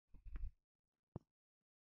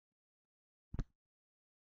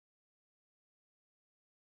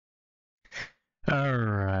All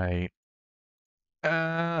right.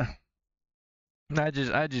 Uh, I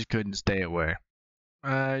just couldn't stay away.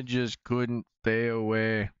 I just couldn't stay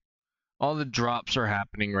away. All the drops are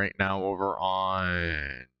happening right now over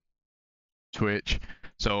on Twitch,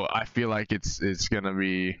 so I feel like it's gonna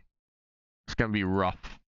be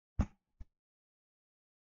rough.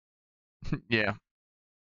 Yeah,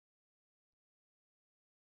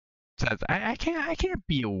 I can't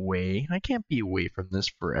be away. I can't be away from this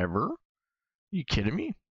forever. Are you kidding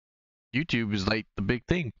me? YouTube is like the big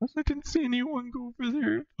thing. Plus, I didn't see anyone go over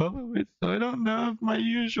there and follow it, so I don't know if my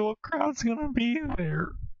usual crowd's gonna be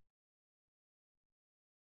there.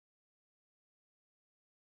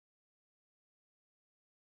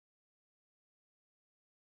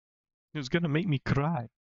 It was gonna make me cry.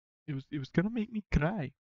 It was gonna make me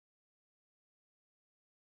cry.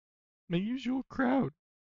 My usual crowd.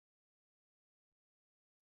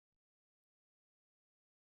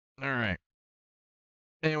 All right.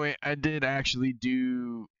 Anyway, I did actually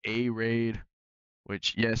do a raid,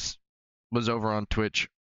 which yes was over on Twitch.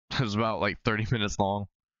 It was about like 30 minutes long.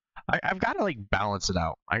 I've got to like balance it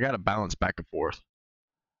out. I got to balance back and forth.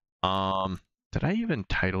 Um, did I even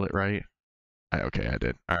title it right? Okay, I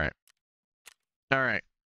did. All right.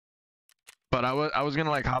 But I was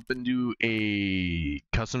gonna like hop into a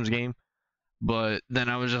customs game, but then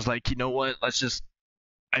I was just like, you know what? I just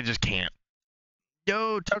can't.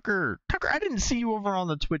 Yo, Tucker, I didn't see you over on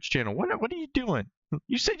the Twitch channel. What are you doing?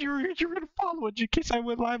 You said you were gonna follow it in case I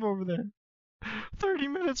went live over there. 30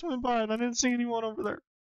 minutes went by and I didn't see anyone over there.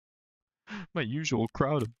 My usual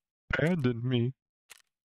crowd abandoned me.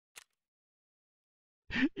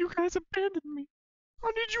 You guys abandoned me.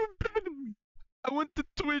 How did you abandon me? I went to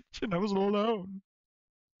Twitch and I was alone.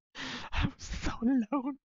 I was so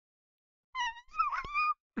alone.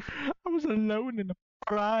 I was alone in a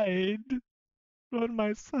pride on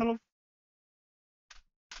myself.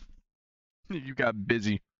 You got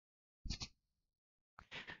busy.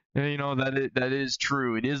 Yeah, that is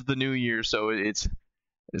true. It is the new year, so it's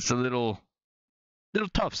a little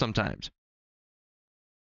tough sometimes.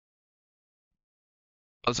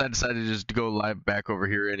 Plus, I decided to just go live back over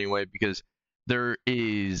here anyway because there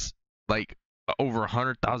is like over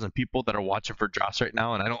 100,000 people that are watching for drops right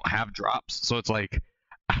now, and I don't have drops, so it's like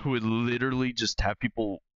I would literally just have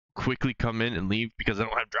people quickly come in and leave because I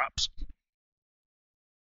don't have drops.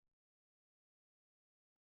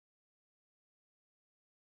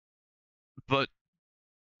 But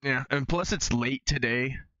yeah, and plus it's late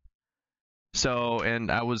today, so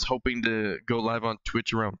and I was hoping to go live on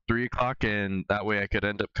Twitch around 3 o'clock, and that way I could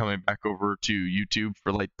end up coming back over to YouTube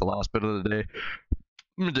for like the last bit of the day.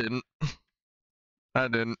 I didn't. I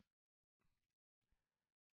didn't.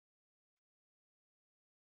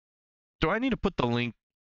 Do I need to put the link?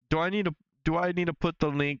 Do I need to? Do I need to put the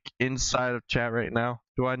link inside of chat right now?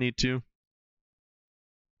 Do I need to?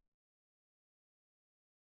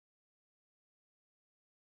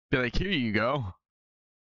 Be like, here you go.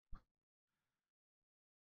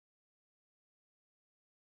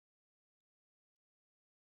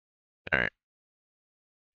 All right.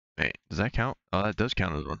 Wait, does that count? Oh, that does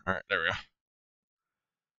count as one. All right, there we go.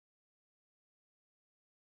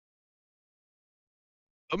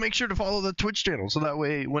 But make sure to follow the Twitch channel so that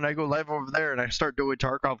way when I go live over there and I start doing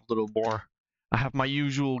Tarkov a little more, I have my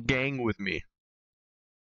usual gang with me.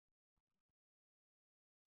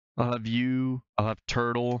 I'll have you. I'll have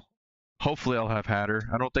Turtle. Hopefully, I'll have Hatter.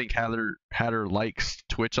 I don't think Hatter likes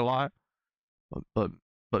Twitch a lot, but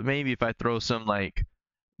but maybe if I throw some like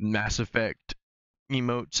Mass Effect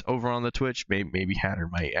emotes over on the Twitch, maybe Hatter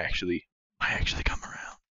might actually come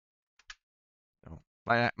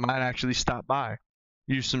around. Might actually stop by,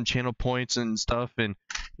 use some channel points and stuff, and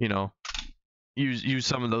you know use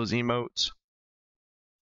some of those emotes.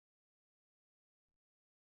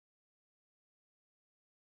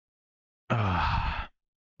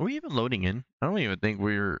 Are we even loading in? I don't even think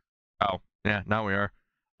we're. Oh yeah, now we are.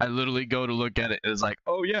 I literally go to look at it. It's like,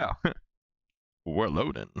 oh yeah, we're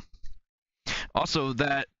loading. Also,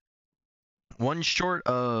 that one short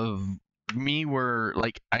of me where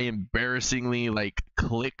like I embarrassingly like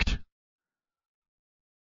clicked.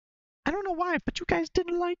 I don't know why, but you guys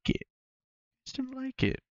didn't like it. Just didn't like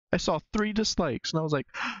it. I saw 3 dislikes and I was like,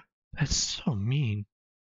 that's so mean.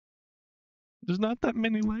 There's not that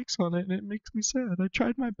many likes on it and it makes me sad. I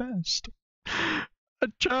tried my best. I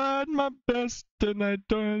tried my best and I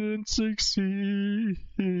didn't succeed.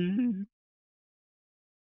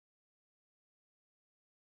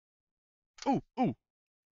 Ooh, ooh,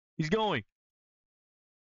 he's going.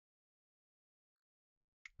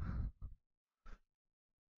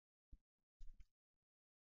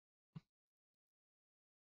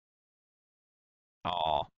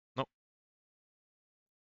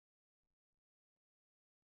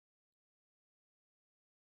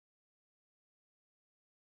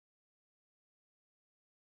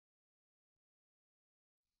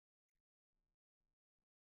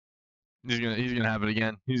 He's gonna have it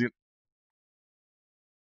again. He's gonna.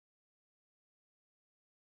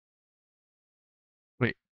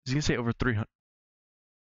 Wait, he's gonna say over 300.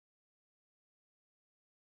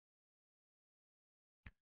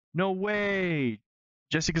 No way!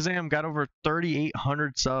 Jessica Zam got over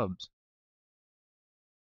 3,800 subs.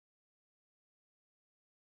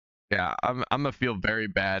 Yeah, I'm gonna feel very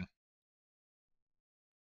bad.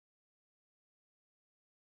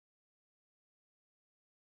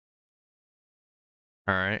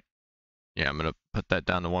 All right. Yeah, I'm gonna put that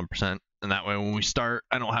down to 1%, and that way when we start,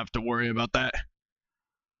 I don't have to worry about that.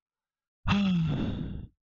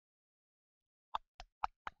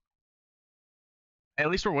 At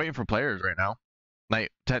least we're waiting for players right now. Like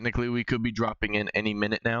technically, we could be dropping in any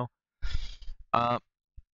minute now. Uh,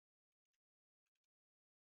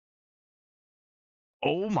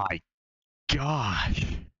 oh my gosh.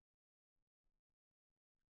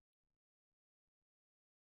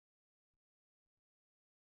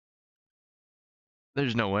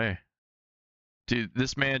 There's no way. Dude,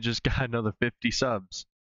 this man just got another 50 subs.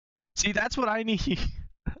 See, that's what I need.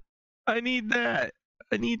 I need that.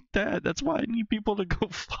 I need that. That's why I need people to go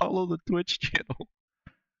follow the Twitch channel.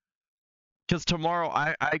 Because tomorrow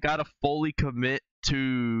I gotta fully commit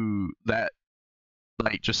to that,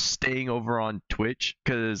 like just staying over on Twitch.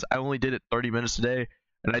 Because I only did it 30 minutes a day,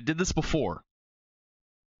 and I did this before,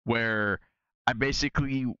 where I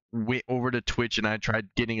basically went over to Twitch and I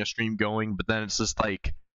tried getting a stream going, but then it's just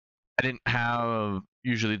like I didn't have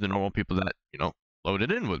usually the normal people that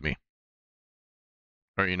loaded in with me,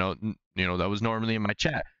 or that was normally in my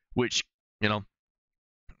chat, which you know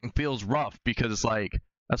it feels rough because it's like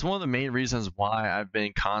that's one of the main reasons why I've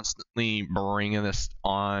been constantly bringing this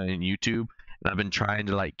on YouTube, and I've been trying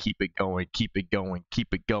to like keep it going, keep it going,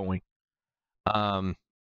 keep it going.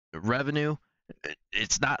 Revenue,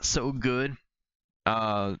 it's not so good.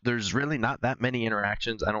 There's really not that many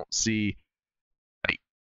interactions. I don't see like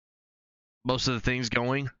most of the things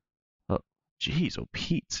going. Oh, jeez, oh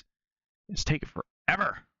Pete, it's taking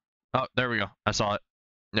forever. Oh, there we go. I saw it.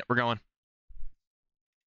 Yep, we're going.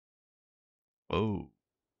 Whoa.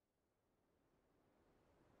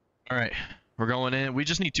 All right, we're going in. We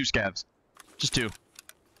just need 2 scavs, just 2.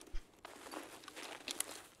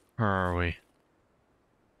 Where are we?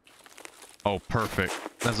 Oh, perfect.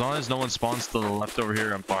 As long as no one spawns to the left over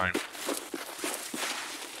here, I'm fine.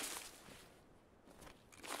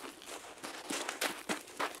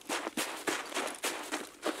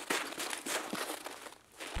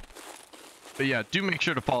 But yeah, do make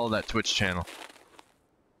sure to follow that Twitch channel.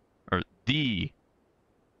 Or the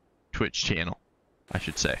Twitch channel, I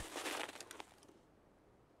should say.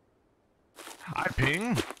 Hi,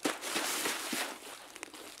 ping.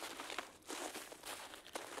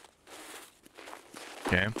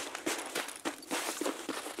 Okay.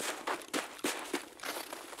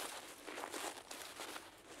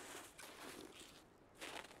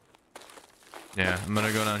 Yeah, I'm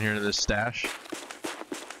gonna go down here to this stash.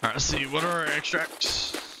 Alright, let's see, what are our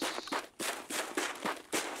extracts?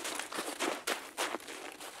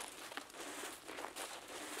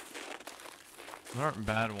 There aren't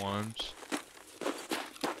bad ones.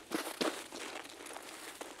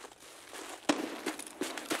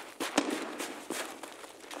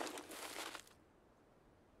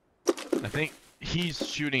 I think he's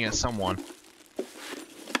shooting at someone.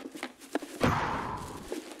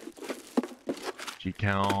 G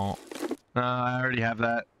count. I already have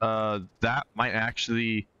that. That might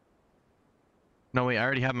actually... No, wait, I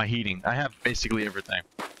already have my heating. I have basically everything.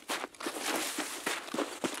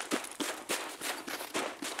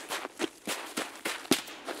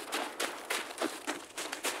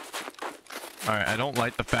 Alright, I don't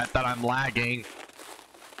like the fact that I'm lagging.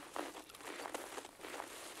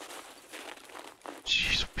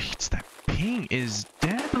 Jeez, Pete, that ping is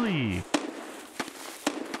deadly.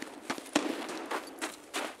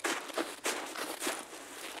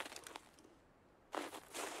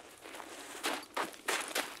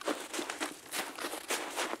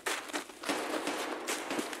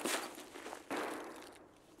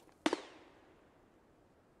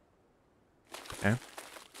 Okay.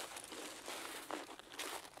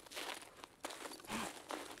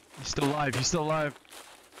 He's still alive, he's still alive.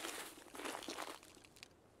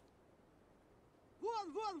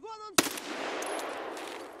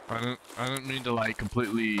 I don't mean to like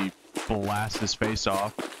completely blast his face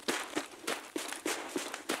off.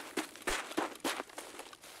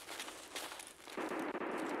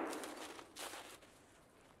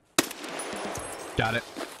 Got it.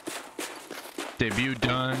 Debut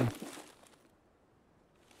done.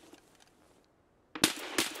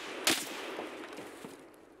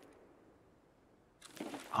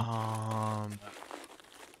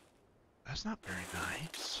 That's not very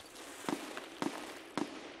nice.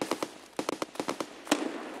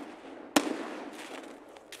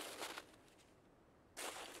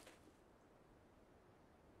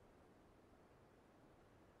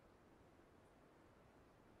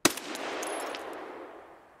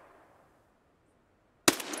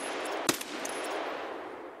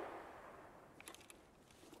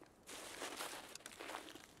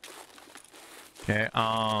 Okay,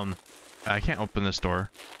 I can't open this door.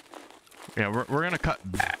 Yeah, we're gonna cut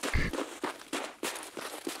back.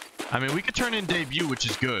 I mean, we could turn in debut, which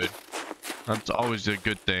is good. That's always a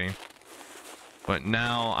good thing. But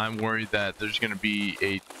now I'm worried that there's gonna be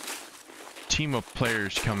a team of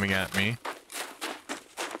players coming at me.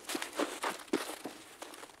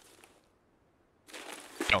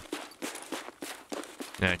 Go.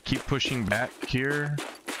 Yeah, keep pushing back here.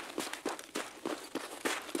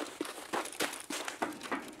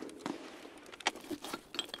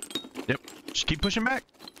 Yep, just keep pushing back.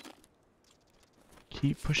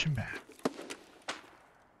 Keep pushing back.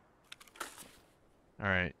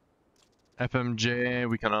 Alright. FMJ,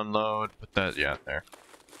 we can unload. Put that, yeah, there.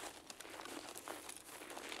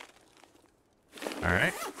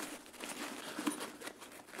 Alright.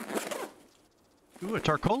 Ooh, a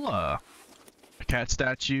Tarkola. A cat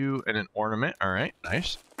statue and an ornament. Alright,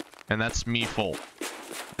 nice. And that's me full.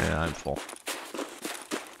 Yeah, I'm full.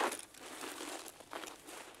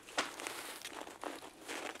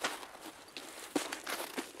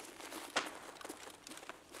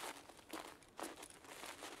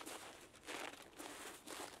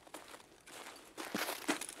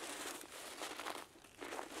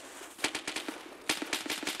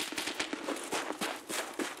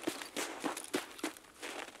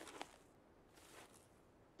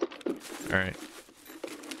 Alright.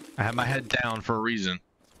 I have my head down for a reason.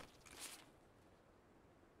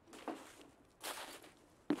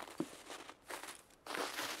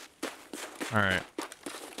 Alright.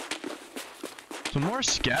 Some more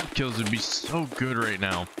scav kills would be so good right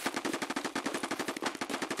now.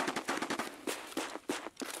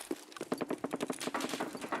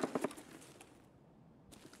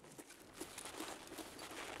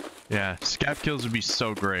 Yeah, scav kills would be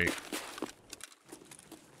so great.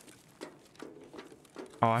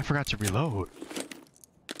 Oh, I forgot to reload.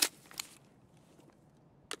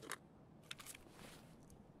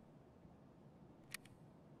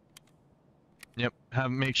 Yep,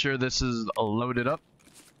 make sure this is loaded up.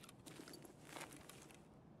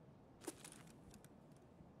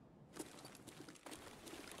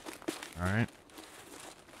 All right.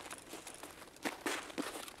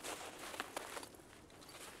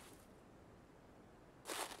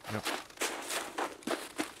 Yep.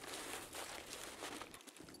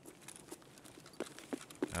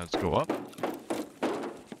 Let's go up.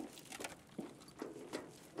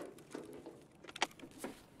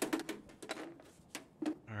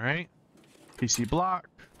 All right. PC block,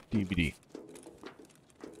 DVD.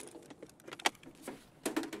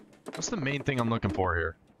 What's the main thing I'm looking for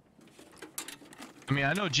here? I mean,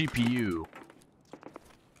 I know GPU.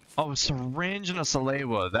 Oh, a syringe and a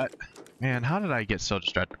Salewa. That, man, how did I get so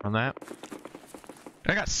distracted from that?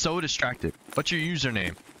 I got so distracted. What's your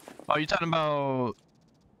username? Oh, you talking about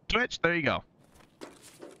Twitch? There you go.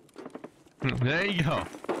 There you go.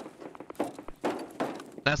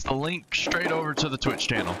 That's the link straight over to the Twitch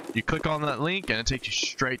channel. You click on that link and it takes you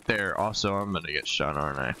straight there. Also, I'm gonna get shot,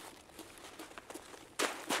 aren't I?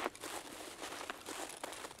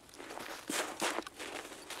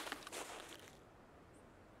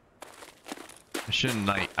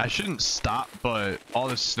 I shouldn't stop, but all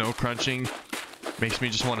this snow crunching makes me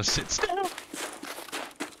just want to sit still.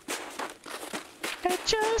 It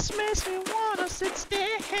just makes me want to sit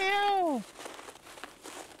still.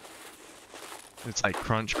 It's like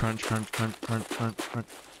crunch, crunch, crunch, crunch, crunch, crunch, crunch.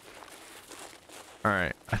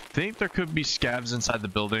 Alright, I think there could be scavs inside the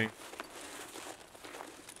building.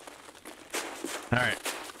 Alright.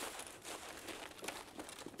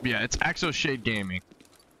 Yeah, it's Axo Shade Gaming.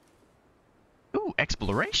 Ooh,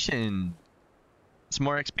 exploration. It's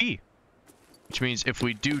more XP. Which means if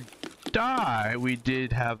we do die, we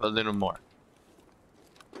did have a little more.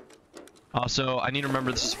 Also, I need to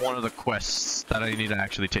remember this is one of the quests that I need to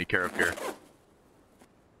actually take care of here.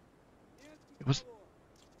 It was...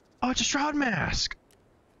 Oh, it's a shroud mask!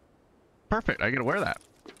 Perfect, I gotta wear that.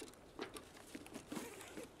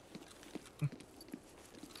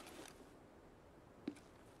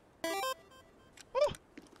 Ooh.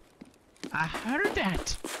 I heard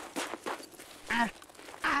that! I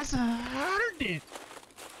heard it!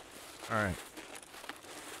 Alright.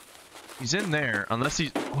 He's in there, unless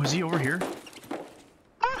he's... Oh, is he over here?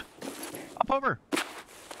 Ah! Up over!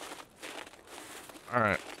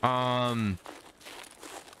 Alright. Do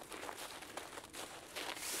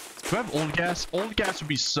I have old gas? Old gas would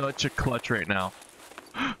be such a clutch right now.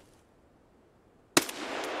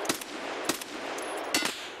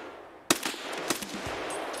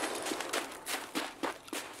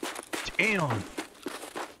 Damn.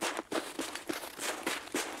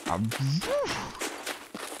 I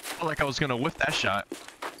felt like I was gonna whiff that shot. Do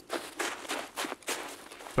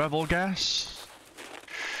I have old gas?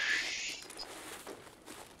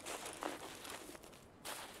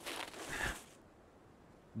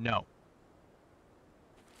 No.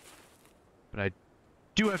 But I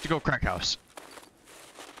do have to go crack house.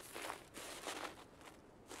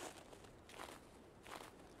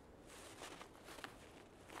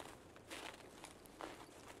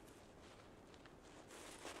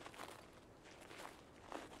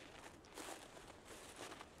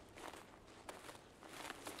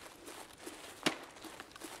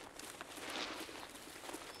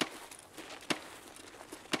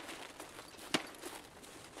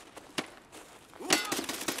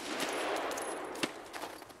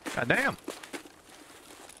 God damn.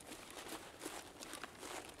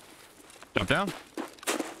 Jump down.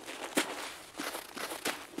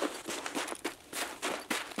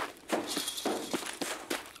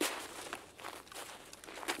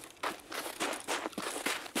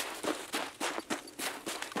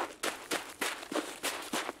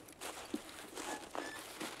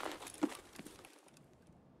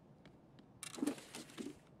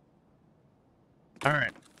 All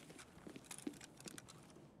right.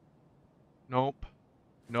 Nope.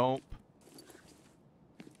 Nope.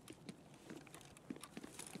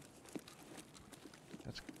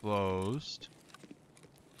 That's closed.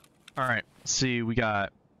 All right. Let's see. We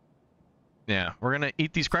got. Yeah. We're gonna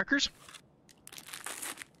eat these crackers.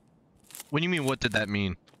 What do you mean? What did that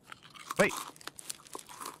mean? Wait.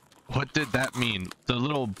 What did that mean? The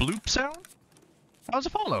little bloop sound? That was a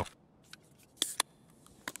follow.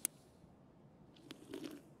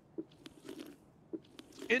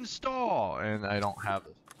 Install, and I don't have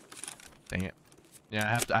it. Dang it.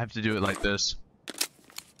 Yeah, I have to do it like this.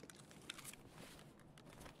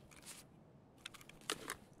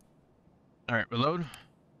 All right, reload.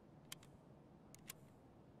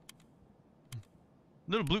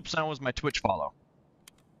 Little bloop sound was my Twitch follow.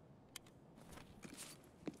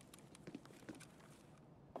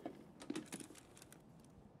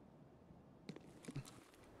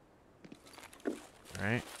 All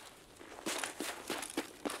right.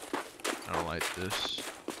 I don't like this.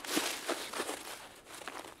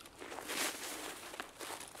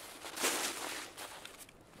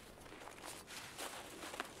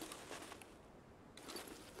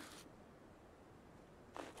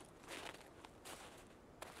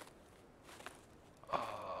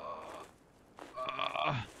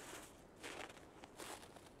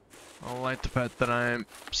 I don't like the fact that I'm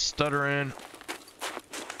stuttering.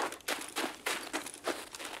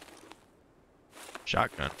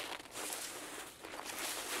 Shotgun.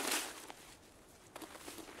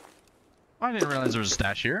 I didn't realize there was a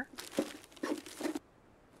stash here.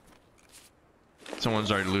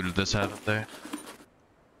 Someone's already looted this, haven't they?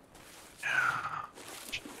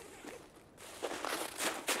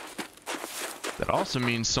 That also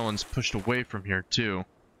means someone's pushed away from here too.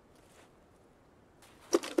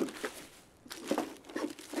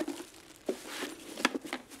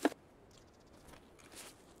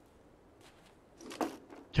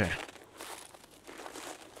 Okay.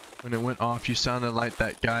 When it went off, you sounded like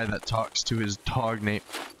that guy that talks to his dog named...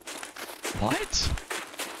 What?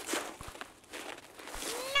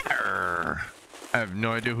 I have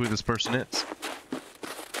no idea who this person is.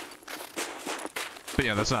 But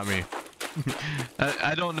yeah, that's not me.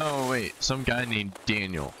 I don't know. Wait, some guy named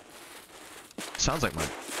Daniel. Sounds like my...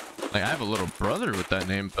 Like, I have a little brother with that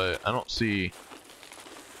name, but I don't see...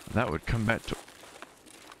 That would come back to...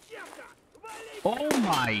 Oh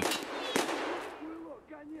my...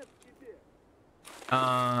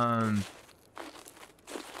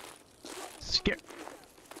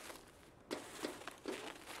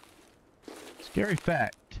 Scary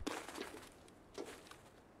fact.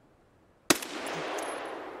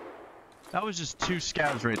 That was just 2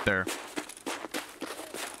 scabs right there.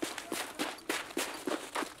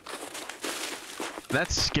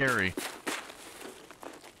 That's scary.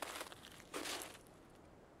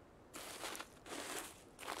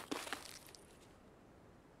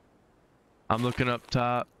 I'm looking up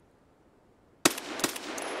top.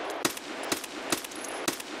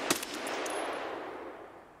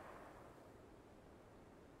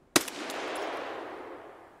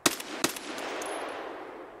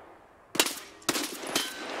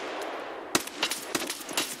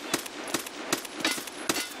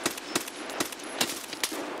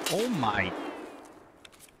 my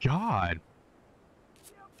god.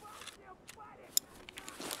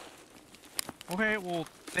 Okay, well,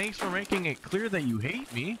 thanks for making it clear that you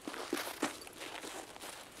hate me.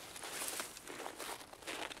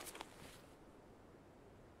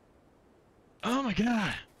 Oh my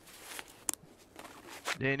god.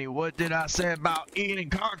 Danny, what did I say about eating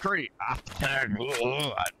concrete? I said,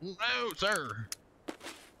 no, sir.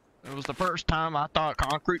 It was the first time I thought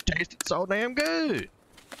concrete tasted so damn good.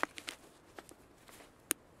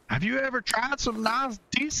 Have you ever tried some nice,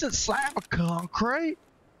 decent slab of concrete?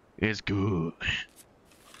 It's good.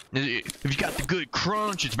 If you got the good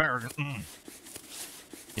crunch, it's very good.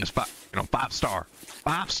 It's 5 star.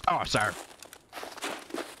 5 star, sir.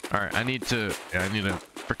 All right, I need to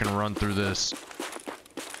freaking run through this.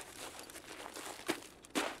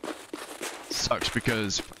 Sucks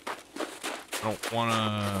because I don't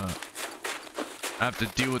wanna have to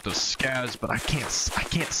deal with the scabs, but I can't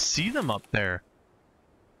see them up there.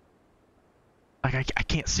 Like I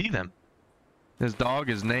can't see them. This dog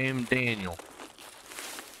is named Daniel.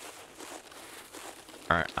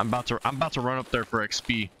 All right, I'm about to run up there for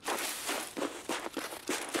XP.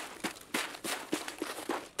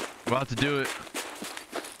 About to do it.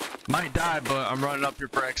 Might die, but I'm running up here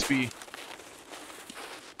for XP.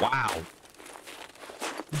 Wow.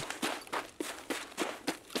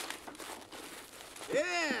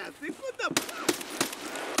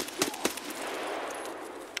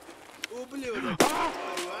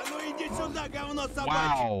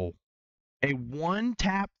 Wow. A one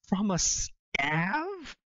tap from a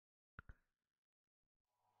scav?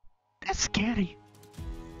 That's scary.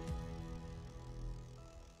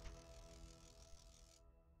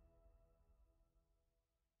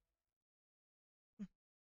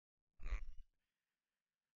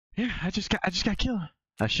 Yeah, I just got killed.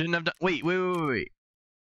 I shouldn't have done. Wait.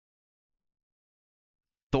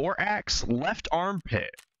 Thorax, left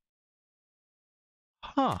armpit.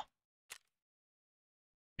 Huh.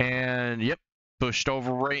 And yep, pushed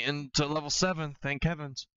over right into level 7. Thank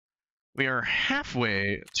heavens. We are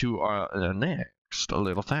halfway to our next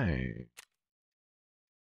little thing.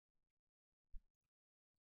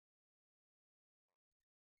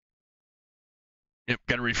 Yep,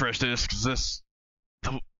 gotta refresh this because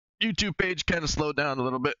the YouTube page kind of slowed down a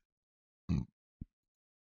little bit.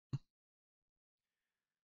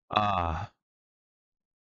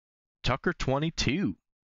 Tucker 22.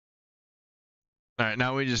 All right,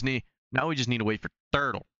 now we just need to wait for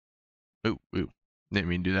turtle. Ooh, didn't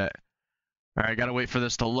mean to do that. All right, gotta wait for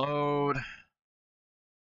this to load.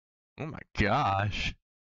 Oh my gosh.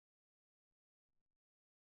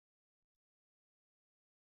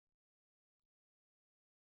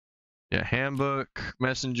 Yeah, handbook,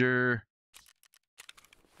 messenger.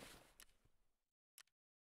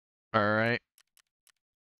 All right.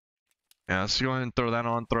 Yeah, let's go ahead and throw that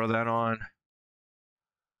on.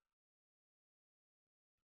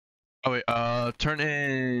 Oh wait, turn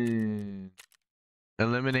in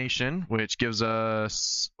elimination, which gives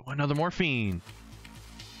us another morphine.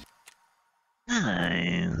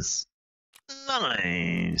 Nice. All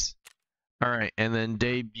right, and then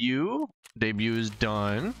debut. Debut is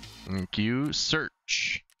done. Thank you.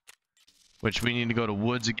 Search, which we need to go to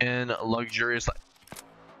woods again. Luxurious.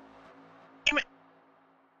 Damn it.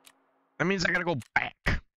 That means I gotta go back.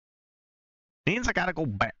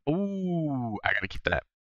 Ooh, I gotta keep that.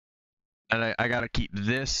 And I gotta keep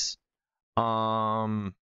this.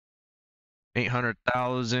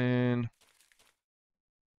 800,000.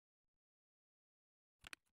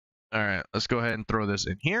 All right, let's go ahead and throw this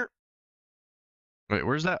in here. Wait,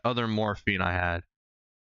 where's that other morphine I had?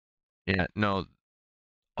 Yeah, no.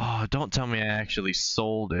 Oh, don't tell me I actually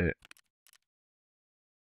sold it.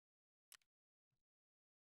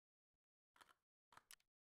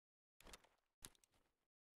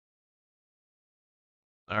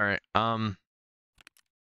 All right.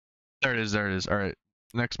 There it is. All right.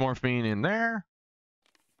 Next morphine in there.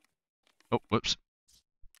 Oh, whoops.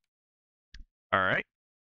 All right.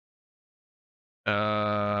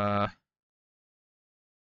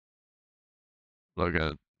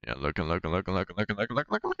 Looking. Yeah, looking.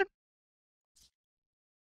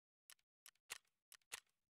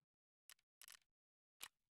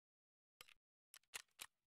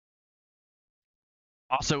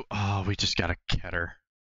 Also, oh, we just got a getter.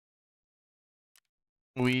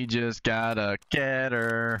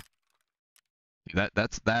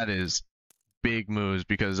 That is big moves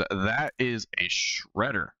because that is a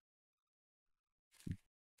shredder.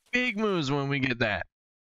 Big moves when we get that.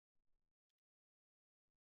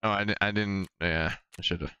 Oh, I didn't. Yeah, I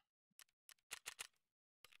should have.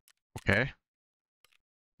 Okay.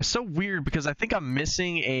 It's so weird because I think I'm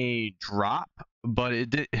missing a drop, but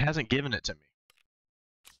it hasn't given it to me.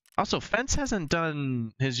 Also, Fence hasn't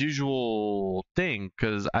done his usual thing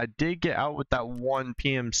because I did get out with that one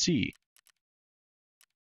PMC.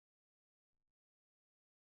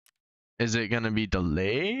 Is it gonna be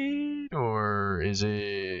delayed or is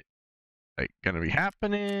it like gonna be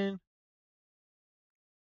happening?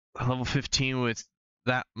 Level 15 with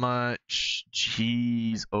that much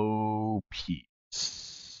cheese OPs.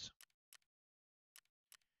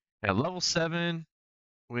 At level 7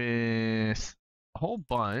 with a whole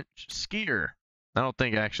bunch. Skier. I don't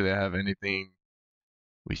think actually I have anything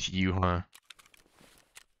with you, huh?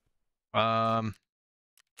 Yeah,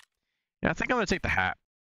 I think I'm gonna take the hat.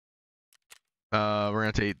 We're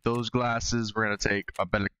gonna take those glasses. We're gonna take a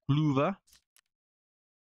balaclava.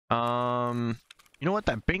 You know what?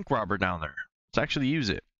 That bank robber down there. Let's actually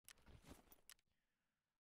use it.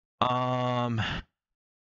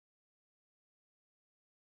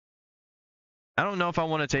 I don't know if I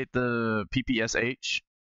want to take the PPSH.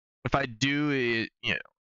 If I do,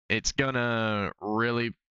 it's gonna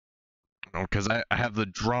really, because I have the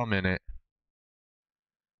drum in it.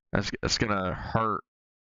 That's gonna hurt.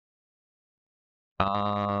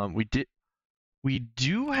 We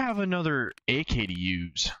do have another AK to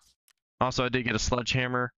use. Also, I did get a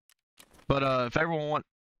sledgehammer. But if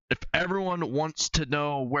everyone wants to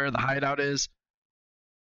know where the hideout is,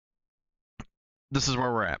 this is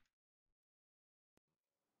where we're at.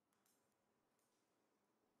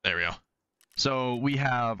 There we go. So we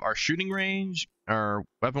have our shooting range, our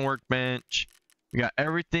weapon workbench. We got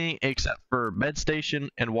everything except for med station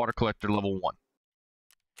and water collector level 1.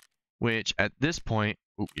 Which at this point,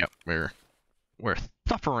 yep, we're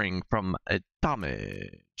suffering from a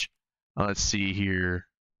damage. Let's see here.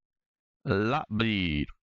 A lot bleed.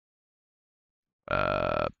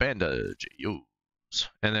 Bandage. Use.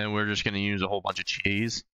 And then we're just gonna use a whole bunch of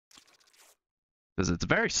cheese. Because it's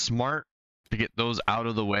very smart to get those out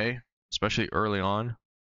of the way, especially early on.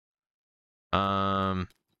 Let's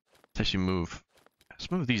actually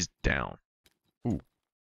let's move these down. Ooh.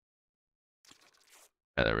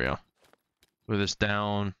 Yeah, there we go. Move this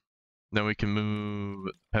down. Then we can move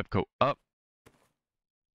Pepco up.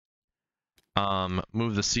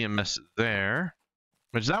 Move the CMS there.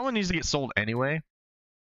 Which that one needs to get sold anyway.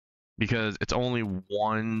 Because it's only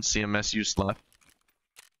one CMS use left.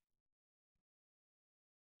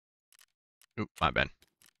 Oop, my bad.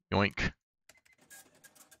 Yoink.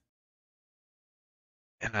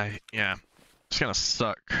 And yeah, it's gonna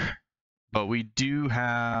suck. But we do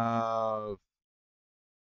have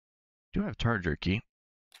tar jerky.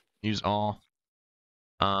 Use all.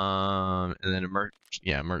 And then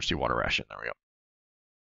emergency water ration. There we go.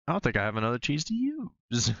 I don't think I have another cheese to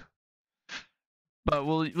use. But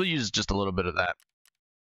we'll use just a little bit of that.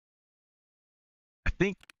 I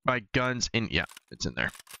think my gun's in, yeah, it's in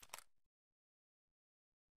there.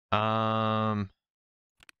 I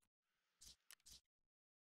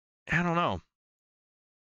don't know.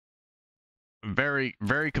 Very,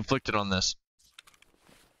 very conflicted on this.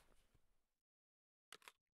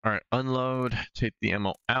 Alright, unload, take the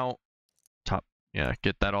ammo out.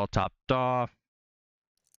 Get that all topped off.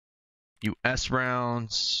 US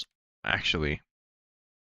rounds. Actually,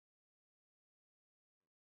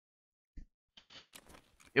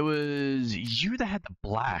 it was you that had the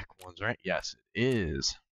black ones, right? Yes, it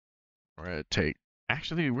is. We're gonna take.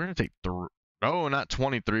 Actually, we're gonna take 3. No, not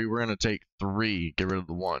 23. We're gonna take 3. Get rid of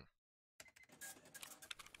the 1.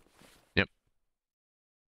 Yep.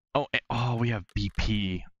 Oh, we have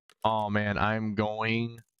BP. Oh man, I'm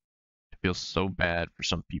going to feel so bad for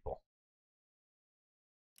some people.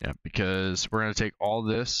 Yeah, because we're gonna take all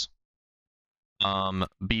this.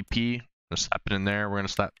 BP. Let's slap it in there. We're gonna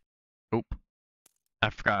slap. Oop.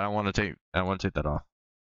 I forgot. I want to take that off.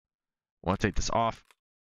 I want to take this off.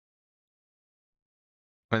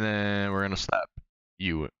 And then we're gonna slap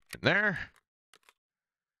you in there.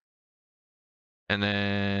 And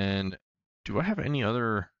then, do I have any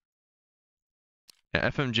other? Yeah,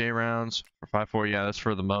 FMJ rounds for 5.4. Yeah, that's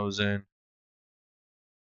for the Mosin.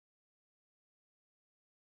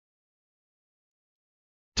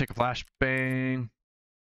 Take a flashbang.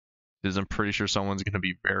 Because I'm pretty sure someone's gonna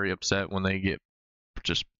be very upset when they get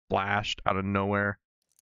just flashed out of nowhere.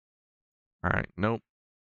 All right, nope.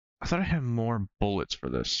 I thought I had more bullets for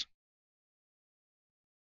this.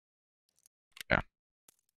 Yeah.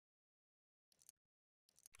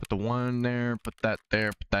 Put the 1 there, put that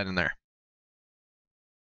there, put that in there.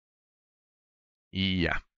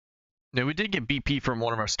 Yeah. Now, we did get BP from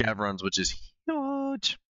one of our scav runs, which is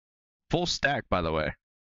huge. Full stack, by the way.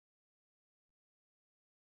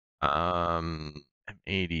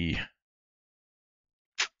 M80.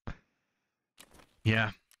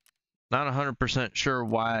 Yeah, not 100% sure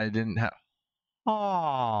why I didn't have.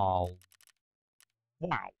 Oh,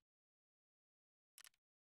 wow.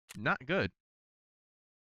 Not good.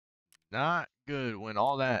 Not good when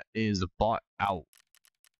all that is bought out.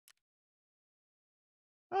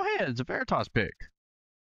 Oh, hey, it's a Veritas pick.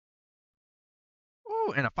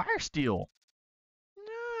 Ooh, and a Fire Steel.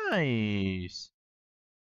 Nice.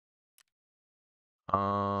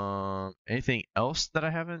 Anything else that I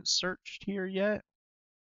haven't searched here yet?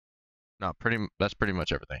 No, that's pretty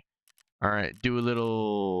much everything. All right, do a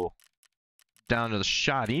little down to the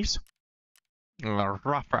shotties.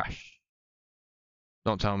 Refresh.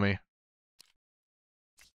 Don't tell me.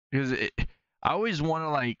 Because I always want to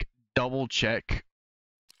like double check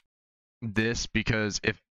this because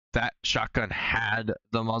if that shotgun had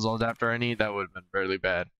the muzzle adapter I need, that would have been really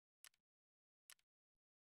bad.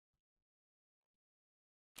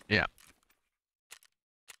 Yeah.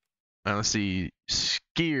 Now let's see.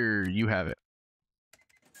 Skier, you have it.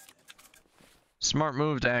 Smart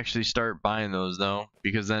move to actually start buying those though,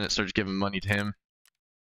 because then it starts giving money to him.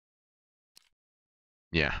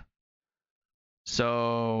 Yeah.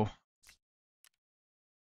 So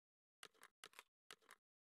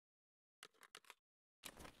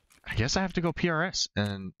I guess I have to go PRS,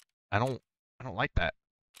 and I don't like that.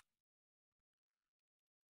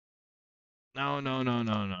 No, no, no,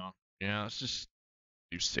 no, no. Yeah, let's just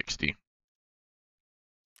do 60.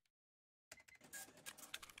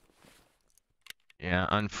 Yeah,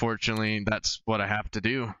 unfortunately, that's what I have to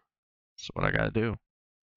do. That's what I gotta do.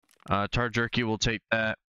 Tar jerky will take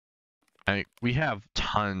that. We have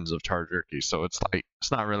tons of tar jerky, so it's like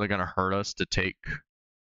it's not really gonna hurt us to take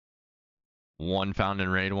one found in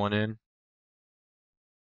raid one in.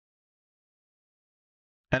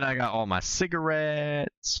 And I got all my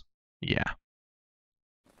cigarettes. Yeah.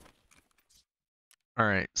 All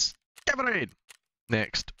right, Scavengade.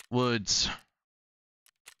 Next, woods.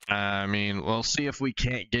 I mean, we'll see if we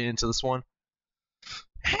can't get into this one.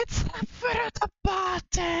 It's the foot of the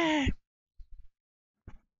party.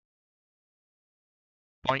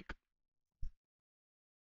 Boink.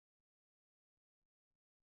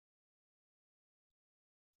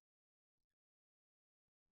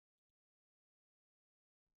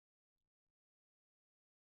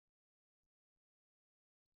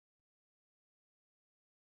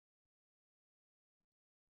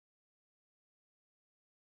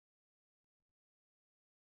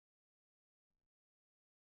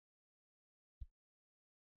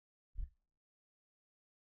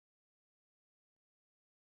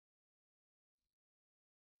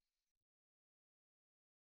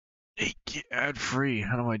 Ad free.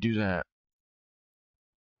 How do I do that?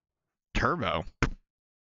 Turbo.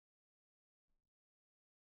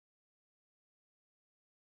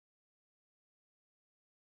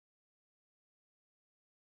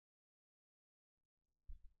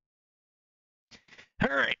 All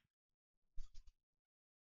right.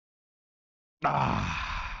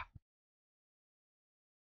 Ah.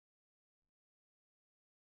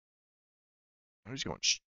 He's going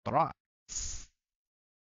straight.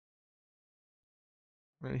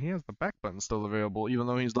 He has the back button still available, even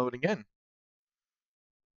though he's loading in.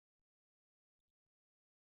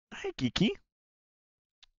 Hey, Kiki.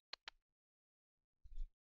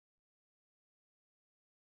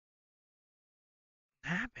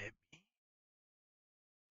 Ah, baby.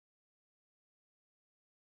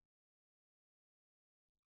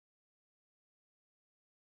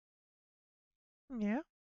 Yeah.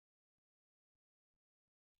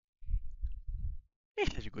 You're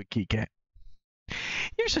such a good kitty cat.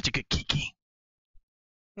 You're such a good Kiki.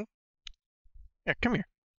 Yeah, come here.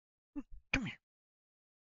 Come here.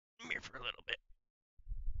 Come here for a little bit.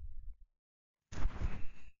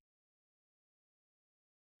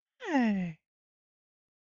 Hey.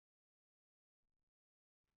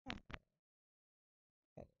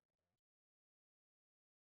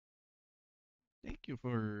 Thank you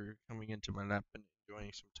for coming into my lap and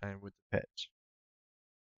enjoying some time with the pets.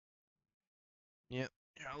 Yep.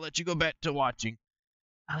 Here, I'll let you go back to watching.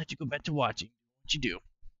 I'll let you go back to watching. What you do?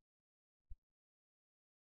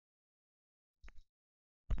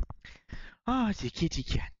 Oh, it's a kitty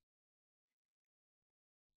cat.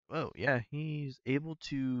 Whoa, yeah, he's able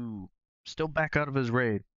to still back out of his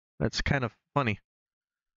raid. That's kind of funny.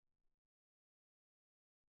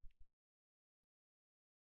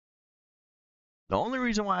 The only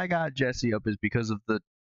reason why I got Jesse up is because of the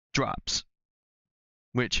drops,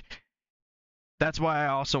 which that's why I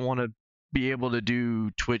also want to be able to do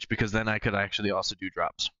Twitch because then I could actually also do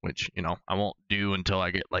drops, which, I won't do until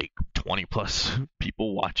I get like 20 plus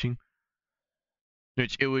people watching.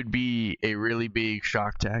 Which it would be a really big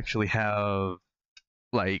shock to actually have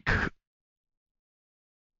like,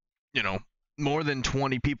 you know, more than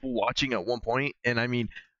 20 people watching at one point. And I mean,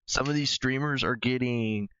 some of these streamers are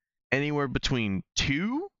getting anywhere between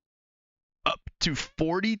 2 up to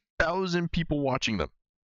 40,000 people watching them.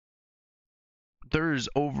 There's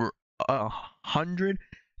over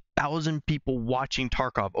 100,000 people watching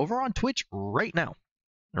Tarkov over on Twitch right now.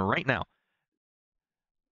 Right now.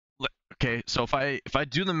 Okay, so if I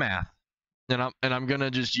do the math, and I'm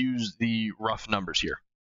gonna just use the rough numbers here.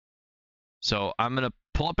 So I'm gonna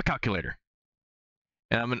pull up a calculator,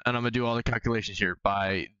 and I'm gonna do all the calculations here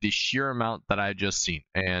by the sheer amount that I just seen,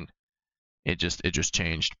 and it just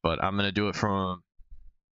changed. But I'm gonna do it from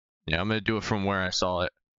where I saw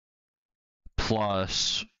it,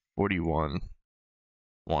 plus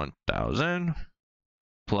 41,000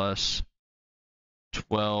 plus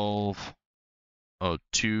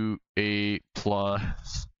 12,028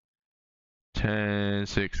 plus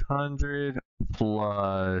 10,600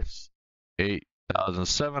 plus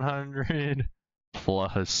 8,700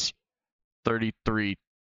 plus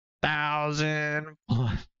 33,000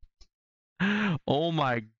 plus. Oh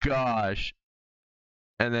my gosh.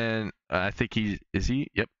 And then I think is he?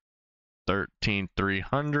 Yep.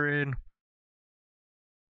 13,300.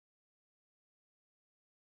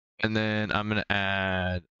 And then I'm going to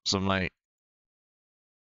add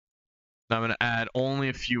only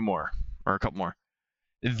a few more, or a couple more.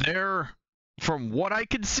 From what I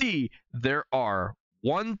can see, there are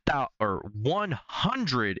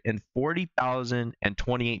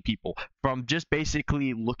 140,028 people from just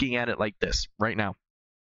basically looking at it like this right now.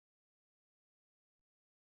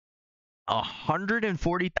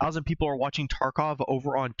 140,000 people are watching Tarkov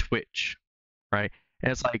over on Twitch, right?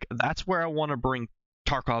 And it's like, that's where I want to bring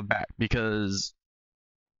Tarkov back, because,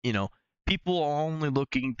 people are only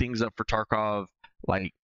looking things up for Tarkov,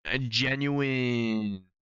 like a genuine,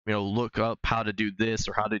 look up how to do this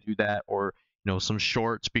or how to do that, or, some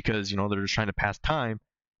shorts, because, they're just trying to pass time.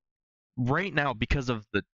 Right now, because of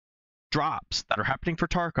the drops that are happening for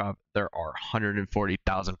Tarkov, there are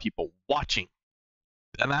 140,000 people watching.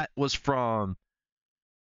 And that was from,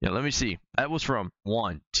 let me see. That was from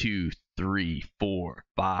 1, 2, 3, 4,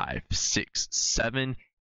 5, 6, 7,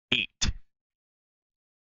 8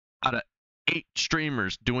 out of 8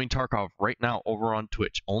 streamers doing Tarkov right now over on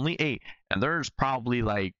Twitch. Only 8. And there's probably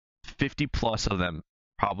like 50 plus of them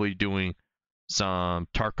probably doing some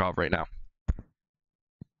Tarkov right now.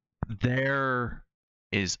 There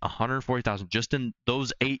is 140,000 just in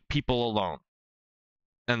those 8 people alone.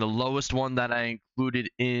 And the lowest one that I included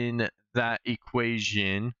in that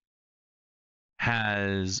equation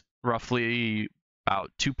has roughly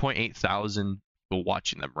about 2.8 thousand people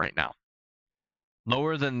watching them right now.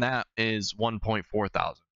 Lower than that is 1.4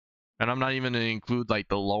 thousand. And I'm not even going to include like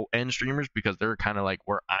the low end streamers, because they're kind of like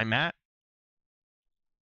where I'm at.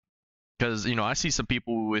 Because, I see some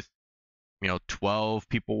people with, 12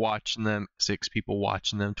 people watching them, 6 people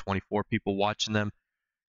watching them, 24 people watching them.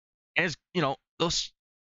 As, those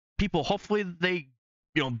people, hopefully they,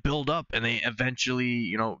 build up and they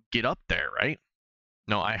eventually, get up there, right?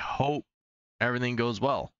 I hope everything goes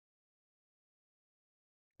well.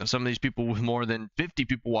 And some of these people with more than 50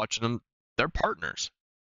 people watching them, they're partners.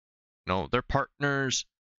 They're partners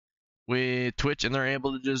with Twitch, and they're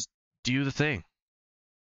able to just do the thing.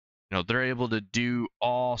 They're able to do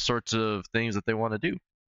all sorts of things that they want to do.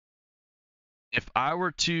 If I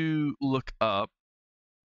were to look up,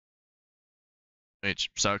 which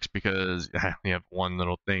sucks because you have one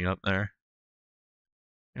little thing up there.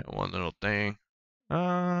 One little thing.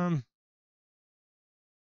 Nah,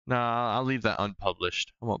 I'll leave that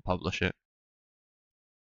unpublished. I won't publish it.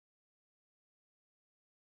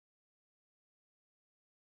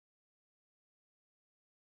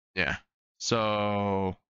 Yeah.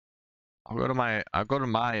 So I'll go to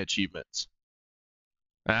my achievements.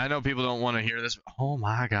 And I know people don't want to hear this. Oh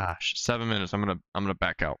my gosh, 7 minutes. I'm gonna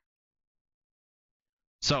back out.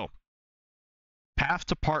 So, path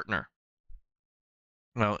to partner.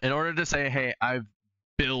 Well, in order to say, hey, I've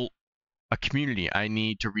built a community, I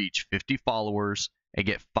need to reach 50 followers and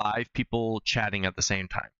get 5 people chatting at the same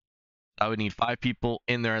time. I would need 5 people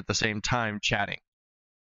in there at the same time chatting.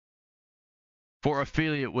 For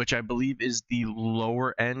affiliate, which I believe is the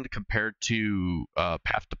lower end compared to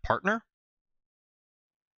path to partner,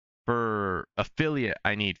 for affiliate,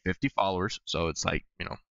 I need 50 followers. So it's like,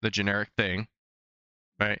 the generic thing,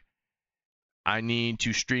 right? I need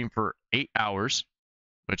to stream for 8 hours,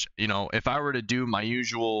 which, if I were to do my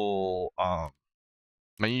usual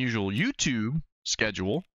YouTube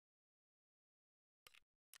schedule,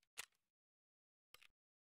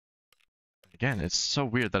 Again, it's so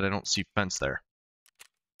weird that I don't see fence there.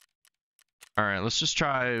 All right, let's just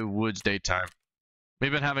try woods daytime.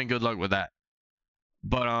 We've been having good luck with that.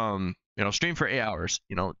 But you know, stream for 8 hours.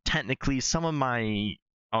 You know, technically some of my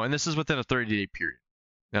and this is within a 30-day period.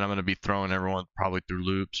 And I'm gonna be throwing everyone probably through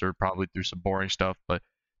loops or probably through some boring stuff, but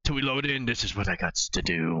till we load in, this is what I got to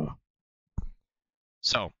do.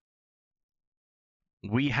 So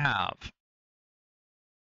we have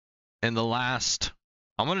in the last,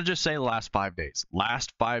 I'm gonna just say the last 5 days.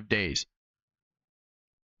 Last 5 days.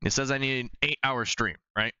 It says I need an 8-hour stream,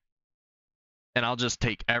 right? And I'll just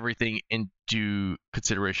take everything into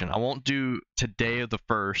consideration. I won't do today of the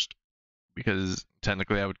 1st because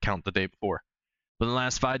technically I would count the day before. But in the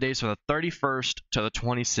last 5 days, from the 31st to the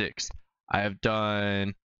 26th, I have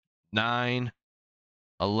done 9,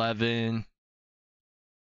 11,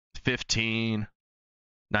 15,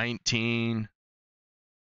 19,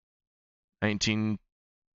 19,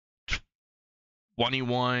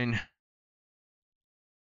 21,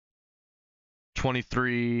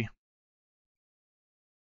 23,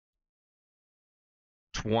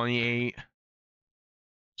 28.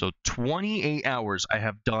 So 28 hours I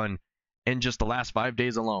have done in just the last 5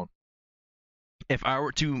 days alone. If I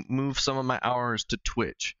were to move some of my hours to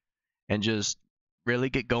Twitch and just really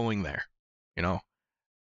get going there, you know,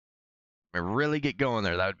 really get going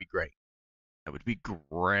there, that would be great. That would be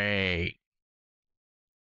great.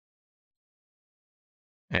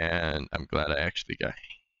 And I'm glad I actually got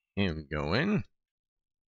him going.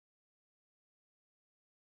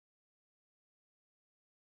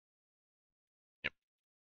 Yep.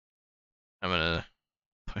 I'm gonna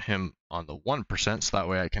put him on the 1% so that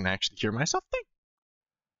way I can actually hear myself think.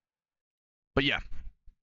 But yeah.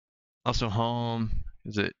 Also home,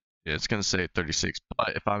 is it? Yeah, it's gonna say 36,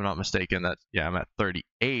 but if I'm not mistaken, that's yeah, I'm at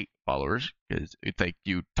 38 followers. Because thank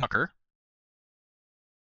you, Tucker.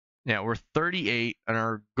 Yeah, we're 38, and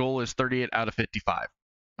our goal is 38 out of 55.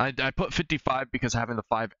 I put 55 because having the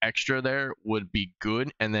 5 extra there would be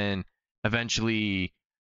good, and then eventually,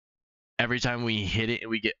 every time we hit it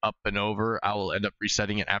and we get up and over, I will end up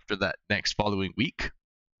resetting it after that next following week,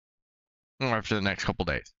 or after the next couple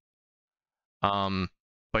days.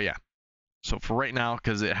 But yeah. So for right now,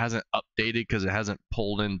 because it hasn't updated, because it hasn't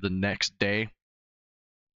pulled in the next day.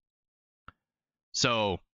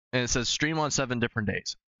 So, and it says stream on 7 different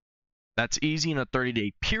days. That's easy in a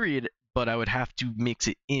 30-day period, but I would have to mix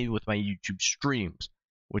it in with my YouTube streams,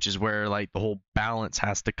 which is where like the whole balance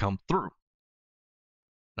has to come through.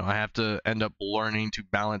 Now, I have to end up learning to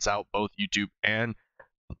balance out both YouTube and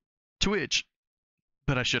Twitch,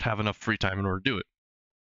 but I should have enough free time in order to do it.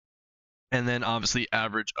 And then obviously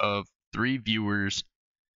average of 3 viewers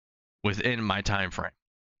within my time frame.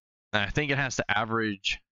 And I think it has to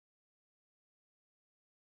average.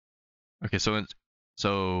 Okay, so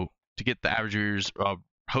to get the average viewers,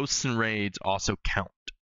 hosts and raids also count.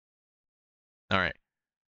 All right.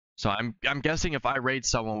 So I'm guessing if I raid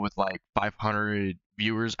someone with like 500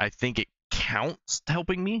 viewers, I think it counts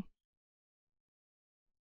helping me.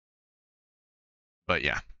 But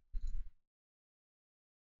yeah.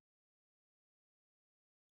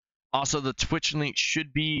 Also, the Twitch link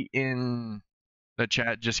should be in the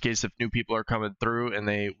chat just in case if new people are coming through and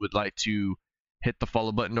they would like to hit the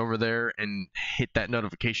follow button over there and hit that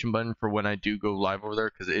notification button for when I do go live over there,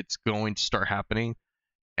 because it's going to start happening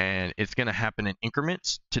and it's going to happen in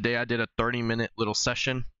increments. Today I did a 30-minute little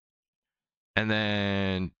session, and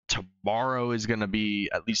then tomorrow is going to be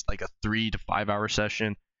at least like a 3 to 5 hour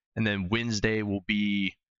session, and then Wednesday will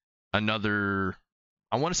be another,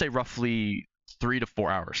 I want to say roughly 3 to 4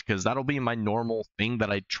 hours, because that'll be my normal thing that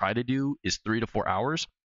I try to do is 3 to 4 hours.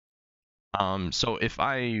 So if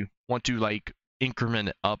I want to like increment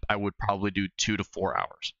it up, I would probably do 2 to 4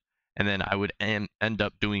 hours, and then I would end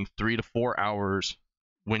up doing 3 to 4 hours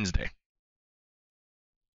Wednesday.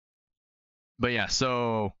 But yeah,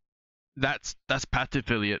 so that's Path to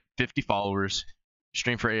Affiliate, 50 followers,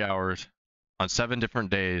 stream for 8 hours on 7 different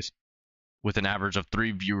days with an average of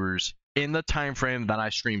 3 viewers in the time frame that I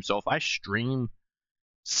stream. So if I stream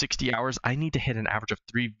 60 hours, I need to hit an average of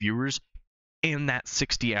 3 viewers in that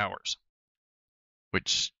 60 hours,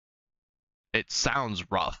 which it sounds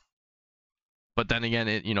rough. But then again,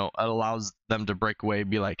 it allows them to break away and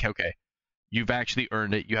be like, okay, you've actually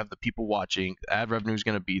earned it. You have the people watching. Ad revenue is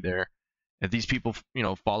going to be there. If these people,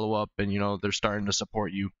 follow up and, they're starting to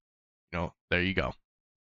support you, there you go.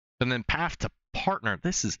 And then path to partner.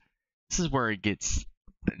 This is where it gets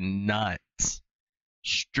nuts.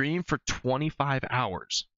 Stream for 25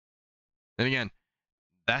 hours. And again,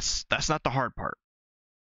 that's not the hard part.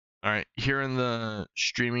 All right, here in the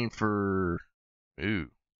streaming for,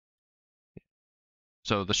 so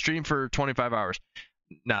So the stream for 25 hours,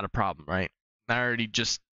 not a problem, right? I already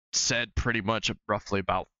just said pretty much roughly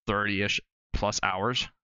about 30-ish plus hours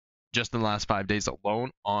just in the last 5 days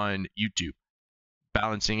alone on YouTube.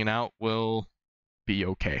 Balancing it out will be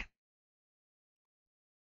okay.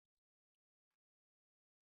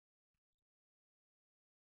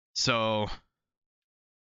 So,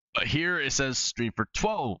 but here it says stream for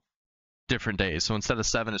 12 different days. So instead of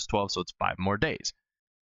 7, it's 12, so it's 5 more days.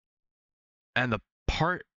 And the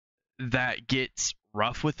part that gets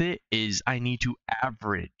rough with it is I need to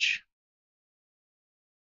average.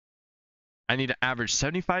 I need to average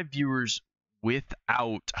 75 viewers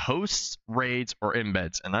without hosts, raids, or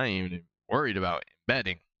embeds, and I ain't even worried about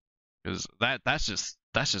embedding because that's just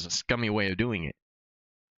a scummy way of doing it.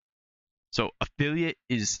 So affiliate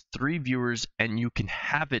is 3 viewers, and you can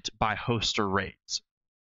have it by host or raids.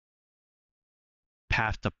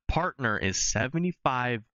 Path to partner is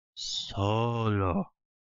 75 solo.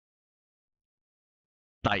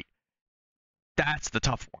 Like, that's the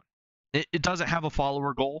tough one. It doesn't have a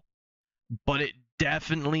follower goal, but it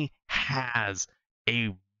definitely has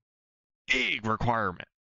a big requirement.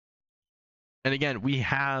 And again, we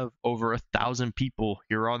have over 1,000 people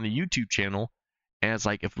here on the YouTube channel, and it's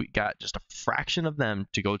like if we got just a fraction of them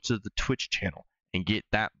to go to the Twitch channel and get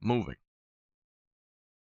that moving,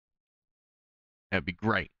 that'd be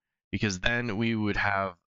great, because then we would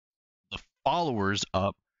have the followers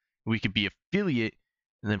up, we could be affiliate,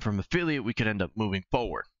 and then from affiliate we could end up moving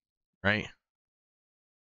forward, right?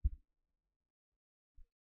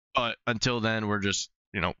 But until then, we're just,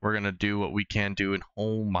 we're gonna do what we can do, and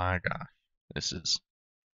oh my gosh, this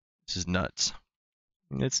is nuts.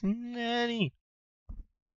 It's nutty.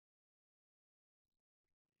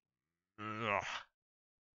 Ugh.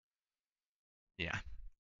 Yeah.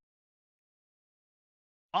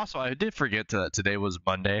 Also, I did forget that today was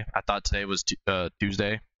Monday. I thought today was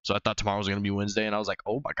Tuesday, so I thought tomorrow was gonna be Wednesday, and I was like,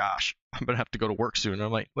 oh my gosh, I'm gonna have to go to work soon. And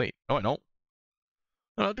I'm like, wait, no, I don't.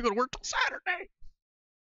 I don't have to go to work till Saturday.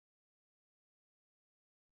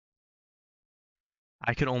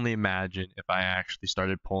 I can only imagine if I actually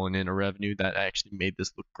started pulling in a revenue that actually made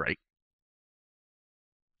this look great.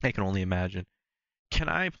 I can only imagine. Can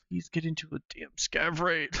I please get into a damn scav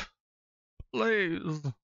raid? Please.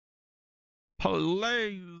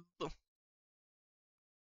 Please.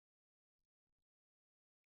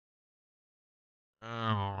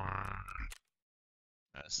 Oh,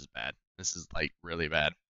 this is bad. This is like really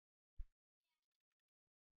bad.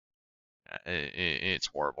 It's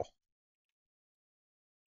horrible.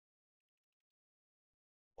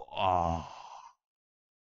 Oh.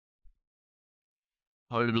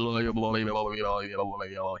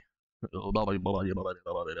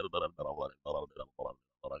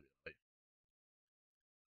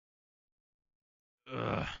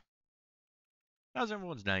 Ugh. How's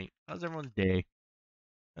everyone's night? How's everyone's day?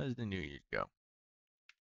 How's the New Year's go?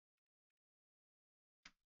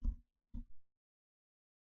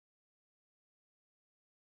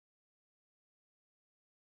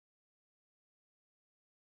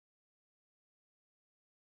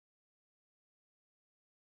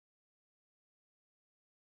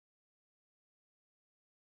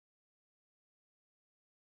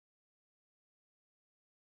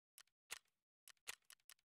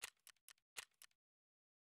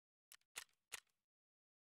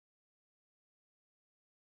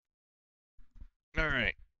 All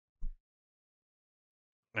right.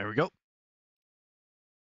 There we go.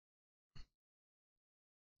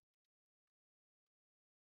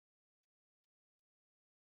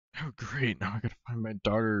 Oh, great. Now I gotta find my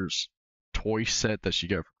daughter's toy set that she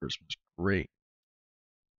got for Christmas. Great.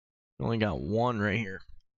 I only got one right here.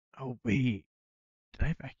 Oh, wait. Did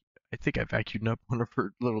I vacuum? I think I vacuumed up one of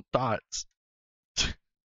her little dots.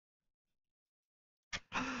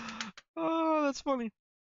 Oh, that's funny.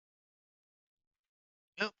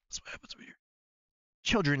 Yep, that's what happens when your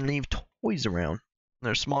children leave toys around.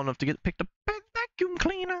 They're small enough to get picked up by the vacuum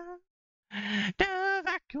cleaner. The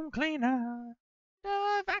vacuum cleaner.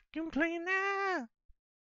 The vacuum cleaner.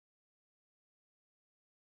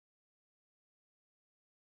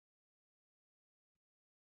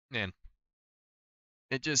 Man,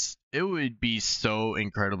 it would be so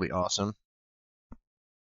incredibly awesome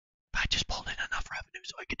if I just pulled in enough revenue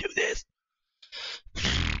so I could do this.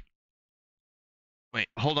 Wait,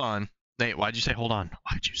 hold on. Nate, why'd you say hold on?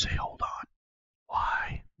 Why'd you say hold on?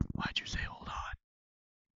 Why? Why'd you say hold on?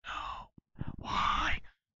 No. Why?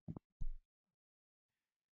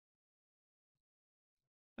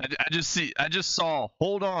 I just saw.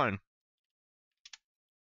 Hold on.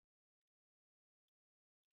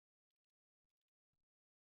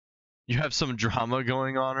 You have some drama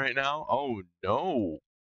going on right now? Oh no.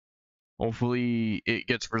 Hopefully it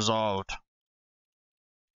gets resolved.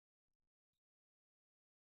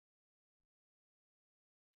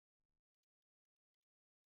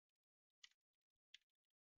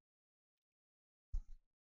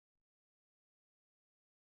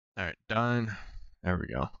 Alright, done. There we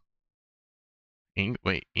go.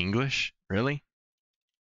 Wait, English? Really?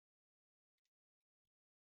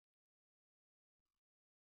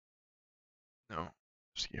 No.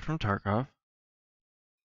 Escape from Tarkov.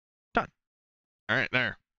 Done. Alright,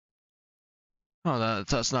 there. Oh,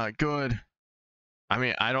 that's not good. I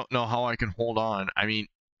mean, I don't know how I can hold on. I mean,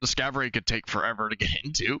 the scav raid could take forever to get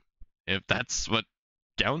into, if that's what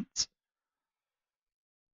counts.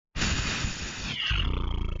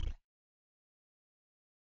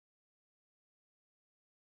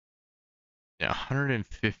 Yeah,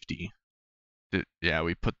 150. Yeah,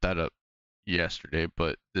 we put that up yesterday,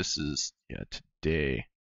 but this is today.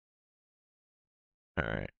 All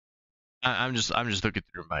right. I'm just looking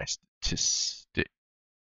through my statistic.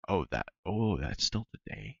 Oh, that's still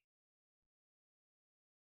today.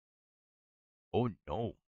 Oh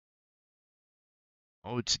no.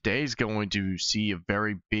 Oh, today's going to see a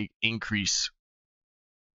very big increase.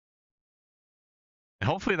 And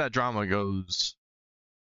hopefully that drama goes,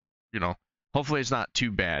 you know, hopefully it's not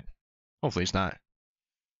too bad. Hopefully it's not.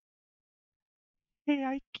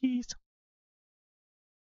 Hey, Ikeys.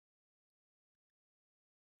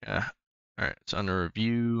 Yeah. All right, it's under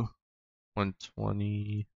review.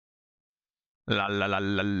 120. La la la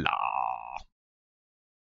la la.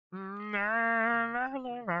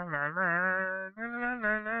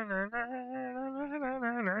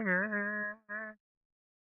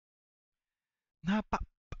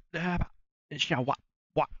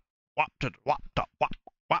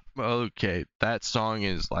 Okay, that song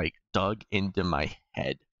is like dug into my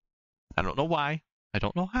head. I don't know why. I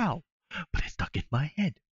don't know how, but it's stuck in my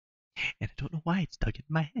head. And I don't know why it's stuck in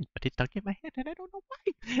my head, but it's stuck in my head, and I don't know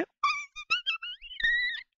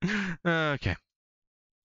why. Okay.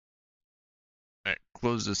 Alright,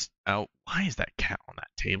 close this out. Why is that cat on that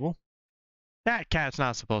table? That cat's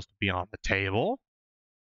not supposed to be on the table.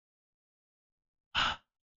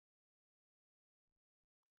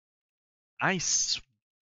 I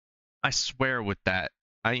swear with that.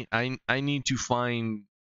 I need to find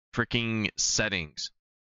freaking settings.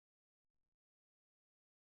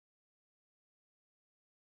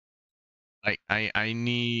 I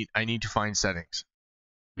need to find settings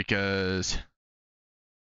because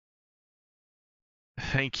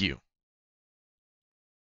thank you.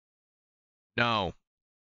 No.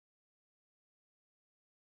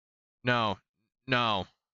 No. No.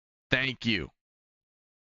 Thank you.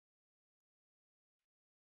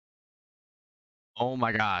 Oh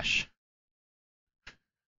my gosh.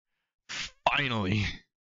 Finally.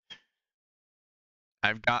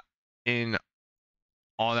 I've got in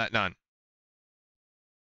all that done.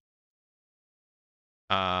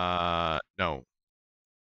 No.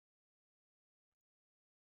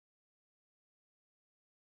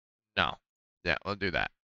 No. Yeah, we'll do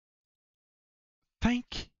that.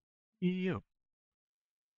 Thank you.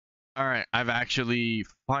 All right, I've actually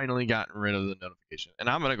finally gotten rid of the notification, and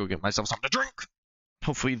I'm gonna go get myself something to drink.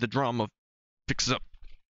 Hopefully, the drama fixes up.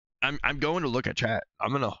 I'm going to look at chat.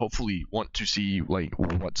 I'm gonna hopefully want to see like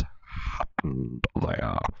what's happened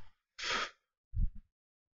there.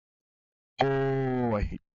 Oh,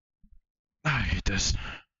 I hate this.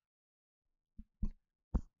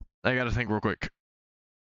 I gotta think real quick.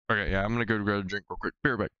 Okay, yeah, I'm gonna go grab a drink real quick. Be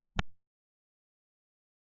right back.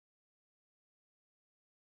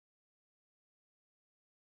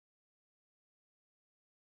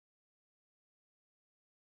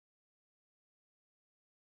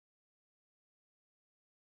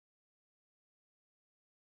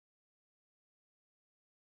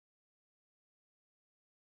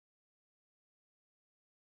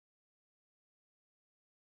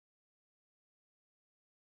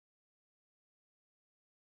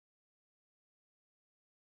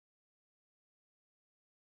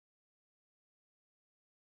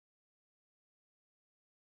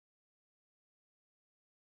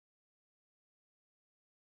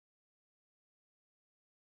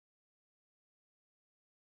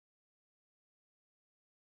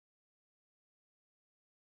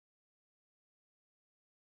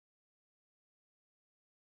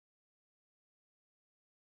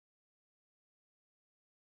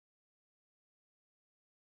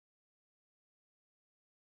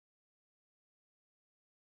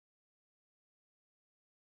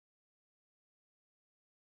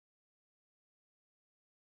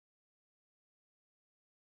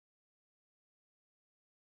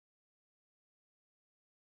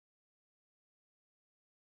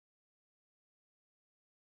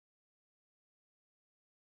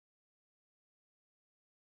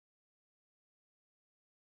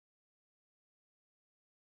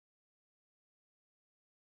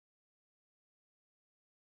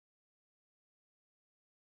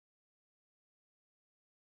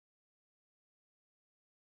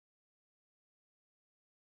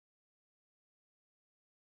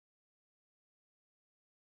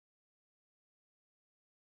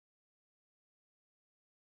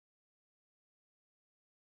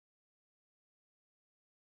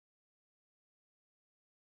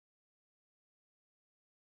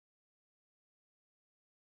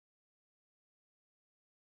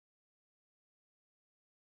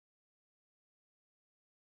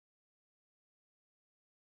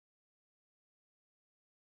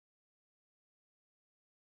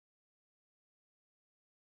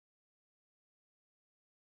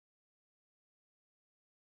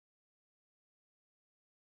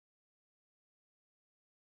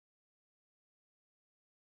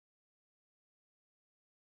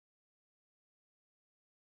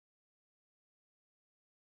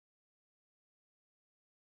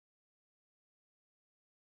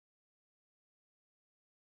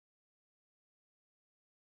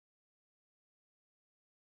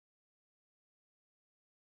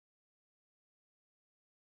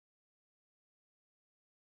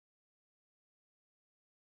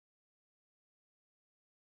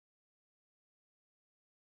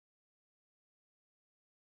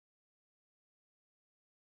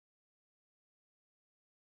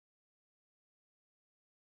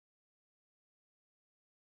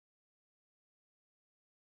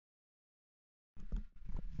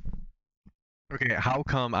 Okay, how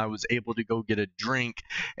come I was able to go get a drink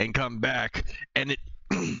and come back and it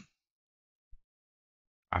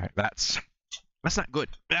Alright, that's not good.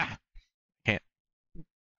 Ah, can't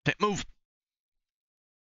can't move.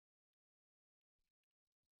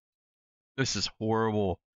 This is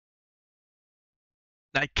horrible.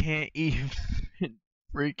 I can't even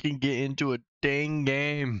freaking get into a dang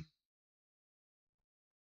game.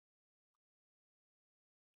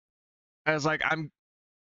 I was like,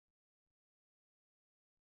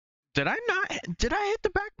 did I not did I hit the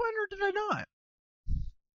back button or did I not?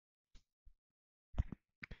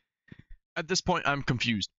 At this point I'm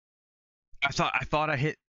confused. I thought I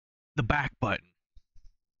hit the back button.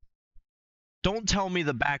 Don't tell me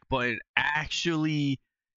the back button actually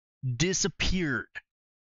disappeared.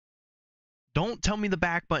 Don't tell me the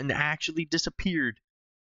back button actually disappeared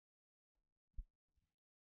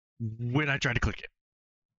when I tried to click it.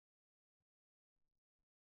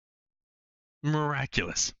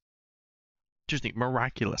 Miraculous. Just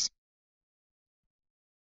miraculous.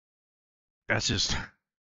 That's just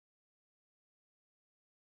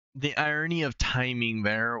the irony of timing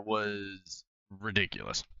there was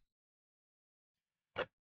ridiculous.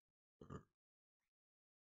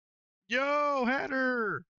 Yo,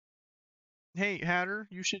 Hatter. Hey, Hatter,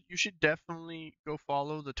 you should definitely go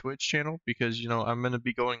follow the Twitch channel because I'm gonna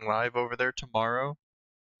be going live over there tomorrow.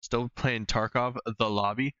 Still playing Tarkov, the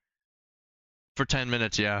lobby for 10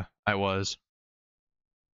 minutes. Yeah, I was.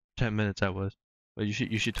 10 minutes I was. But you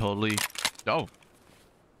should totally. Oh,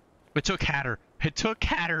 it took Hatter. It took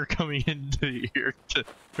Hatter coming into here to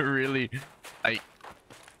really like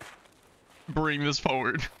bring this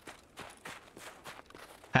forward.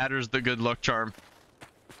 Hatter's the good luck charm.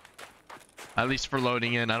 At least for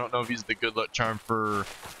loading in. I don't know if he's the good luck charm for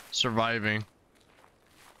surviving.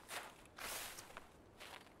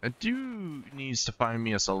 I do needs to find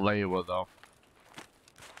me a Salewa though.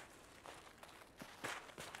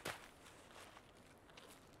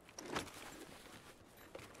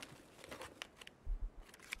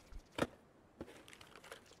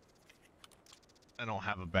 I don't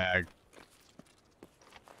have a bag.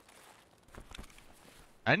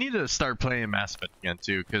 I need to start playing Mass Effect again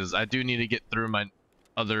too, because I do need to get through my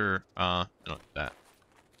other I don't need that.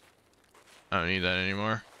 I don't need that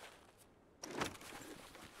anymore.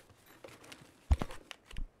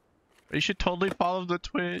 But you should totally follow the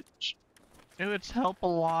Twitch. It would help a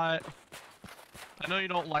lot. I know you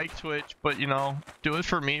don't like Twitch, but do it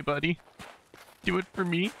for me, buddy. Do it for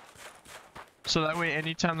me. So that way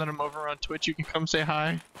anytime that I'm over on Twitch you can come say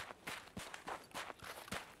hi.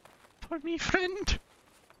 For me, friend.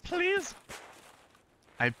 Please.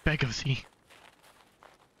 I beg of thee.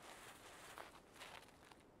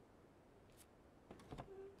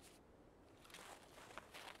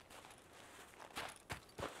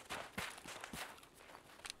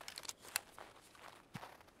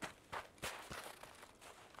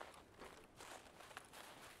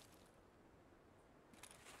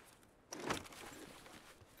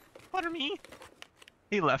 For me.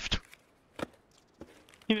 He left.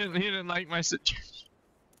 He didn't like my suggestion.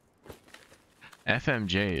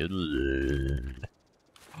 FMJ.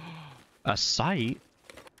 Ugh. A sight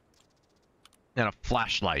and a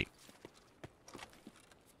flashlight.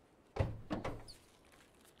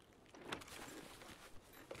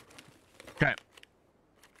 Okay.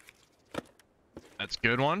 That's a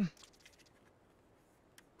good one.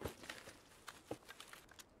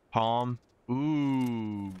 Palm.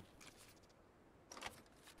 Ooh.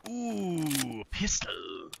 Ooh, pistol.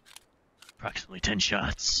 Approximately 10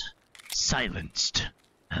 shots. Silenced.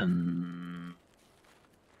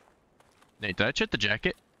 Nate, did I check the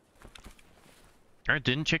jacket? I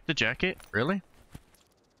didn't check the jacket? Really?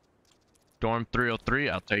 Dorm 303,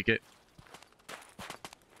 I'll take it.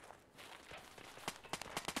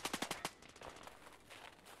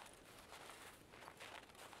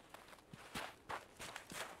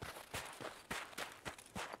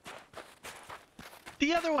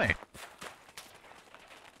 The other way.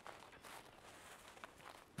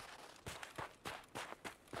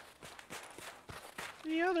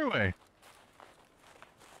 The other way.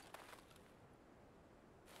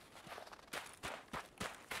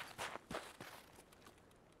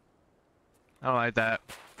 I like that.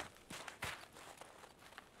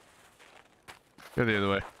 Go the other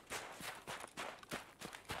way.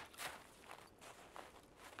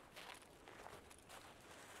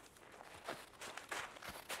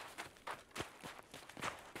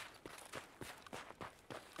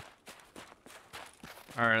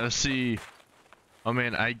 Alright, let's see. Oh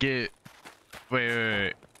man, I get...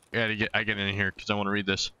 Wait. I get in here because I want to read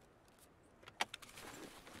this.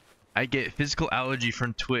 I get physical allergy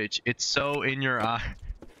from Twitch. It's so in your eye.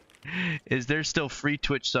 Is there still free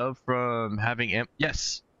Twitch sub from having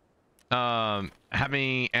yes.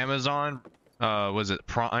 Having Amazon, was it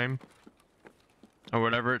Prime or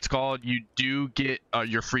whatever it's called? You do get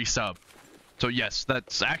your free sub. So yes,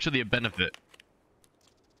 that's actually a benefit.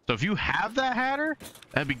 So if you have that, Hatter,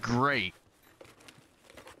 that'd be great.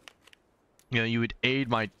 You know, you would aid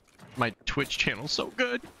my Twitch channel so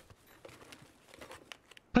good.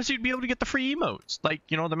 Plus, you'd be able to get the free emotes, like,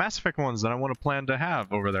 you know, the Mass Effect ones that I want to plan to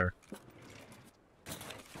have over there.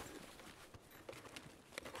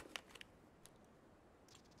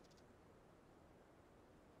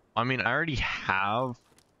 I mean, I already have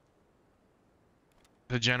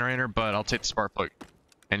the generator, but I'll take the spark plug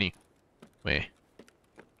anyway.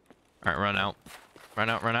 Alright, run out. Run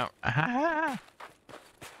out, run out. Ah!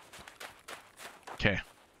 Okay.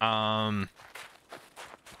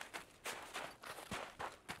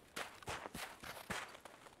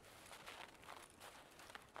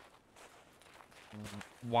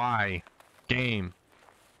 Why? Game.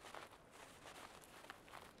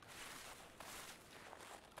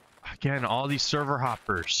 Again, all these server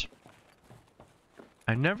hoppers.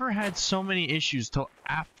 I never had so many issues till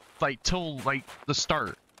till the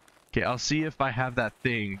start. Okay, I'll see if I have that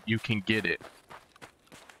thing. You can get it.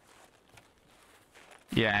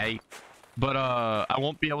 Yeah, but I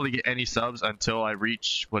won't be able to get any subs until I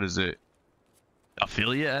reach, what is it?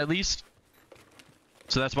 Affiliate at least.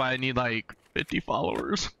 So that's why I need like 50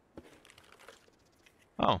 followers.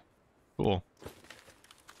 Oh, cool.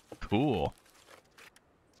 Cool.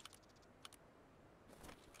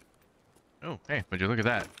 Oh, hey, would you look at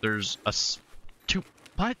that? There's a two.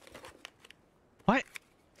 What? What?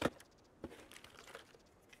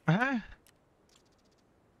 Huh?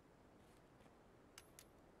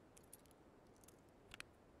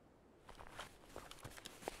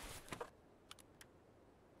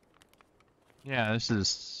 Yeah, this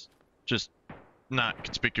is just not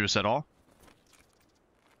conspicuous at all.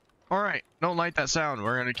 Alright, don't like that sound.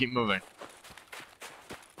 We're gonna keep moving.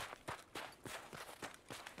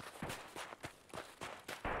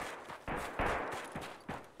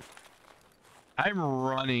 I'm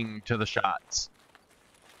running to the shots.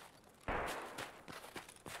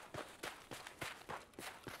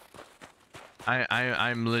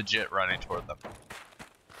 I'm legit running toward them.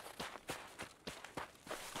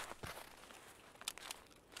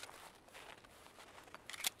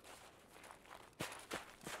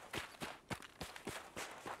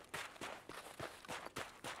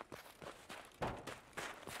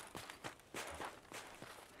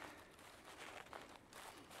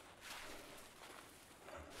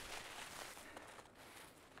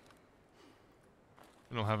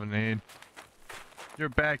 I don't have a nade. You're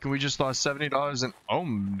back and we just lost $70 and oh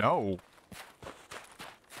no.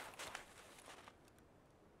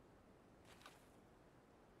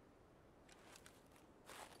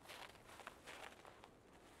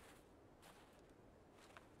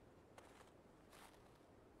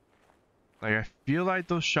 Like, I feel like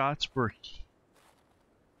those shots were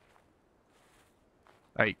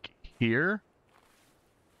like here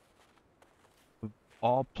of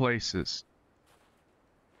all places.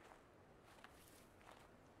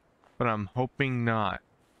 But I'm hoping not.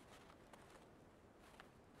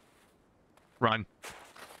 Run.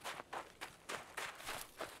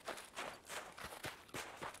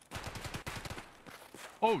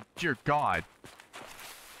 Oh, dear God.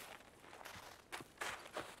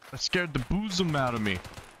 That scared the boozum out of me.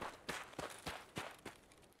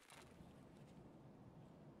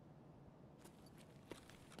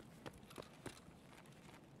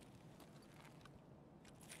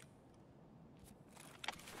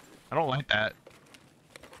 I don't like that.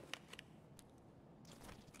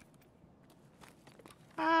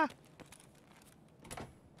 Ah.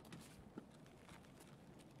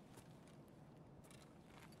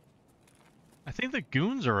 I think the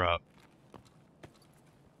goons are up.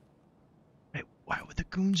 Wait, why would the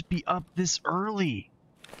goons be up this early?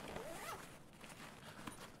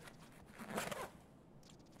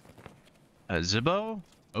 Zibbo?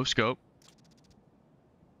 Oh, scope.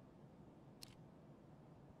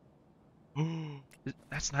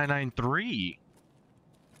 That's 993.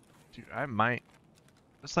 Dude, I might.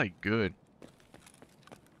 That's like good.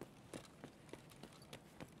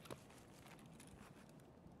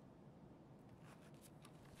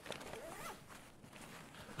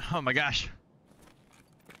 Oh my gosh.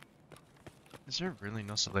 Is there really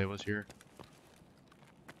no Salevos here?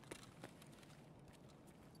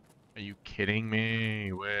 Are you kidding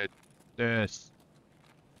me with this?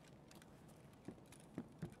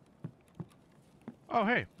 Oh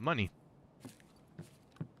hey, money.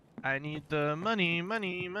 I need the money,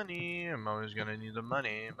 money, money. I'm always gonna need the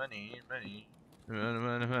money, money, money.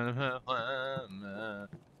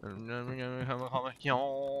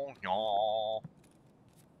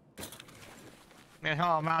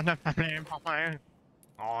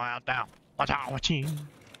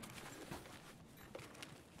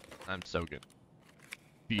 I'm so good.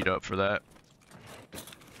 Beat up for that.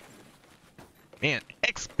 Man,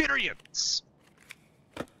 experience!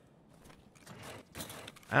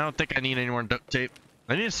 I don't think I need any more duct tape.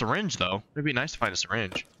 I need a syringe, though. It'd be nice to find a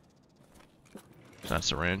syringe. It's not a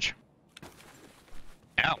syringe.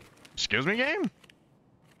 Ow. Excuse me, game?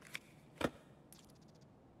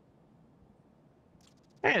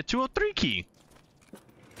 Hey, a 203 key.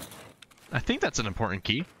 I think that's an important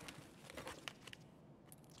key.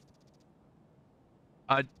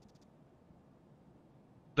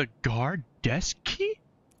 The guard desk key?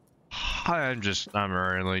 I'm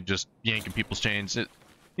really just yanking people's chains.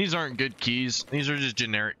 These aren't good keys. These are just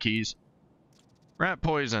generic keys. Rat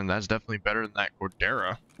poison, that's definitely better than that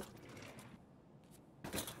Cordera.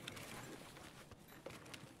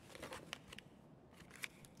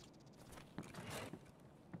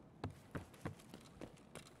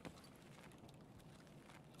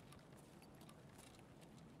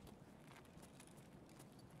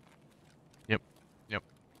 Yep, yep.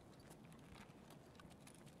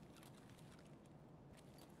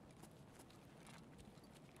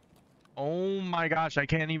 Oh my gosh, I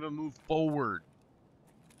can't even move forward.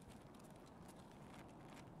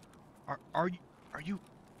 Are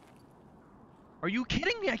you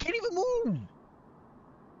kidding me? I can't even move.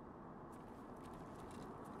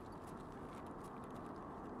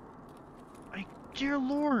 My dear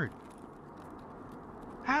Lord.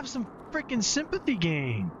 Have some freaking sympathy,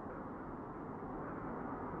 game.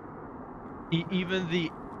 Even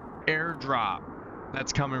the airdrop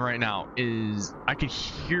that's coming right now is... I could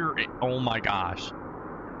hear it. Oh my gosh.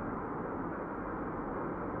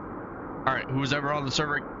 Alright, who's ever on the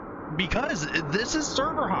server... Because this is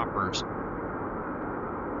server hoppers.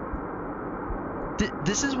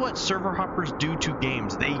 This is what server hoppers do to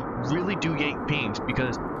games. They really do yank pings,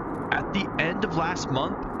 because at the end of last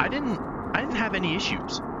month, I didn't have any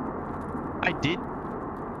issues. I did.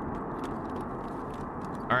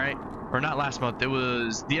 Alright. Or not last month, it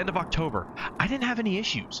was the end of October. I didn't have any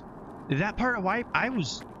issues. That part of wipe, I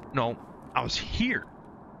was here.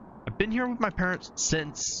 I've been here with my parents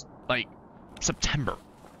since, like, September.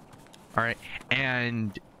 Alright,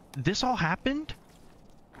 and this all happened,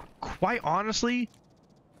 quite honestly,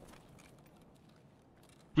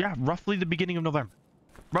 yeah, roughly the beginning of November.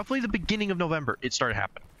 Roughly the beginning of November, it started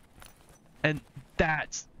happening. And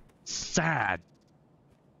that's sad.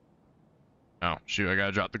 Oh, shoot, I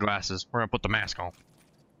gotta drop the glasses. We're gonna put the mask on.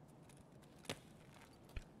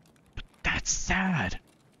 But that's sad.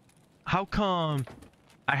 How come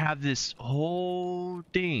I have this whole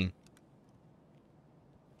thing?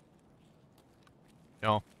 You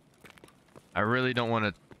know, I really don't want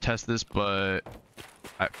to test this, but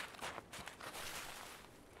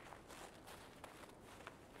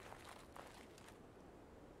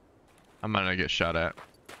I'm gonna get shot at.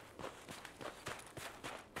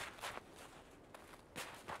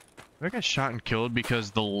 If I got shot and killed because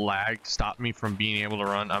the lag stopped me from being able to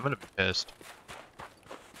run, I'm gonna be pissed.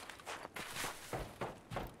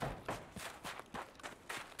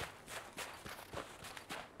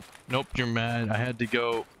 Nope, you're mad. I had to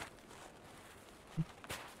go.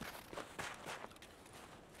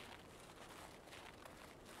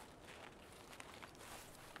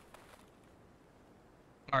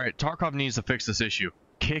 Alright, Tarkov needs to fix this issue.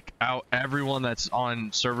 Kick out everyone that's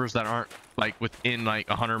on servers that aren't, like, within, like,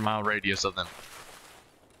 100-mile radius of them.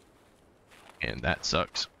 And that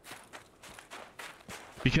sucks.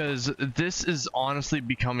 Because this is honestly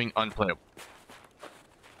becoming unplayable.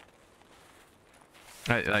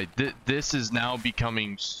 This is now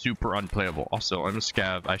becoming super unplayable. Also, I'm a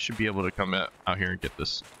scav. I should be able to come out here and get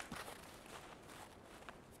this.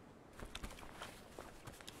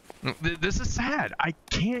 This is sad. I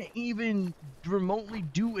can't even remotely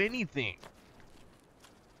do anything.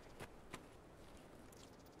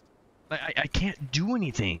 I can't do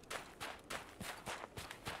anything.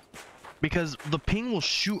 Because the ping will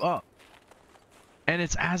shoot up. And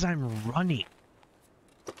it's as I'm running.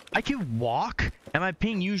 I can walk, and my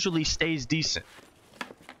ping usually stays decent.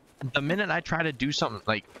 The minute I try to do something,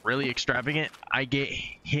 like, really extravagant, I get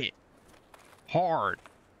hit hard.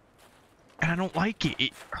 And I don't like it.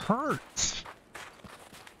 It hurts.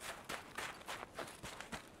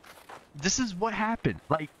 This is what happened.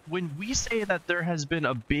 Like, when we say that there has been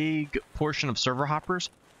a big portion of server hoppers,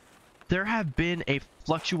 there have been a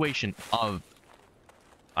fluctuation of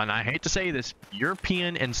and I hate to say this,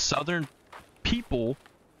 European and Southern people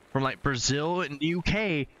from like Brazil and the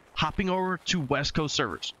UK hopping over to West Coast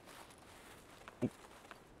servers.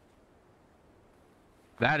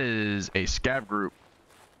 That is a scab group.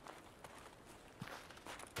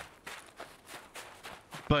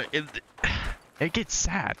 But it gets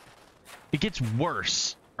sad. It gets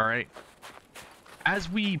worse, all right? As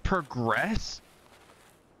we progress.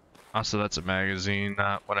 Also, that's a magazine,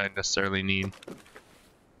 not what I necessarily need.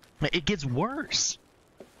 It gets worse.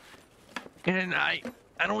 And I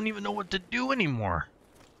don't even know what to do anymore.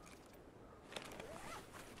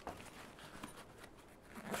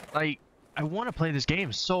 Like, I want to play this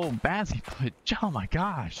game so badly, but oh my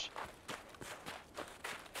gosh.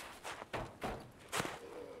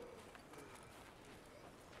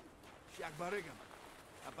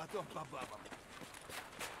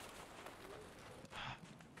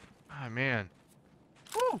 Ah, man.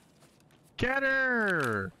 Woo! Get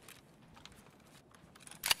her!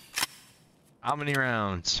 How many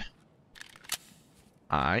rounds?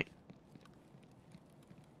 Alright.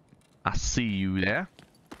 I see you there.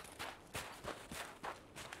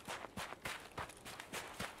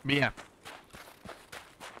 But yeah.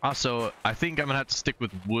 Also, I think I'm gonna have to stick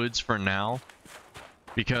with woods for now.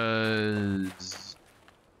 Because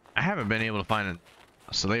I haven't been able to find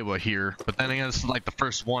a Salewa here. But then again, this is like the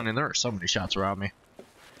first one, and there are so many shots around me.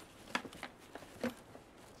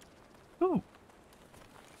 Ooh.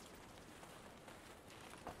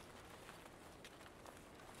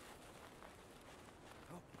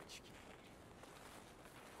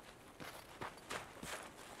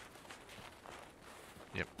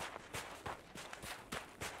 Yep.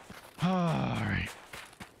 Alright.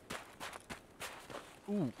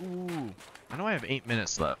 Ooh. I know I have 8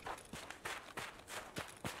 minutes left.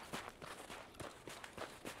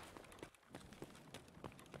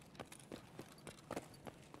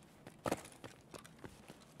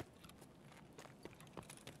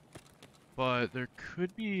 But there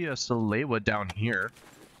could be a Salewa down here.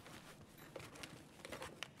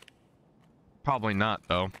 Probably not,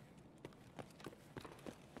 though.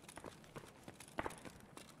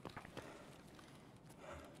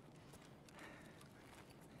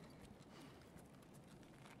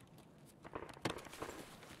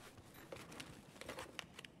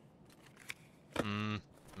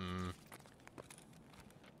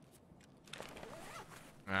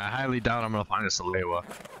 I highly doubt I'm gonna find a Salewa.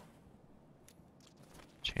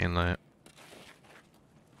 Chainlet.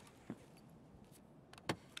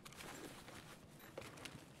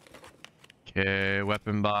 Okay,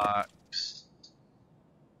 weapon box.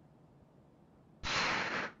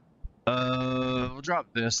 We'll drop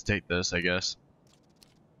this, take this, I guess.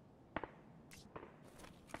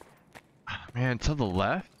 Man, to the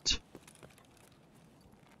left?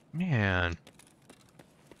 Man.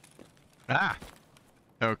 Ah!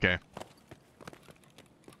 Okay.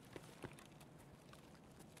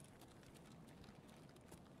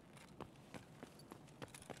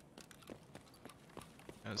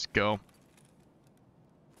 Let's go.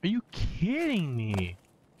 Are you kidding me?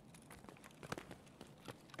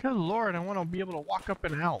 Good lord, I want to be able to walk up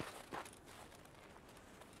and out.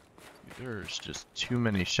 There's just too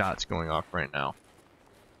many shots going off right now.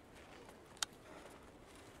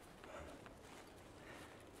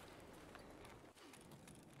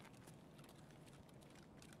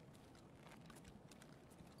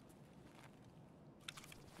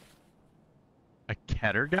 A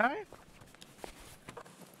Keter guy?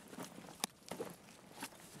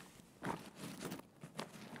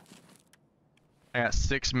 I got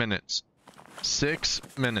 6 minutes. 6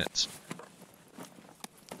 minutes.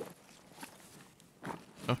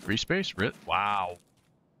 Oh, free space? Wow.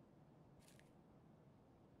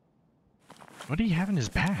 What do you have in his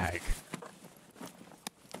bag?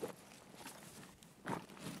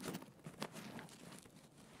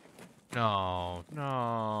 No.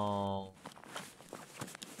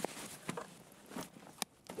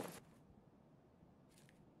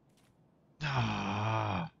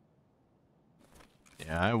 Ah.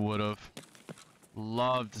 Yeah, I would have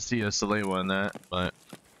loved to see a Salewa in that, but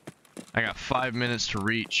I got 5 minutes to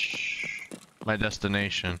reach my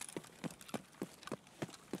destination.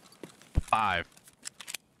 5.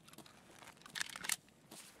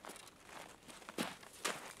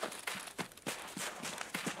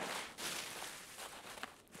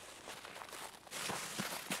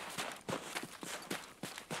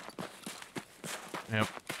 Yep.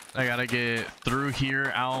 I gotta get through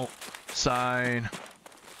here, outside.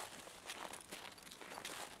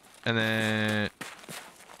 And then...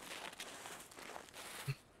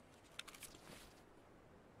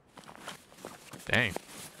 Dang.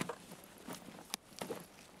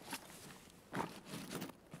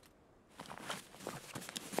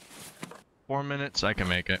 minutes, I can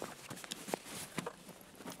make it.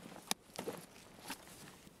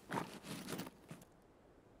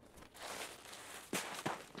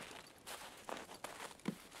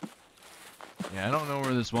 Yeah, I don't know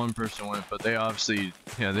where this one person went, but they obviously,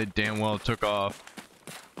 yeah, they damn well took off.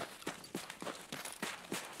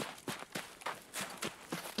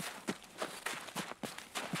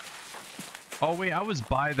 Oh wait, I was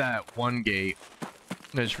by that one gate.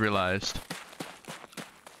 I just realized.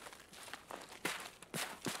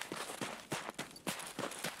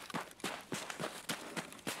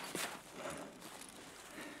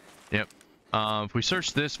 Yep. If we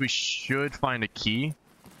search this, we should find a key.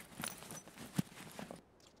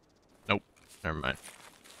 Nope. Never mind.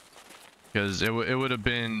 Because it would have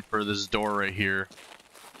been for this door right here.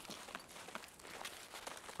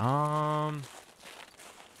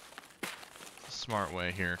 Smart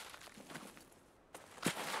way here.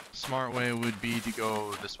 Smart way would be to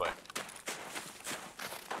go this way.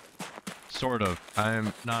 Sort of.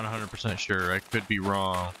 I'm not 100% sure. I could be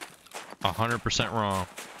wrong. 100% wrong.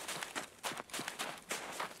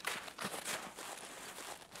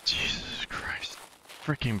 Jesus Christ.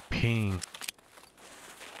 Freaking ping.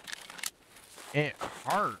 It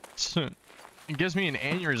hurts. It gives me an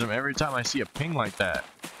aneurysm every time I see a ping like that.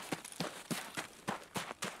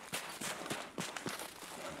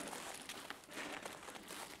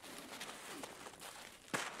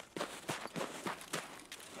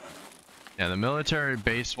 Yeah, the military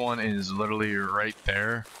base one is literally right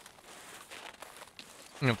there.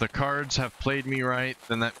 And if the cards have played me right,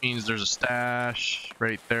 then that means there's a stash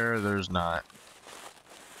right there. There's not.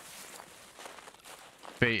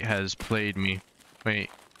 Fate has played me. Wait.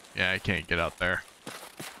 Yeah, I can't get out there.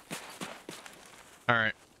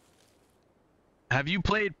 Alright. Have you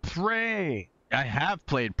played Prey? I have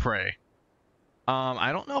played Prey.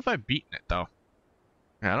 I don't know if I've beaten it though.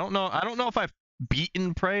 I don't know if I've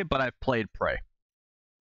beaten Prey, but I've played Prey.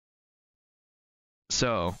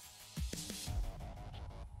 So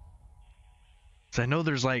I know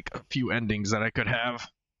there's like a few endings that I could have.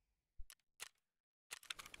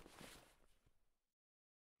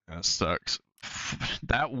 That sucks.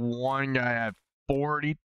 That one guy had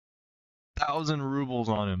 40,000 rubles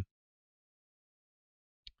on him.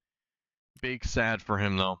 Big sad for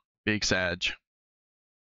him though. Big sad.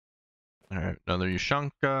 Alright, another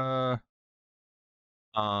Yushanka.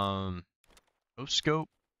 No scope.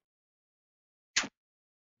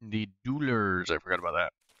 The duelers, I forgot about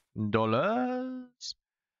that. Dollars.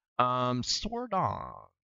 Sword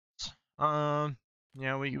on.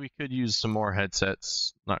 Yeah, we could use some more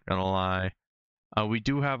headsets, not gonna lie. We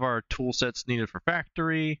do have our tool sets needed for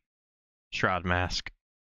factory. Shroud mask.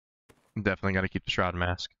 Definitely gotta keep the shroud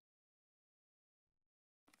mask.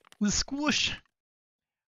 The squish.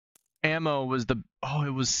 Ammo was the, oh, it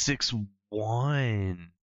was 6-1.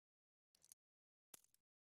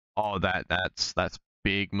 Oh, that's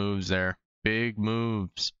big moves there. Big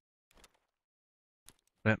moves.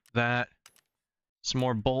 Yep, that. Some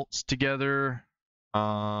more bolts together.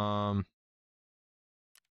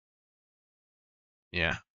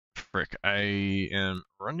 Yeah. Frick, I am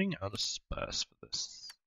running out of space for this.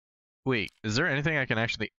 Wait, is there anything I can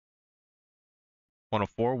actually...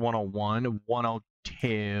 104, 101,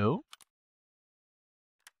 102.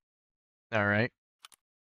 Alright.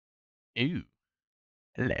 Ooh.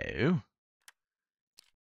 Hello.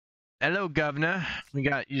 Hello, governor. We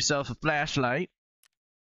got yourself a flashlight.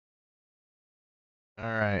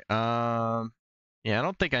 Alright, yeah, I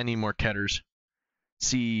don't think I need more ketters.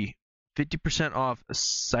 See, 50% off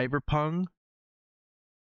Cyberpunk.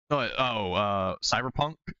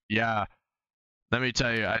 Cyberpunk? Yeah. Let me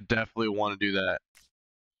tell you, I definitely want to do that.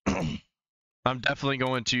 I'm definitely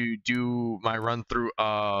going to do my run through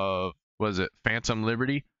of, was it Phantom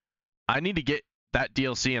Liberty? I need to get that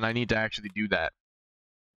DLC and I need to actually do that.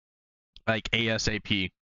 Like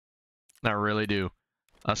ASAP. I really do.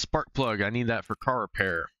 A spark plug, I need that for car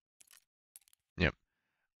repair. Yep.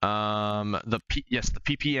 The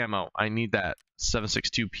PP ammo, I need that.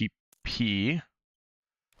 762 PP.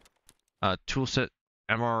 Toolset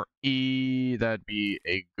MRE, that'd be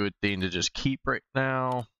a good thing to just keep right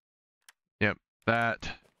now. Yep,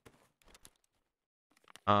 that.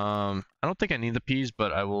 I don't think I need the P's,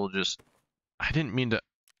 but I will just... I didn't mean to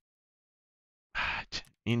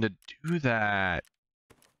do that.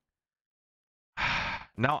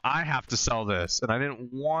 Now I have to sell this, and I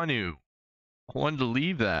didn't want to. I wanted to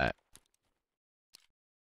leave that.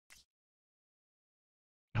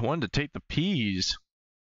 I wanted to take the P's.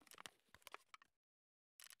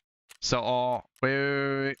 Sell all.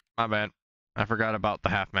 Wait. My bad. I forgot about the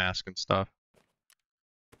half mask and stuff.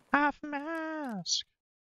 Half mask.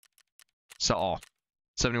 Sell all.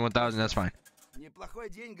 71,000. That's fine.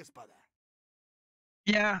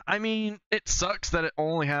 Yeah, I mean, it sucks that it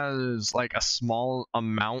only has like a small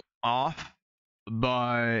amount off,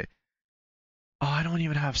 but I don't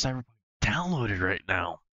even have Cyberpunk downloaded right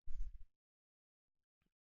now.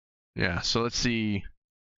 Yeah, so let's see.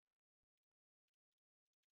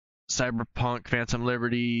 Cyberpunk Phantom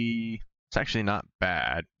Liberty. It's actually not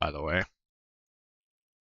bad, by the way.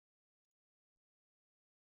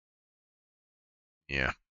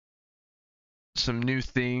 Yeah. Some new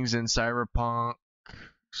things in Cyberpunk.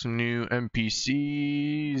 Some new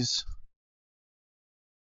NPCs.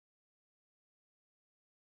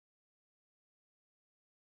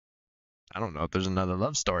 I don't know if there's another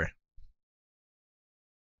love story.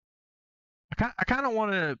 I kind of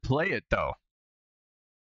want to play it though.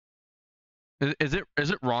 Is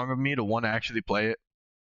it wrong of me to want to actually play it?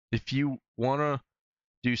 If you want to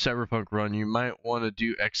do Cyberpunk Run, you might want to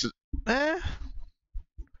do Exit.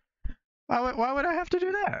 Why would I have to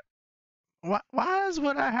do that? Why is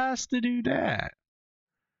what I has to do that?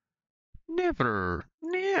 Never,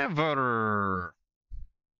 never.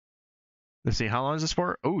 Let's see, how long is this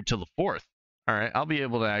for? Oh, till the 4th. All right, I'll be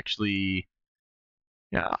able to actually.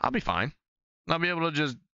 Yeah, I'll be fine. I'll be able to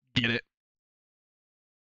just get it.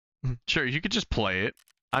 Sure, you could just play it.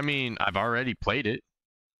 I mean, I've already played it.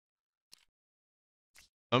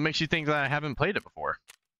 What makes you think that I haven't played it before?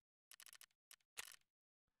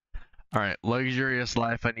 All right, luxurious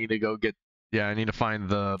life. I need to go get. Yeah, I need to find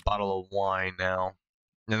the bottle of wine now,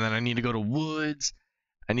 and then I need to go to woods.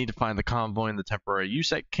 I need to find the convoy in the temporary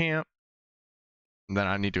USEC camp. And then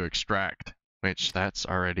I need to extract, which that's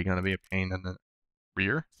already gonna be a pain in the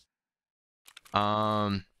rear.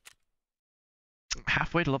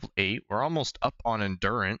 Halfway to level 8. We're almost up on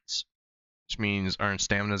endurance, which means our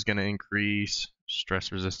stamina is gonna increase.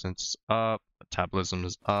 Stress resistance is up. Metabolism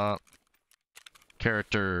is up.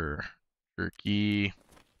 Character, jerky.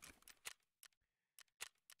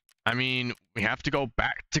 I mean, we have to go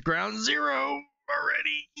back to ground zero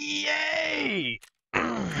already. Yay!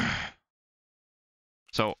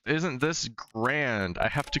 So, isn't this grand? I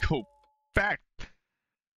have to go back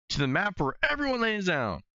to the map where everyone lays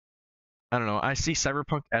down. I don't know. I see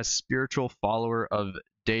Cyberpunk as spiritual follower of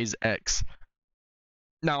Days X.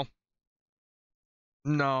 No.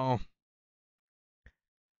 No.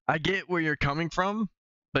 I get where you're coming from,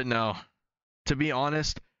 but no. To be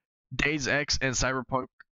honest, Days X and Cyberpunk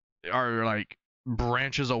are like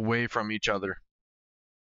branches away from each other.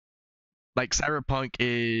 Like Cyberpunk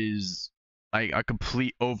is like a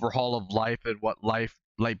complete overhaul of life and what life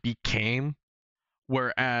like became,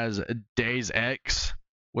 whereas Days X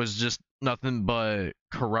was just nothing but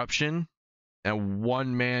corruption and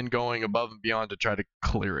one man going above and beyond to try to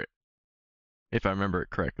clear it, if I remember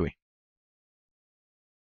it correctly.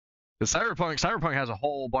 The Cyberpunk has a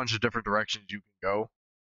whole bunch of different directions you can go,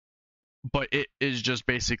 but it is just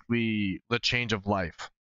basically the change of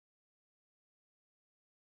life.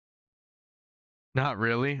 Not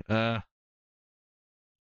really.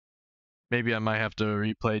 Maybe I might have to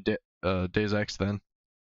replay Days X then.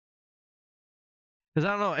 Cause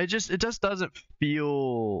I don't know, it just doesn't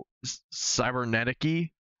feel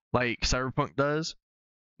cybernetic-y like Cyberpunk does.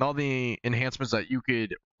 All the enhancements that you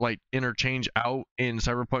could like interchange out in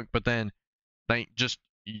Cyberpunk, but then like just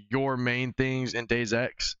your main things in Days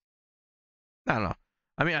X. I don't know.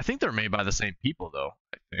 I mean, I think they're made by the same people though.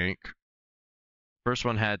 I think. First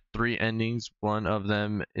one had 3 endings. One of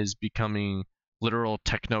them is becoming literal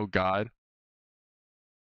techno god.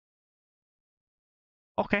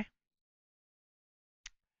 Okay.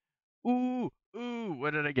 Ooh, ooh,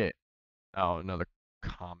 what did I get? Oh, another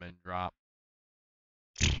common drop.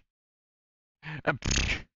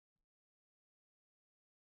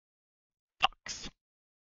 Fucks.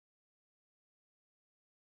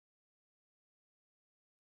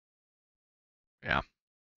 Yeah.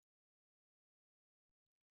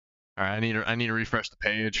 All right, I need to refresh the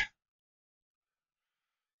page.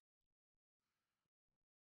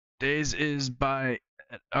 Days is by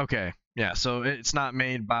okay. Yeah, so it's not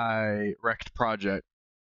made by Wrecked Project.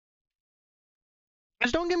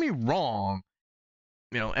 Just don't get me wrong.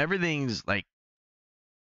 You know, everything's like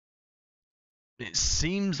it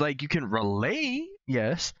seems like you can relate,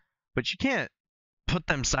 yes, but you can't put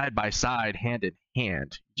them side by side, hand in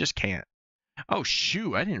hand. You just can't. Oh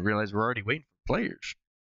shoot, I didn't realize we're already waiting for players.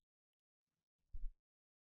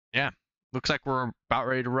 Yeah. Looks like we're about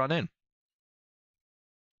ready to run in.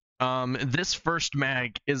 This first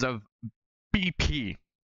mag is of BP.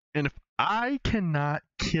 And if I cannot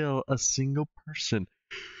kill a single person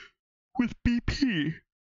with BP,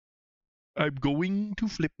 I'm going to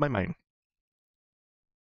flip my mind.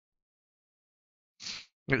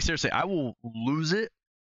 Like, seriously, I will lose it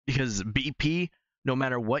because BP, no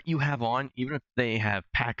matter what you have on, even if they have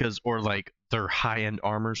P.E.K.K.A.s or like their high-end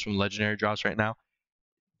armors from legendary drops right now,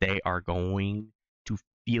 they are going to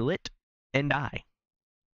feel it and die.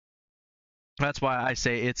 That's why I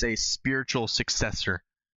say it's a spiritual successor.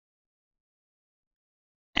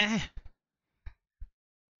 Eh,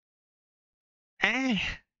 eh.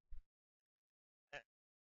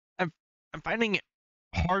 I'm I'm finding it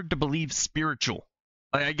hard to believe spiritual.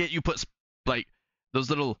 Like I get you put like those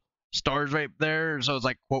little stars right there, so it's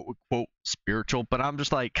like quote unquote spiritual, but I'm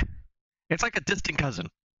just like it's like a distant cousin.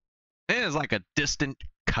 It is like a distant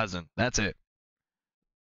cousin. That's it.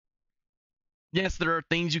 Yes, there are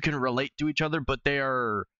things you can relate to each other, but they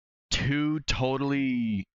are two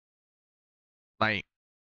totally like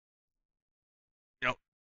you know.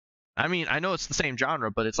 I mean, I know it's the same genre,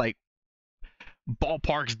 but it's like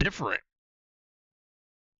ballparks different.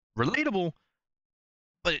 Relatable,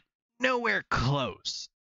 but nowhere close.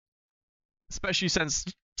 Especially since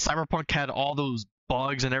Cyberpunk had all those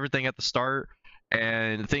bugs and everything at the start,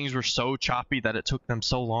 and things were so choppy that it took them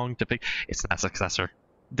so long to fix. It's not a successor.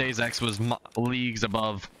 Days X was leagues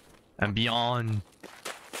above and beyond.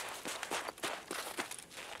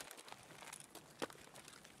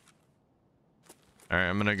 All right,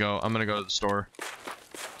 I'm gonna go to the store.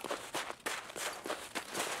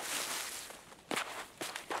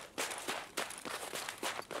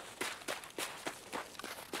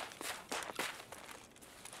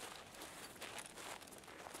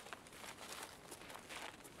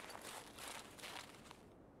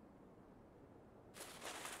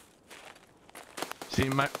 See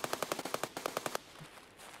my.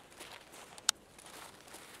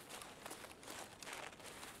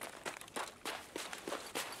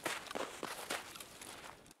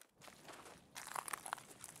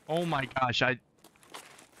 Oh my gosh, I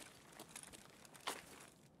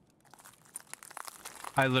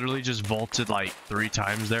literally just vaulted like 3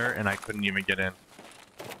 times there and I couldn't even get in.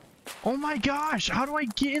 Oh my gosh, how do I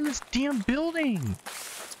get in this damn building?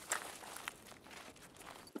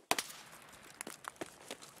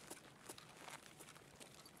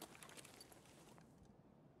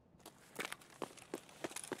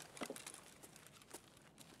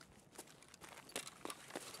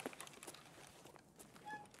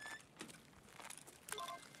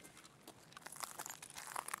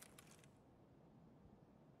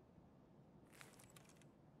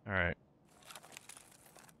 Alright.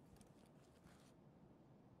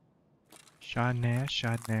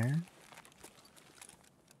 Shadna.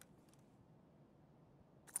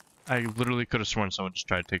 I literally could have sworn someone just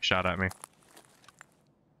tried to take a shot at me.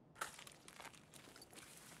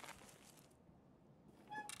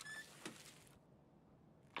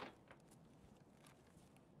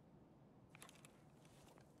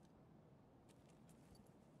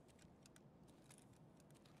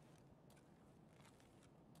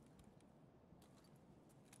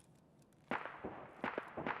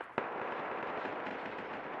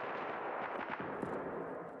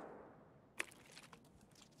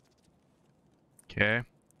 Okay.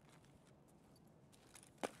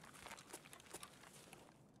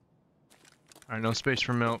 Alright, no space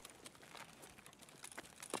for milk.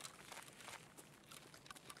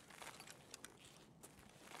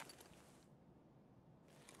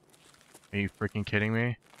 Are you freaking kidding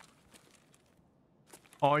me?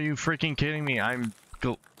 Are you freaking kidding me? I'm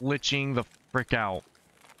glitching the frick out.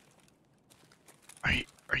 Are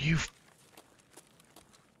you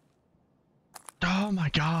Oh my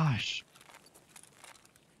gosh.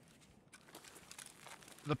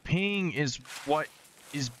 The ping is what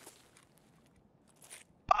is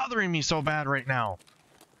bothering me so bad right now.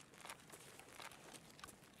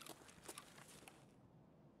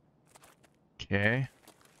 Okay.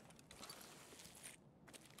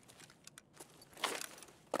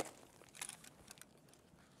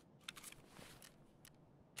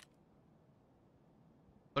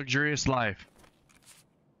 Luxurious life.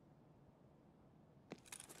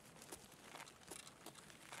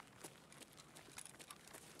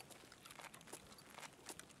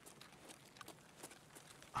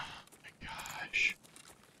 Oh my gosh.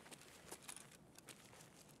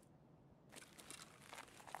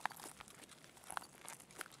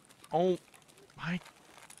 Oh my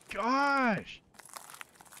gosh.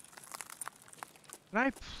 Can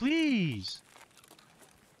I please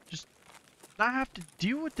just not have to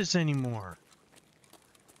deal with this anymore?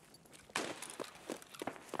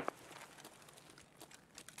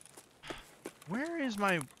 Where is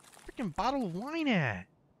my freaking bottle of wine at?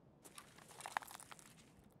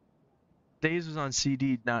 Days was on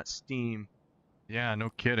CD, not Steam. Yeah, no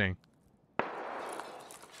kidding.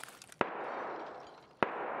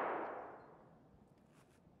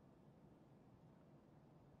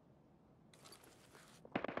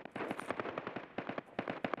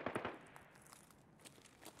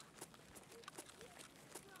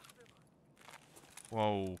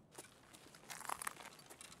 Whoa.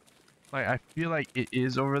 Like, I feel like it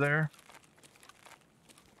is over there.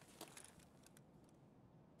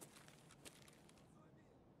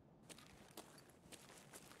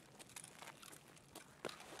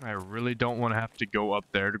 I really don't want to have to go up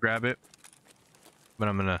there to grab it. But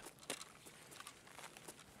I'm gonna...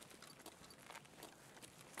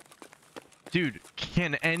 Dude,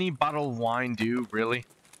 can any bottle of wine do, really?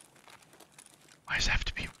 Why does it have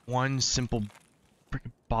to be one simple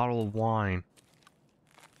freaking bottle of wine?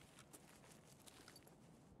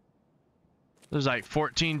 There's like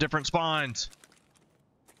 14 different spawns.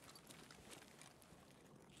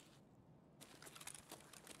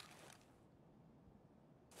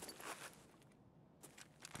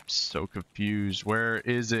 I'm so confused. Where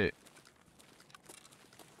is it?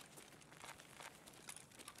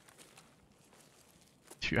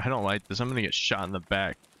 Dude, I don't like this. I'm gonna get shot in the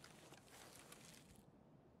back.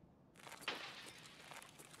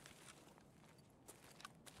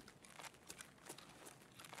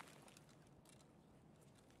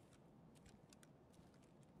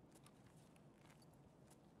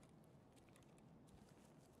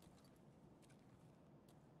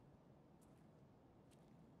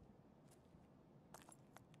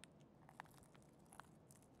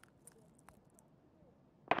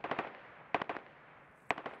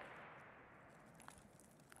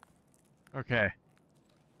 Okay.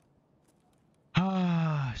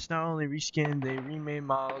 Ah, it's not only reskinned, they remade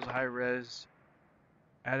models, high res,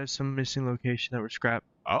 added some missing location that were scrapped.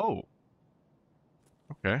 Oh,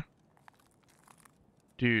 okay.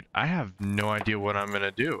 Dude, I have no idea what I'm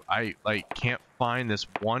gonna do. I, like, can't find this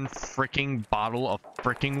one freaking bottle of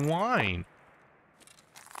freaking wine.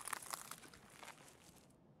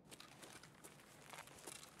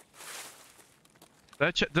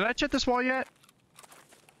 Did I check this wall yet?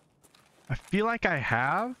 I feel like I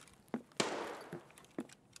have.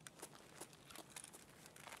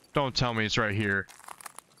 Don't tell me it's right here.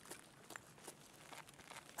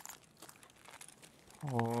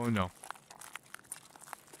 Oh, no.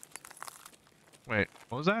 Wait,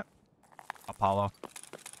 what was that? Apollo.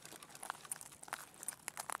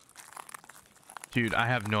 Dude, I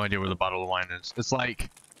have no idea where the bottle of wine is. It's like,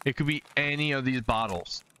 it could be any of these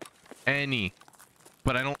bottles. Any.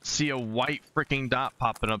 But I don't see a white freaking dot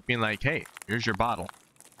popping up being like, hey, here's your bottle.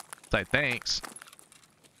 It's like, thanks.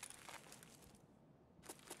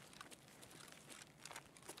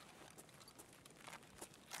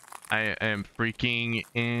 I am freaking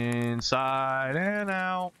inside and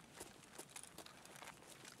out.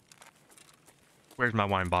 Where's my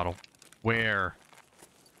wine bottle? Where?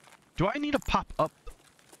 Do I need to pop up?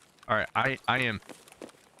 Alright, I am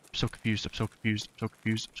so confused. I'm so confused. I'm so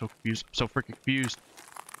confused. I'm so confused. I'm so freaking confused.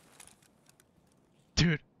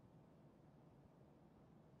 Dude.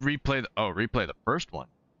 Replay the first one.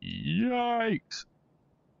 Yikes.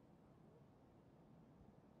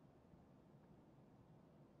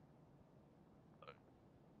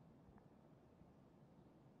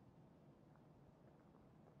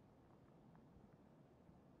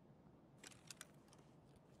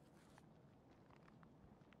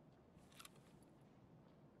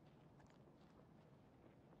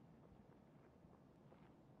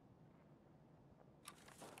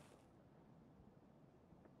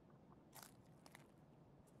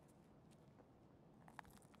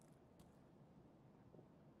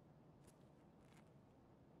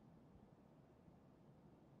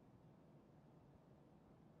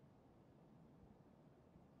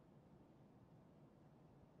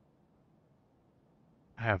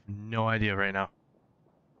 I have no idea right now.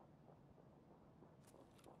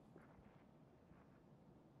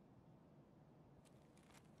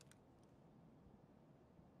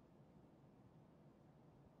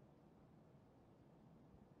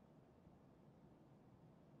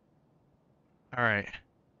 Alright.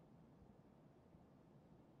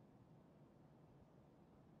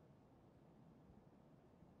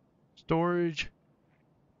 Storage.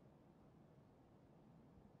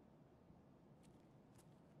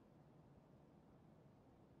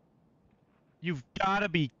 You've gotta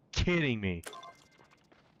be kidding me.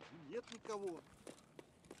 Нет никого.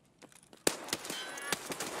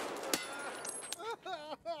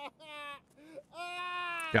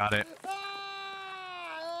 Got it.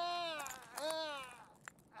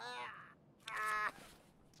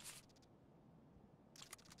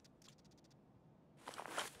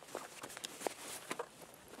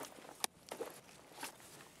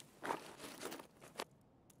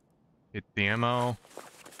 Hit the ammo.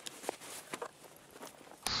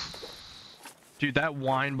 Dude, that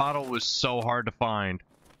wine bottle was so hard to find.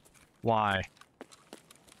 Why?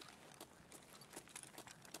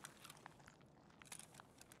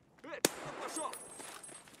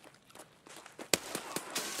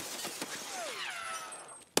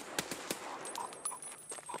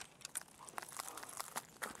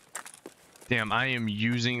 Damn, I am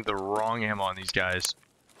using the wrong ammo on these guys.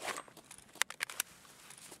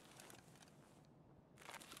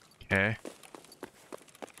 Okay.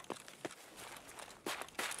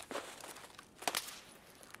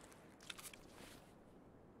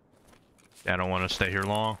 I don't want to stay here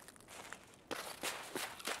long.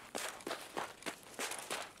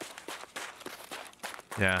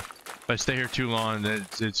 Yeah. If I stay here too long,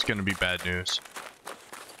 it's going to be bad news.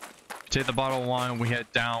 Take the bottle of wine, we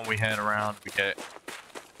head down, we head around, we get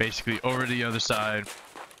basically over to the other side.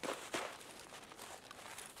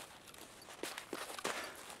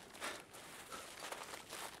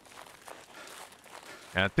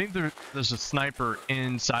 And I think there's a sniper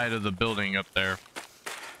inside of the building up there.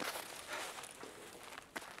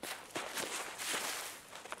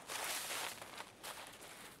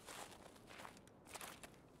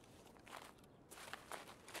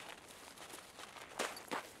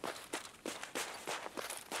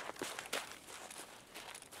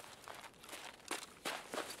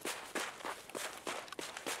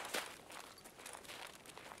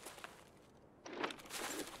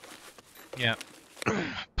 Yeah.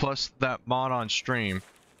 Plus that mod on stream.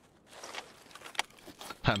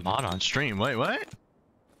 That mod on stream? Wait, what?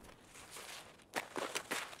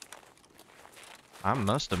 I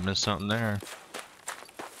must have missed something there.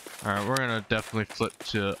 Alright, we're gonna definitely flip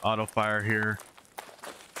to auto fire here.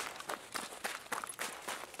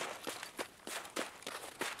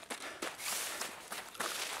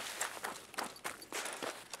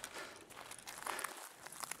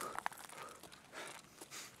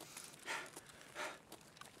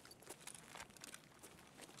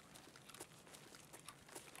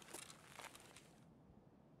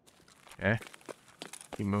 Okay.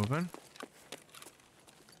 Keep moving.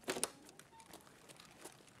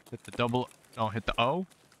 Hit the double. No, hit the O.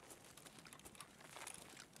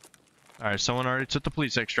 Alright, someone already took the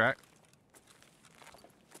police extract.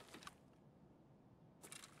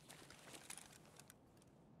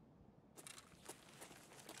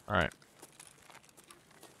 Alright.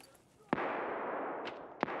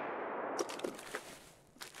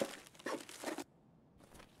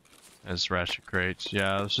 There's ration crates.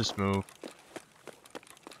 Yeah, let's just move.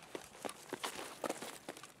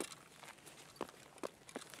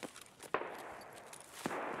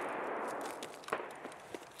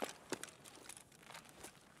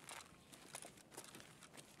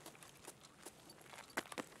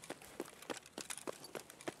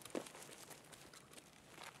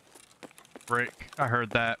 Break. I heard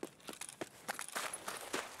that.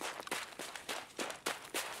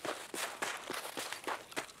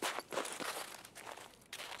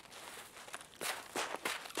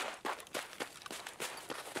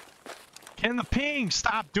 Can the ping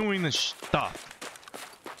stop doing this stuff?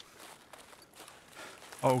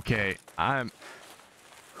 Okay, I'm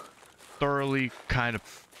thoroughly kind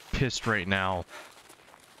of pissed right now.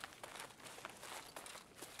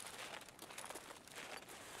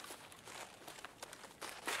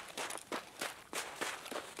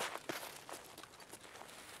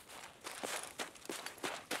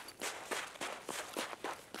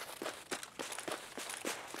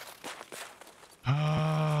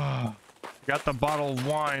 Got the bottle of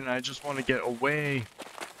wine. I just want to get away.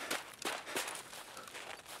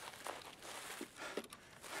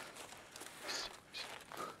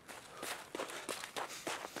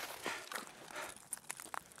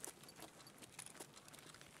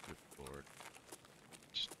 Good Lord.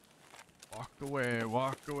 Just walk away,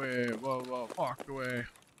 walk away, whoa, whoa, walk away.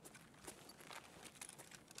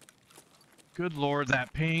 Good Lord,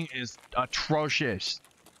 that ping is atrocious.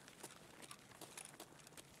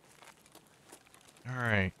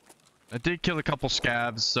 Alright. I did kill a couple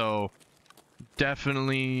scabs, so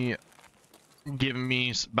definitely giving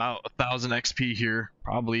me about 1,000 XP here.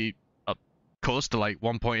 Probably up close to like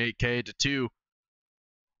 1.8k to 2.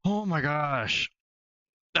 Oh my gosh.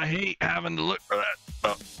 I hate having to look for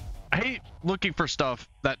that. I hate looking for stuff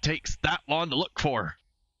that takes that long to look for.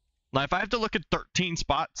 Now, if I have to look at 13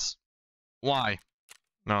 spots, why?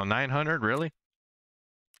 No, 900? Really?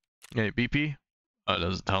 Hey, BP? Oh, it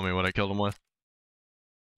doesn't tell me what I killed him with.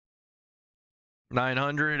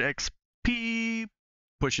 900 XP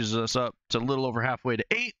pushes us up to a little over halfway to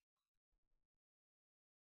 8.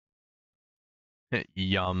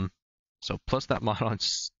 Yum. So plus that mod on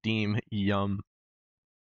Steam, yum.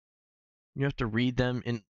 You have to read them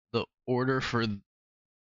in the order for read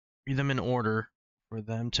them in order for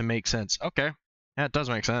them to make sense. Okay. Yeah, it does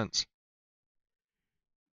make sense.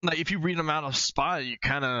 Like if you read them out of spot, you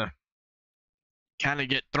kind of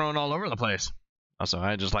get thrown all over the place. Also,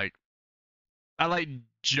 I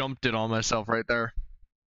jumped it on myself right there.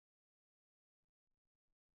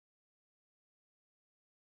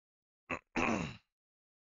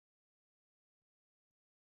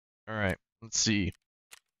 All right, let's see.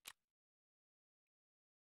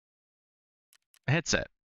 A headset.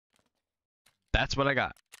 That's what I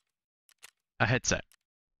got. A headset.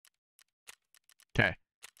 Okay.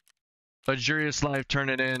 Luxurious life, turn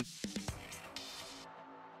it in.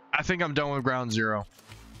 I think I'm done with ground zero.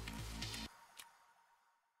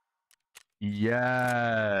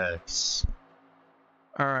 Yes.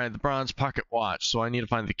 All right, the bronze pocket watch. So I need to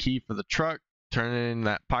find the key for the truck, turn in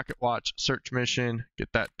that pocket watch search mission, get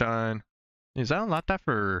that done. Is that unlock that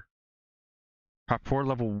for Prop 4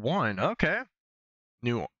 level 1? Okay.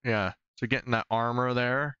 New, yeah. So getting that armor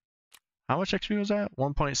there. How much XP was that?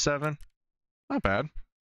 1.7? Not bad.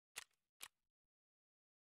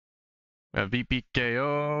 We have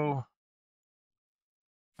VPKO.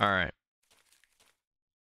 Alright.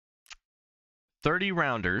 30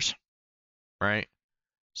 rounders, right?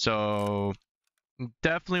 So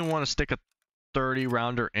definitely want to stick a 30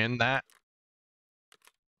 rounder in that.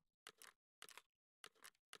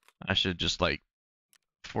 I should just like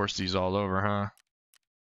force these all over, huh?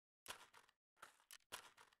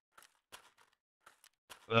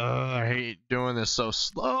 I hate doing this so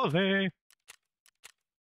slowly.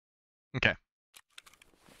 Okay.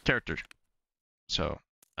 Characters. So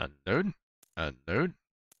unload, unload,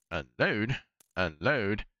 unload,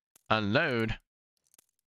 unload, unload.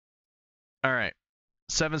 All right.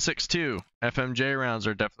 7.62 FMJ rounds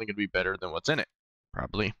are definitely going to be better than what's in it.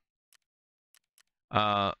 Probably.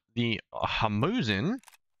 The Hamusin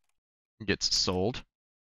gets sold.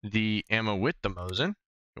 The ammo with the Mosin,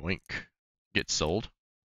 yoink, gets sold.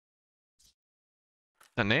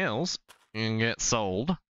 The nails can get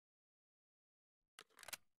sold.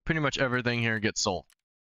 Pretty much everything here gets sold.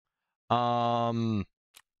 Do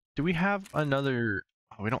we have another?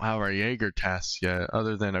 Oh, we don't have our Jaeger tasks yet,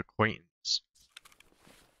 other than acquaintance.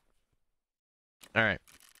 All right.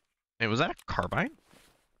 Hey, was that a carbine?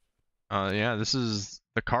 Yeah, this is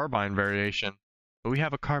the carbine variation. But we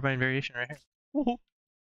have a carbine variation right here. Woohoo.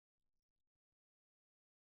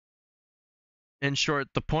 In short,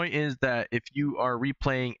 the point is that if you are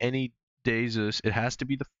replaying any Dezus, it has to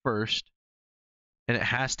be the first, and it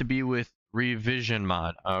has to be with revision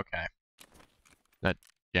mod. Okay. That,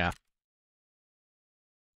 yeah.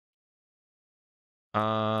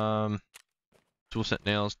 Tool set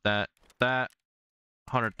nails, that,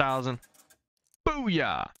 100,000.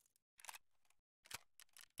 Booyah!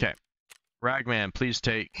 Okay. Ragman, please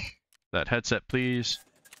take that headset, please.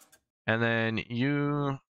 And then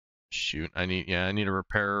you... Shoot, I need a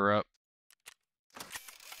repairer up.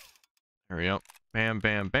 There we go. Bam,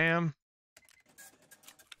 bam, bam.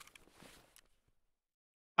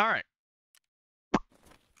 Alright.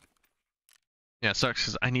 Yeah, it sucks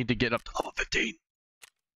because I need to get up to level 15.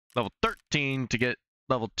 Level 13 to get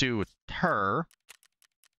level 2 with her.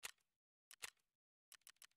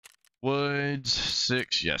 Woods,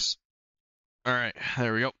 6, yes. Alright,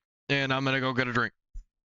 there we go. And I'm gonna go get a drink.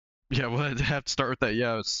 Yeah, we'll have to start with that.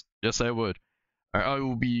 Yes, I would. Alright, I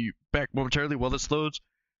will be back momentarily while this loads.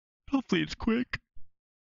 Hopefully it's quick.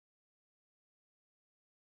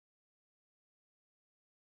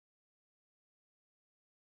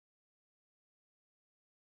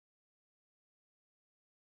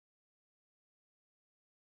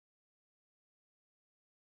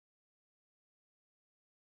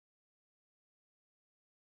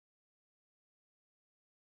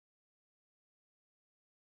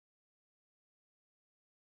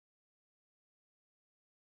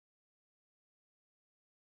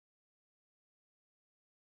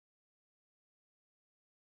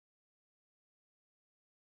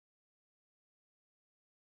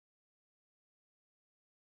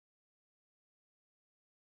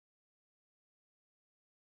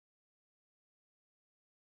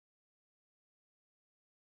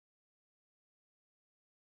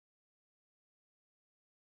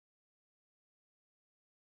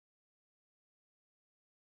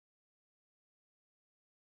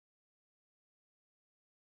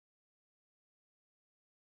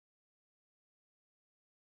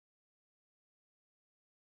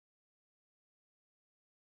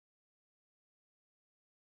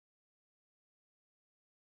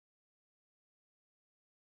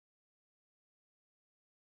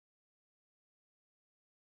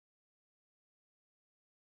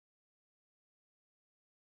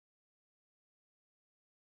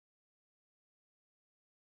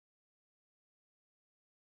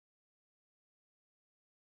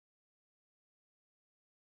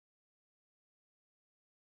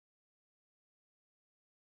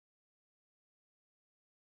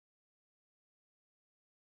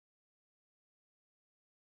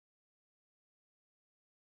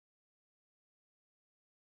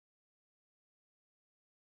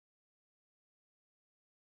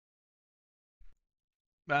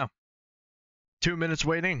 Wow. 2 minutes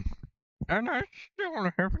waiting. And I still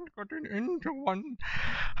haven't gotten into one.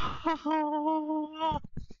 How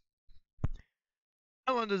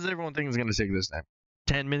long does everyone think it's going to take this time?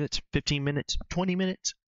 10 minutes? 15 minutes? 20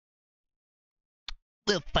 minutes?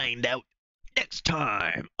 We'll find out next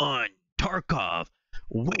time on Tarkov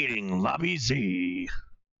Waiting Lobby Z.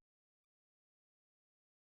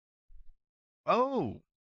 Oh,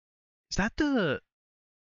 is that the.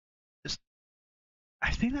 Is,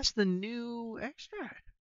 I think that's the new extract.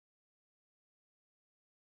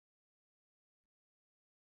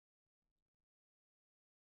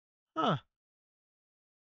 Huh.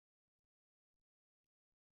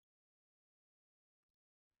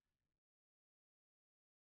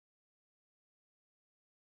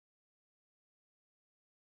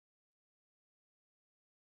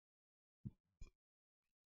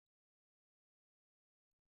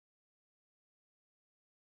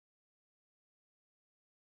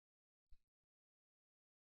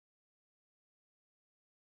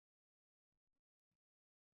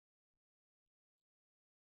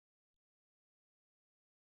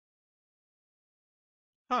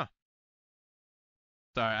 Huh.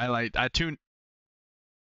 Sorry, I tuned.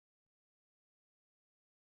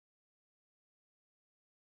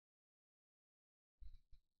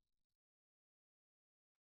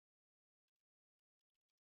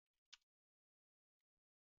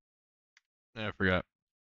 I forgot.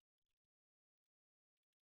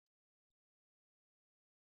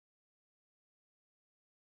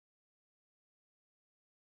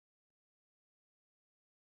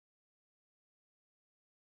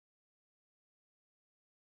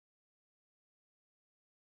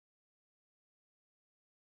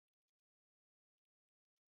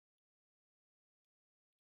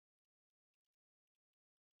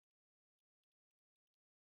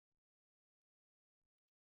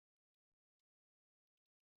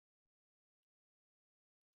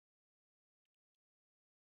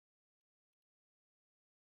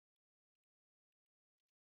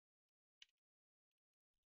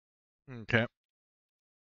 Okay.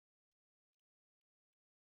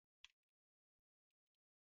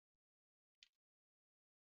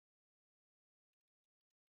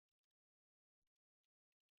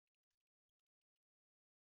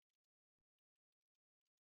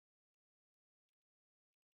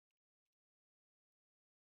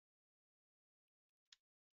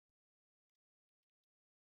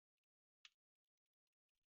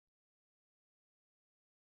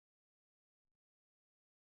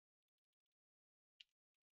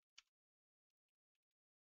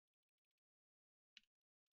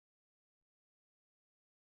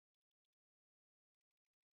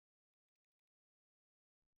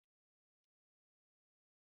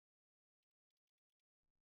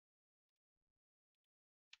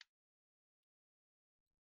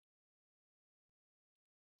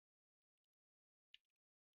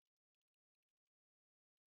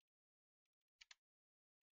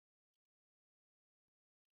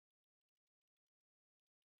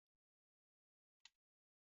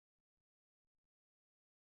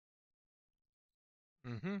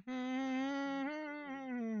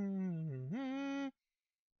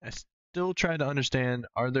 I still try to understand,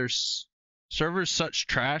 are there servers such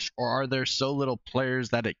trash, or are there so little players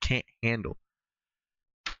that it can't handle?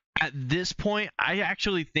 At this point, I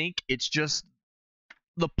actually think it's just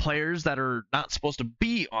the players that are not supposed to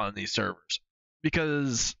be on these servers.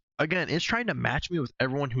 Because, again, it's trying to match me with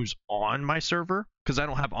everyone who's on my server, because I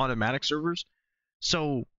don't have automatic servers.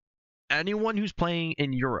 So, anyone who's playing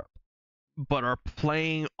in Europe, but are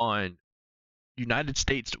playing on United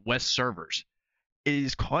States West servers,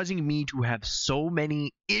 is causing me to have so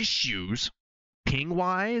many issues ping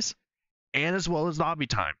wise and as well as lobby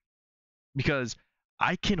time, because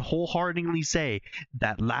I can wholeheartedly say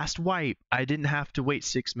that last wipe I didn't have to wait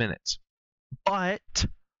 6 minutes, but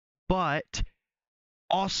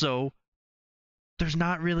also there's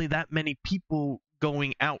not really that many people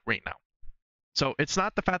going out right now. So it's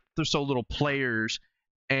not the fact that there's so little players,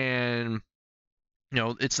 and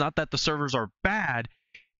it's not that the servers are bad.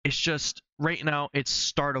 It's just right now it's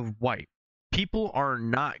start of wipe. People are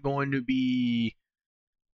not going to be,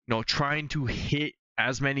 trying to hit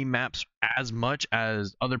as many maps as much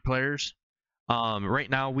as other players. Right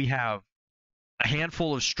now we have a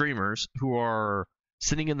handful of streamers who are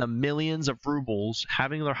sitting in the millions of rubles,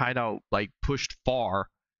 having their hideout like pushed far,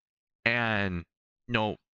 and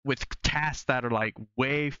with tasks that are like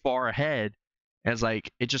way far ahead, and it's like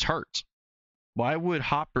it just hurts. Why would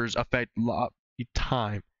hoppers affect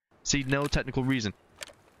time? See, no technical reason.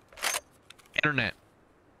 Internet.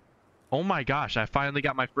 Oh my gosh, I finally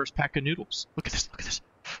got my first pack of noodles. Look at this, look at this.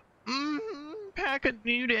 Pack pack of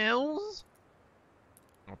noodles.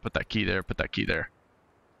 I'll put that key there. Put that key there.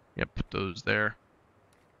 Yeah, put those there.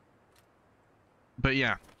 But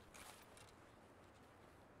yeah.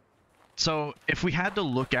 So if we had to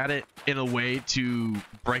look at it in a way to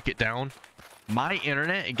break it down, my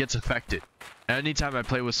internet, it gets affected anytime I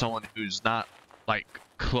play with someone who's not like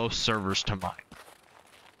close servers to mine.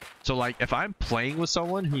 So like if I'm playing with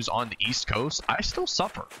someone who's on the East Coast, I still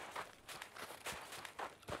suffer.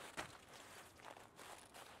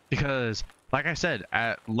 Because like I said,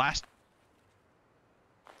 at last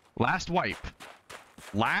wipe,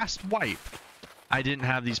 I didn't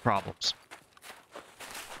have these problems.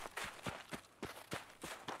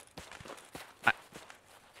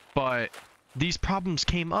 But these problems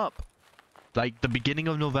came up like the beginning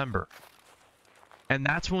of November. And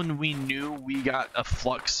that's when we knew we got a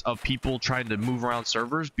flux of people trying to move around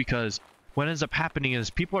servers, because what ends up happening is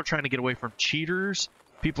people are trying to get away from cheaters.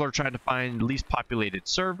 People are trying to find least populated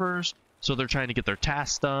servers. So they're trying to get their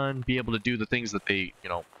tasks done, be able to do the things that they,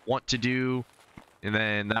 want to do. And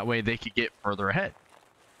then that way they could get further ahead.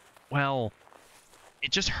 Well,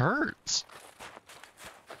 it just hurts.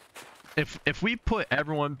 If we put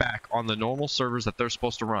everyone back on the normal servers that they're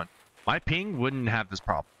supposed to run, my ping wouldn't have this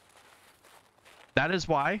problem. That is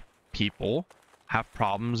why people have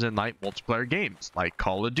problems in like multiplayer games, like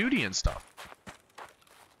Call of Duty and stuff.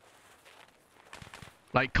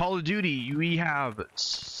 Like Call of Duty, we have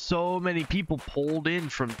so many people pulled in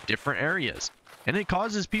from different areas, and it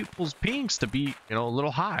causes people's pings to be, a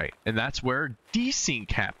little high, and that's where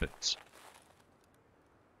desync happens.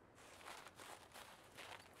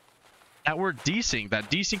 That word desync,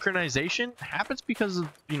 that desynchronization happens because of,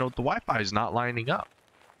 the Wi-Fi is not lining up.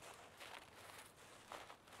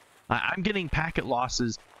 I'm getting packet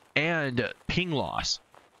losses and ping loss.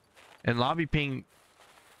 And lobby ping,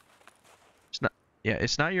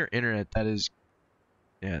 it's not your internet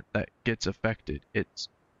that gets affected. It's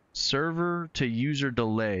server to user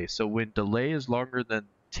delay. So when delay is longer than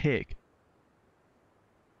tick,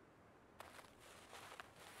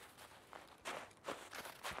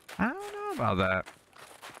 I don't know about that.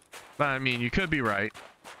 But I mean, you could be right.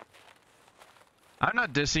 I'm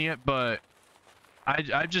not dissing it, but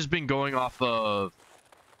I've just been going off of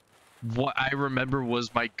what I remember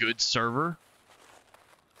was my good server.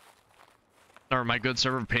 Or my good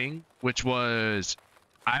server ping, which was,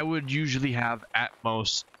 I would usually have at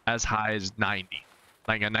most as high as 90.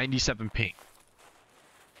 Like a 97 ping.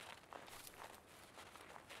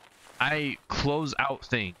 I close out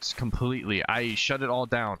things completely. I shut it all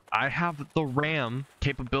down. I have the RAM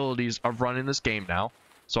capabilities of running this game now,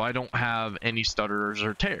 so I don't have any stutters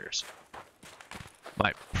or tears.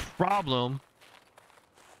 My problem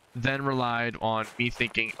then relied on me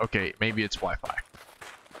thinking, okay, maybe it's Wi-Fi.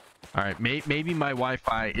 All right, maybe my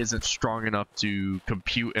Wi-Fi isn't strong enough to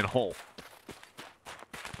compute and hold.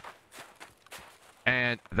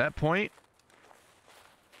 And at that point,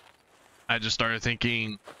 I just started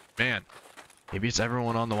thinking, man, maybe it's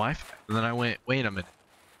everyone on the Wi-Fi. And then I went, wait a minute.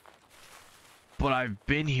 But I've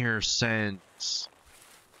been here since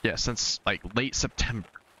like late September.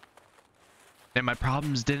 And my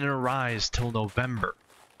problems didn't arise till November.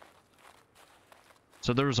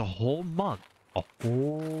 So there was a whole month of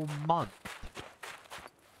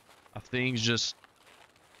things just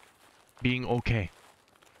being okay.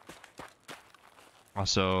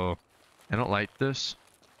 Also, I don't like this.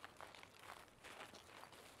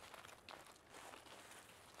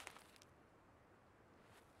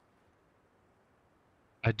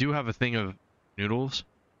 I do have a thing of noodles.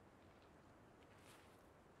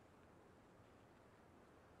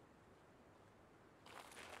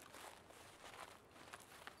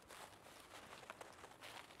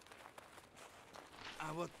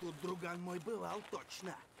 А вот тут друган мой бывал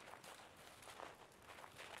точно.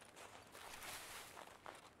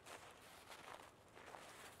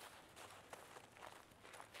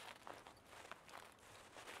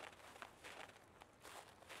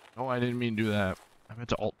 Oh, I didn't mean to do that. I meant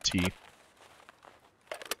to Alt-T.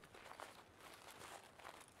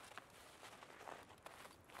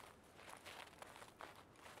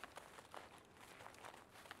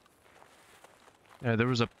 Yeah, there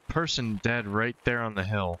was a person dead right there on the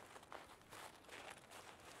hill.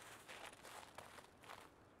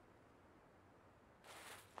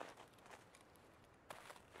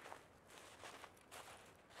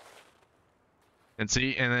 And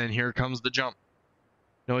see, and then here comes the jump.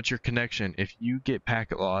 No, it's your connection. If you get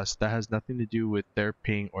packet loss, that has nothing to do with their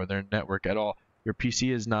ping or their network at all. Your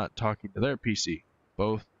PC is not talking to their PC.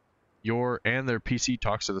 Both your and their PC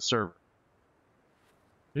talks to the server.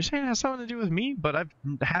 You're saying it has something to do with me, but I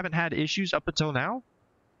haven't had issues up until now?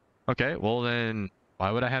 Okay, well then,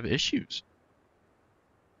 why would I have issues?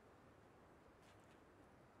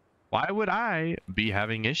 Why would I be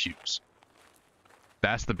having issues?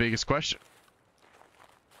 That's the biggest question.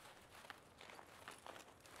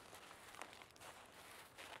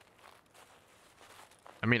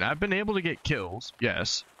 I mean, I've been able to get kills,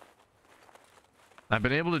 yes. I've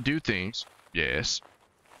been able to do things, yes.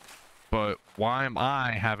 But why am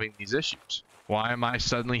I having these issues? Why am I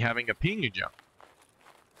suddenly having a ping jump?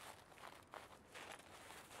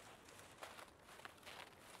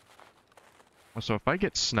 So if I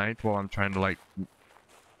get sniped while I'm trying to like...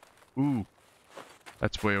 Ooh,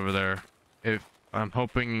 that's way over there. If I'm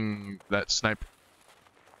hoping that sniper...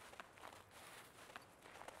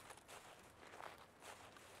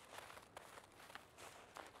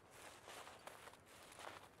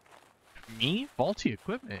 Me? Faulty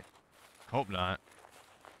equipment? Hope not.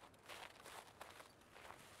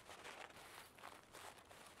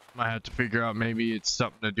 Might have to figure out maybe it's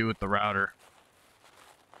something to do with the router.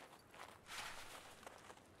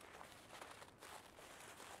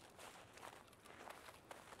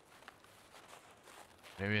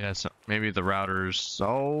 Maybe the routers.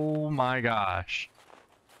 Oh my gosh.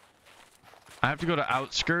 I have to go to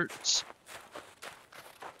outskirts.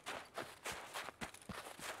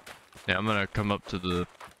 Yeah, I'm gonna come up to the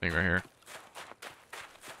thing right here.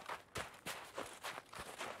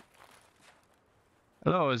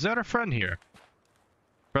 Hello, is that a friend here?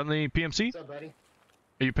 Friendly PMC? What's up, buddy?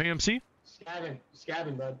 Are you PMC?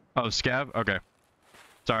 Scabbing, bud. Oh, Scav? Okay.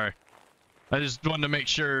 Sorry. I just wanted to make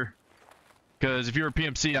sure. Because if you were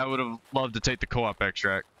PMC, I would have loved to take the co-op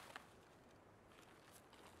extract.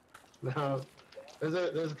 No,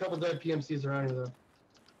 there's a couple dead PMCs around here though.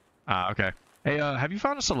 Ah, okay. Hey, have you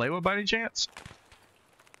found a Salewa by any chance?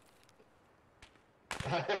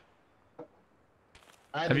 Have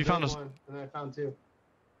you found one, and I found two.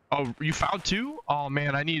 Oh, you found two? Oh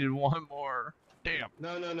man, I needed one more. Damn.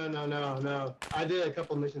 No. I did a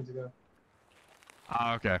couple missions ago.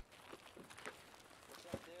 Ah, okay. What's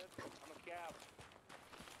up, dude? I'm a cab.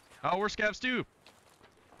 Oh, we're scavs too.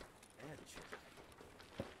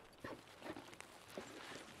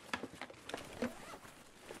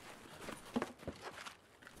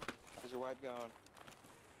 How's your wife going?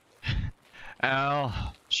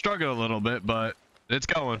 Al, struggled a little bit, but it's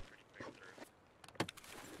going.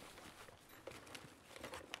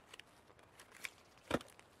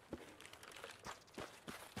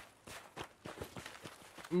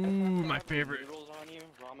 Ooh, my favorite. Noodles on you?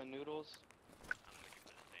 Ramen noodles?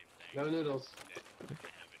 No noodles.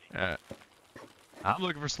 I'm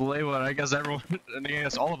looking for Salewa, and I guess everyone, and I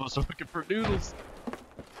guess all of us are looking for noodles.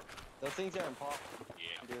 Those things are impossible.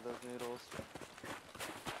 Yeah. Do those noodles.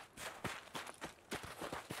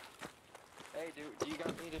 Hey, do you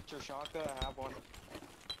guys need a Tershanka? I have one.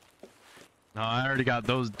 No, I already got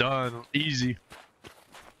those done. Easy.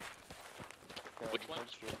 Okay, Which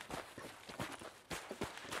ones?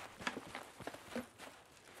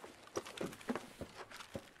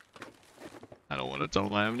 I don't want to tell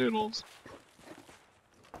them I have noodles.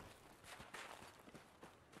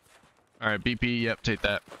 Alright, BP, yep, take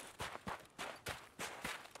that.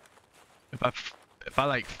 If I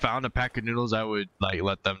like found a pack of noodles, I would like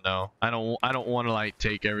let them know. I don't want to like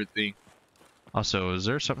take everything. Also, is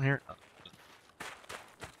there something here?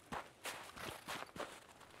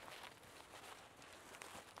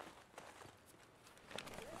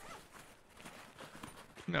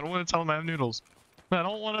 I don't want to tell them I have noodles. I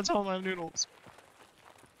don't want to tell them I have noodles.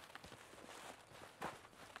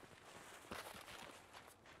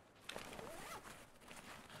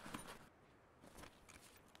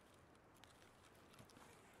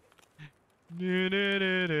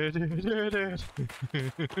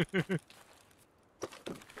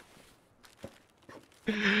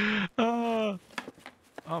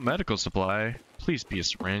 Oh, medical supply. Please be a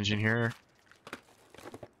syringe in here.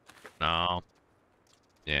 No.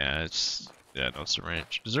 Yeah, no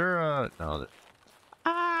syringe. Is there a no?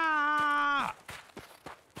 Ah!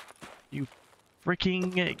 You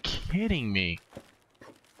freaking kidding me?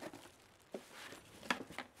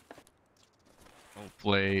 Oh,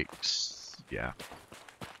 flakes. Yeah.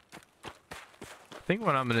 I think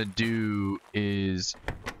what I'm gonna do is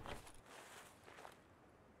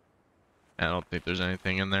I don't think there's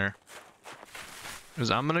anything in there.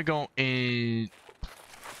 Because I'm gonna go in.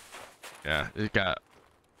 Yeah, it got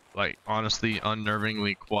like honestly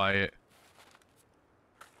unnervingly quiet.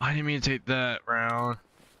 I didn't mean to take that round.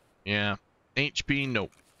 Yeah. HP,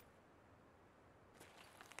 nope.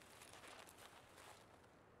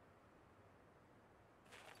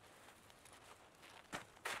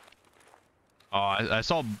 Oh, I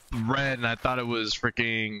saw red and I thought it was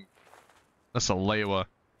freaking That's a Lewa.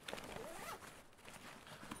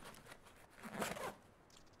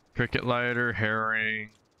 Cricket lighter, herring,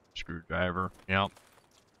 screwdriver. Yep.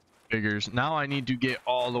 Figures. Now I need to get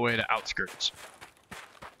all the way to outskirts.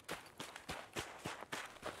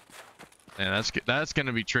 And that's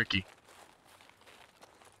gonna be tricky.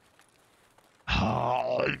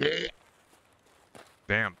 Oh, yeah.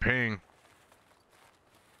 Damn ping.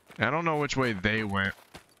 I don't know which way they went.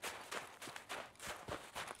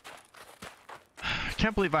 I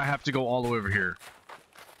can't believe I have to go all the way over here.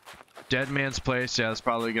 Dead man's place. Yeah, that's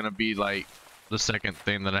probably gonna be like the second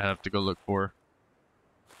thing that I have to go look for.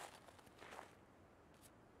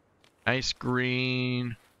 Ice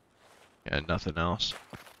green. Yeah, nothing else.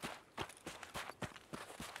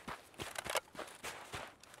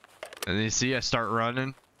 And you see, I start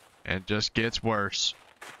running, and it just gets worse.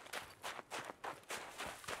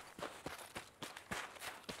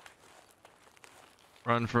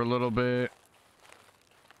 Run for a little bit.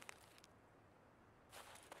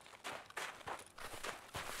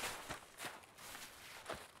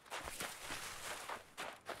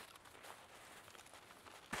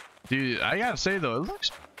 Dude, I gotta say though, it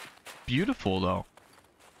looks beautiful though.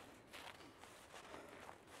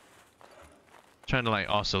 Trying to like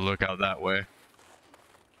also look out that way.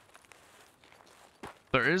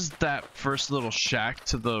 There is that first little shack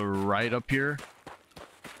to the right up here.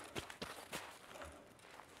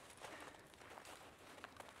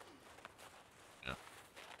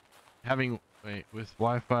 Yeah. Wait, with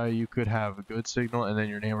Wi-Fi you could have a good signal and then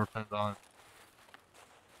your neighbor turns on.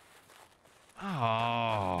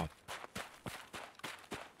 Oh.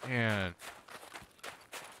 Man.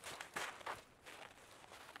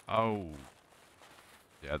 Oh.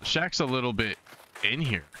 Yeah, the shack's a little bit in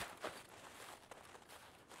here.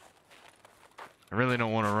 I really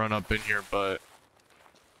don't want to run up in here, but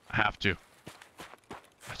I have to.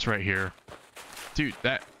 That's right here. Dude,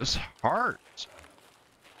 that's hard.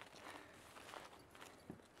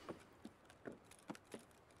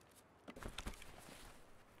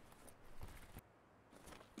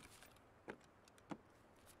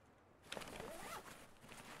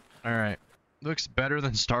 Alright. Looks better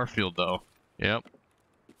than Starfield, though. Yep.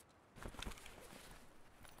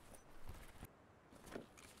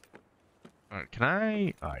 Alright, can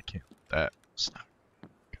I... Oh, I can't. That's not...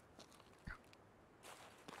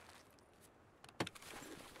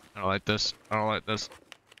 I don't like this. I don't like this.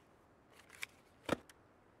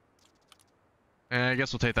 And I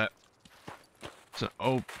guess we'll take that. It's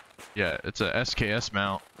oh, yeah, it's a SKS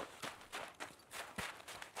mount.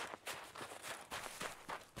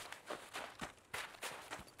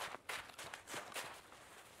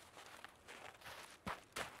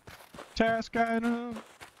 Task item.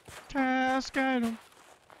 Task item.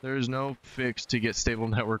 There is no fix to get stable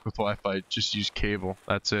network with Wi-Fi. Just use cable.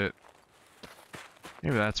 That's it.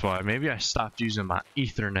 Maybe that's why. Maybe I stopped using my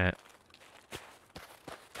Ethernet.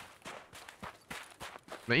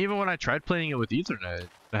 But even when I tried playing it with Ethernet,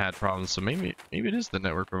 I had problems. So maybe it is the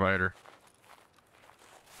network provider.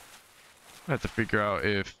 I have to figure out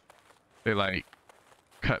if they like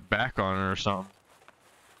cut back on it or something.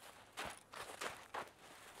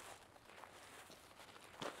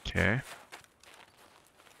 Okay.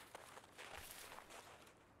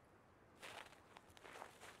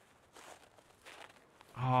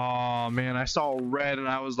 Oh man, I saw red and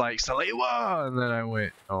I was like, Salewa! And then I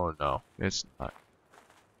went, oh no, it's not.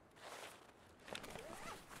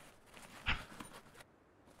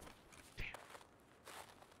 Damn.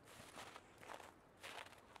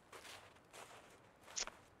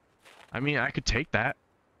 I mean, I could take that.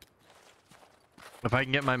 If I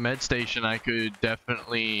can get my med station, I could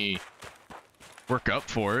definitely work up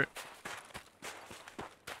for it.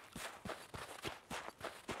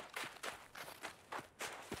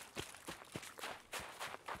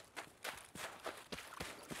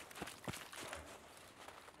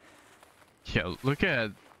 Yeah, look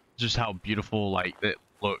at just how beautiful like it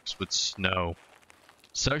looks with snow.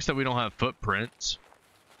 Sucks that we don't have footprints.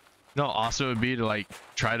 You know how awesome it would be to like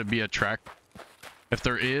try to be a track. If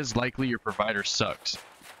there is, likely your provider sucks.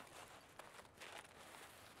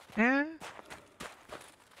 Yeah.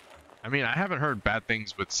 I mean, I haven't heard bad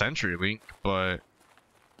things with CenturyLink, but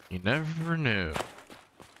you never knew.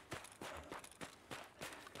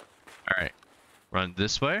 Alright. Run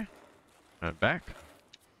this way. Run back.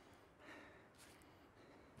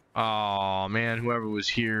 Oh man, whoever was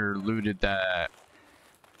here looted that.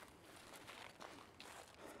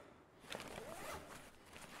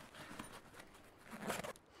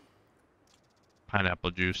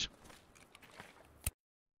 Pineapple juice.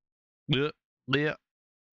 Blech, blech.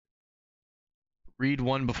 Read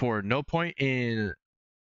one before. No point in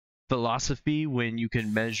philosophy when you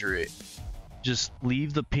can measure it. Just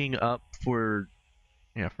leave the ping up for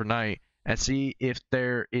night and see if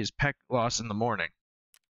there is peck loss in the morning.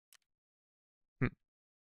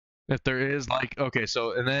 If there is, like, okay,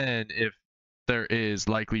 so, and then if there is,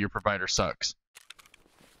 likely your provider sucks.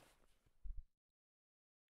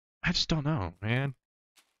 I just don't know, man.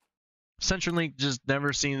 CenturyLink just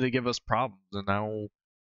never seemed to give us problems, and now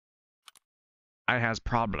I has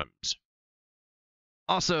problems.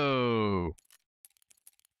 Also,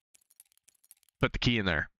 put the key in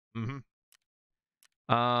there.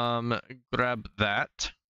 Grab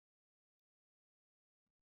that.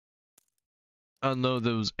 Unload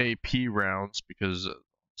those AP rounds because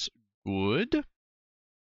it's good.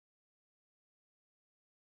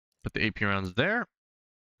 Put the AP rounds there.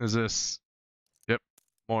 Is this? Yep.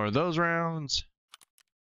 More of those rounds.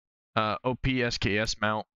 OP SKS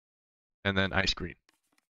mount. And then ice cream.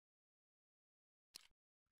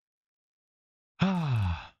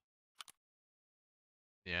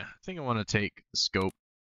 Yeah, I think I want to take the scope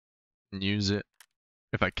and use it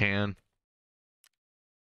if I can.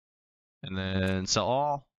 And then sell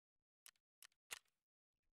all.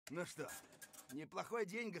 Ну что, неплохой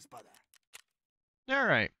день, господа.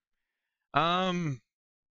 Alright.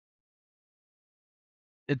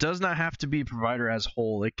 It does not have to be provider as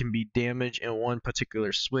whole. It can be damage in one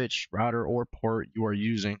particular switch, router, or port you are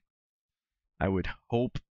using. I would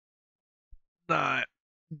hope not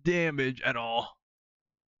damage at all.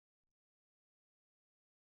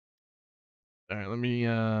 Alright, let me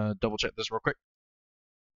double check this real quick.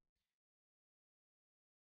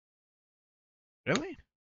 Really?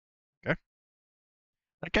 Okay.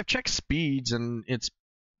 Like, I've checked speeds and it's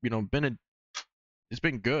it's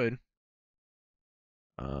been good.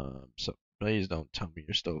 So please don't tell me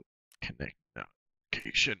you're still connected. No, okay,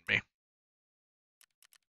 you shouldn't be.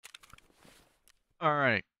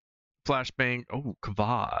 Alright. Flashbang. Oh,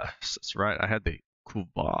 Kvass. That's right. I had the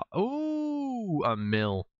Kvass. Oh, a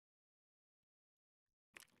mill.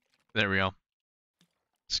 There we go.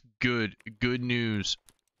 It's good. Good news.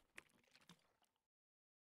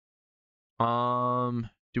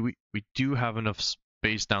 We do have enough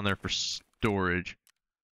space down there for storage.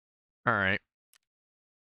 Alright.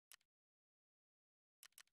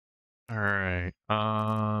 Alright.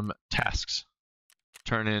 Tasks.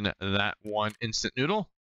 Turn in that one instant noodle.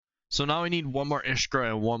 So now we need one more Ishkra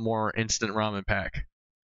and one more instant ramen pack.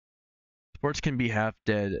 Sports can be half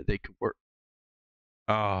dead. They could work.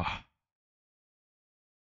 Ah.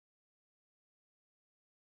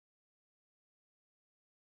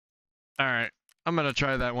 Alright. I'm gonna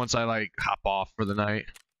try that once I like hop off for the night.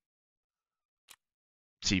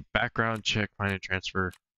 Let's see, background check, find and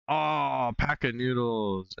transfer. Oh, pack of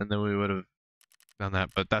noodles. And then we would have done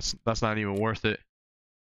that, but that's not even worth it.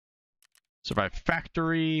 Survive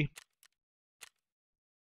factory.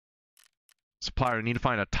 Supplier, I need to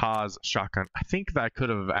find a Taz shotgun. I think that I could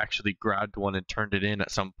have actually grabbed one and turned it in at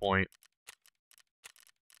some point.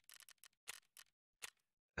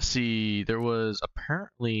 See, there was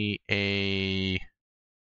apparently a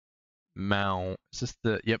mount. Is this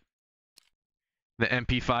the, yep. The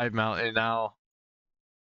MP5 mount, and now,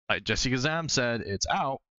 like Jesse Kazam said, it's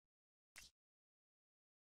out.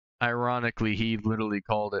 Ironically, he literally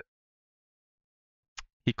called it.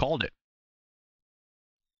 He called it.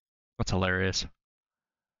 That's hilarious.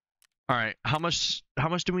 All right, how much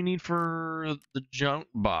do we need for the junk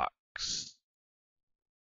box?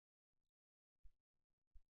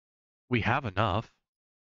 We have enough.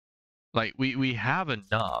 Like we have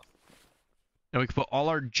enough. And we can put all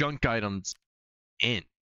our junk items in.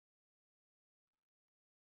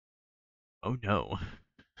 Oh no.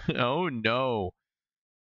 Oh no.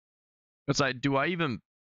 It's like, do I even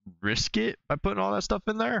risk it by putting all that stuff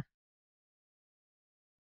in there?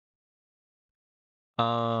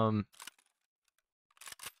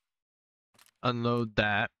 Unload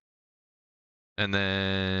that. And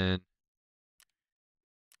then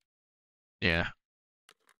yeah.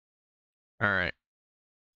 Alright.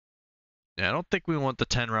 Yeah, I don't think we want the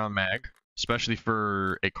 10-round mag, especially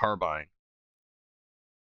for a carbine.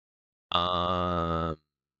 Oh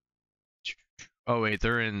wait,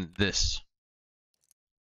 they're in this.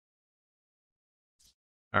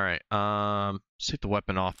 Alright, let's take the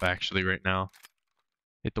weapon off actually right now.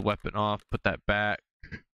 Take the weapon off, put that back.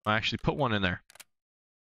 I'll actually put one in there.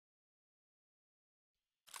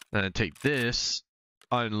 Then take this,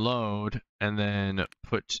 unload, and then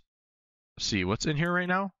put, see, what's in here right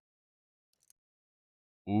now?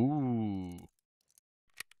 Ooh.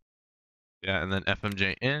 Yeah, and then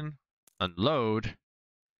FMJ in, unload,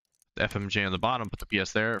 the FMJ on the bottom, put the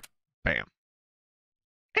PS there, bam.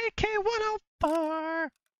 AK-104!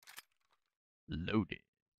 Loaded.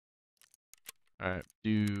 Alright,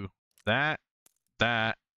 do that,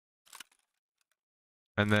 that,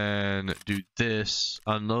 and then do this.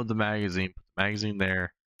 Unload the magazine, put the magazine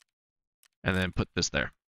there, and then put this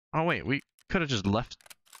there. Oh wait, we could have just left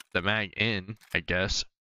the mag in, I guess.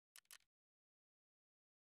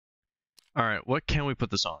 Alright, what can we put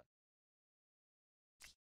this on?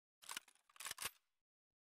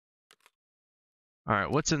 Alright,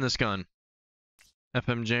 what's in this gun?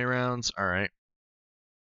 FMJ rounds, alright.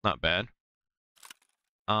 Not bad.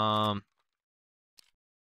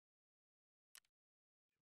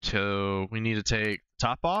 So we need to take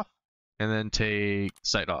top off and then take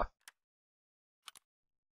sight off.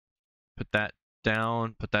 Put that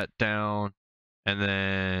down, and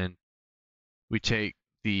then we take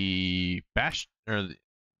the bash or the,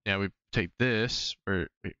 yeah, we take this. Wait,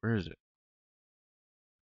 where is it?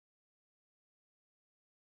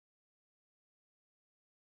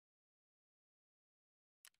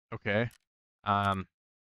 Okay. Can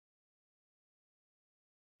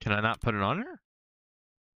I not put it on her?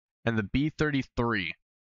 And the B33.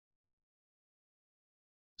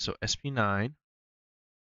 So SP9.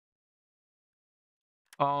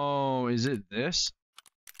 Oh, is it this?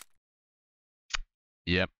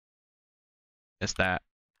 Yep. It's that.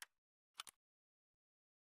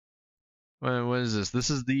 What is this? This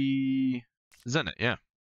is the Zenit, yeah.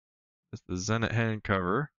 It's the Zenit hand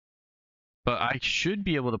cover. But I should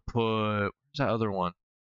be able to put, where's that other one?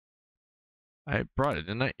 I brought it,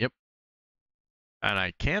 didn't I? Yep. And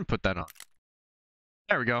I can put that on.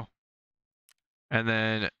 There we go. And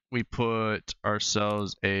then we put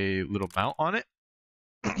ourselves a little mount on it.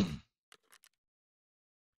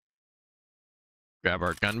 Grab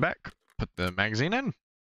our gun back, put the magazine in.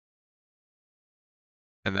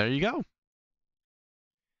 And there you go.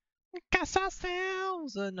 We got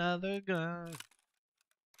ourselves another gun.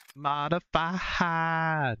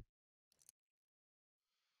 Modified.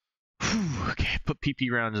 Whew, okay, put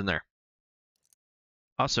PP rounds in there.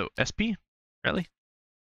 Also, SP? Really?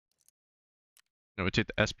 No, we take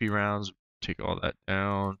the SP rounds, take all that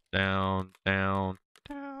down, down, down,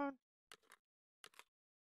 down.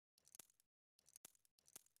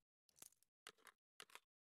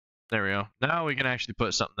 There we go. Now we can actually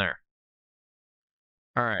put something there.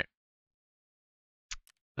 Alright.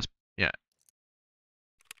 Yeah.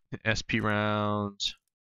 SP rounds.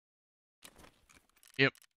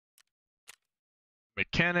 Yep.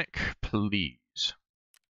 Mechanic, please.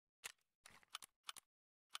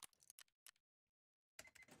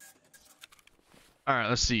 Alright,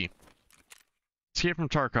 let's see. Escape from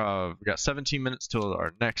Tarkov. We got 17 minutes till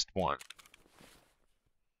our next one.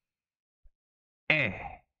 You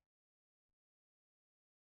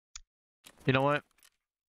know what?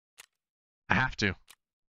 I have to.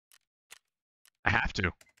 I have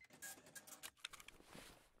to.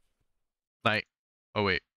 Like, oh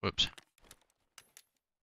wait, whoops.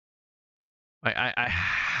 I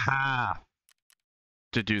have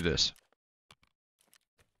to do this.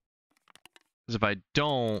 Because if I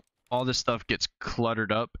don't, all this stuff gets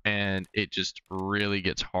cluttered up and it just really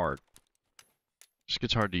gets hard. Just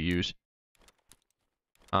gets hard to use.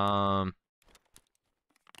 Yep.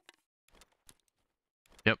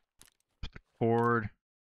 Put the cord.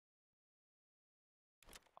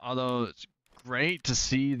 Although it's great to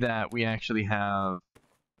see that we actually have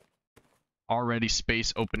already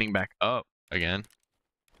space opening back up again.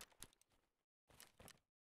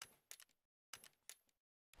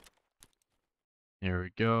 There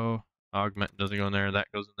we go. Augment doesn't go in there. That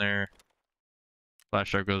goes in there.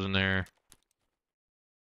 Flash drive goes in there.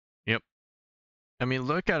 Yep. I mean,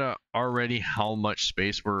 look at already how much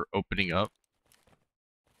space we're opening up.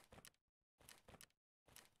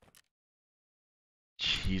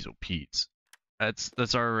 Jeez, oh Pete's.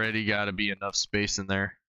 That's already got to be enough space in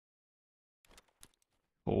there.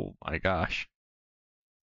 Oh my gosh.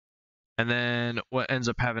 And then what ends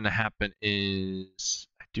up having to happen is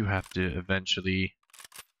I do have to eventually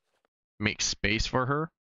make space for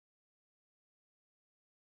her.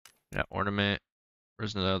 Yeah, ornament.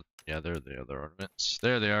 Where's the other? Yeah, there are the other ornaments.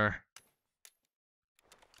 There they are.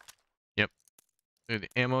 Yep. Lay the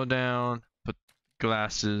ammo down. Put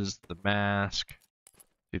glasses, the mask.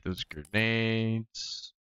 Take those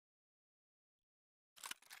grenades.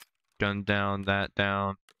 Gun down, that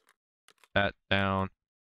down, that down,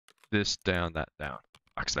 this down, that down.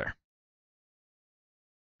 Box there.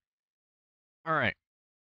 Alright.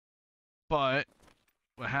 But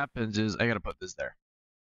what happens is I gotta put this there.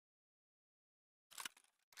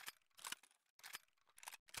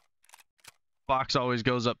 Box always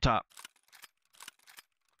goes up top.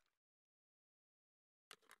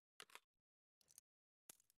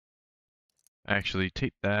 Actually,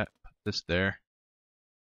 take that, put this there.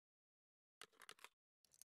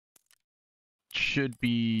 Should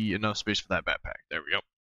be enough space for that backpack. There we go.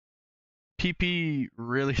 PP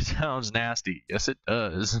really sounds nasty. Yes, it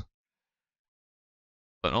does.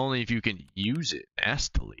 But only if you can use it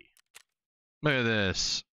nastily. Look at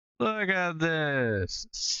this. Look at this.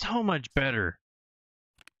 So much better.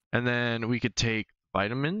 And then we could take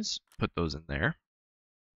vitamins, put those in there.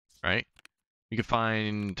 Right? We could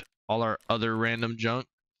find all our other random junk,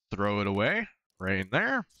 throw it away. Right in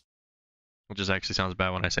there. Which just actually sounds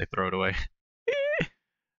bad when I say throw it away.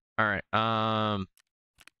 Alright,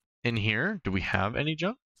 in here, do we have any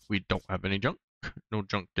junk? We don't have any junk. No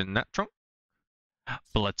junk in that trunk.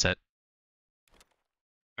 Bullet set.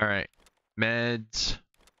 Alright. Meds.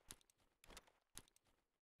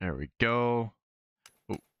 There we go.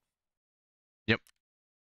 Ooh. Yep.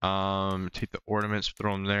 Take the ornaments,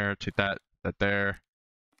 throw them there. Take that there.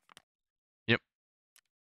 Yep.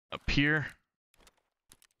 Up here.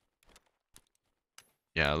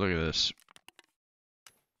 Yeah, look at this.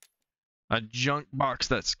 A junk box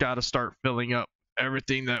that's got to start filling up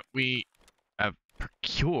everything that we have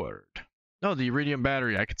procured. No, the iridium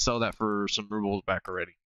battery. I could sell that for some rubles back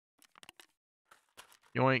already.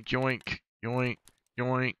 Yoink, yoink, yoink,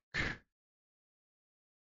 yoink.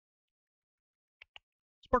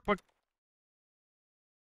 Spark plug.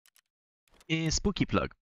 Spooky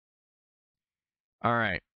plug.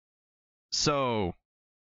 Alright. So,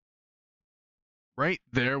 right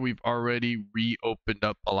there, we've already reopened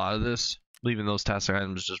up a lot of this. Leaving those task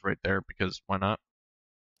items just right there because why not?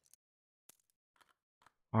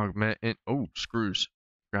 Augment and oh, screws.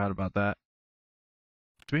 Forgot about that.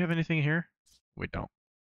 Do we have anything here? We don't.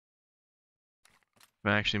 We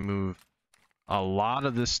can actually move a lot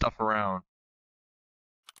of this stuff around.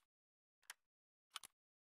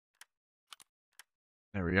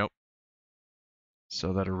 There we go.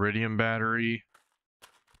 So that iridium battery.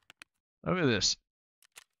 Look at this.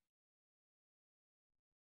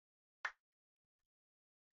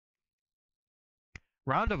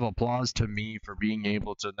 Round of applause to me for being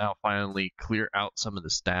able to now finally clear out some of the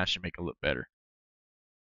stash and make it look better.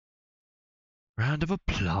 Round of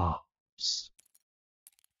applause.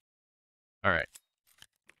 Alright.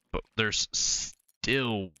 But there's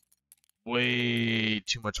still way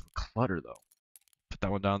too much of a clutter though. Put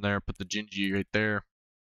that one down there, put the Gingy right there.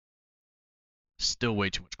 Still way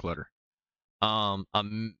too much clutter.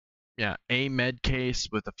 Yeah, a med case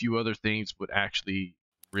with a few other things would actually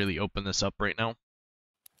really open this up right now.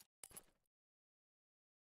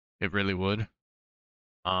 It really would.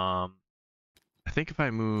 I think if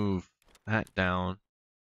I move that down.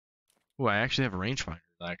 Oh, I actually have a rangefinder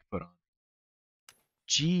that I can put on.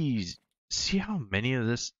 Jeez, see how many of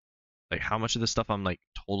this, like how much of this stuff I'm like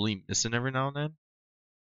totally missing every now and then?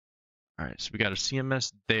 Alright, so we got a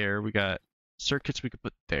CMS there. We got circuits we could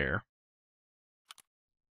put there.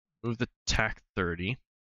 Move the TAC 30.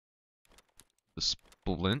 The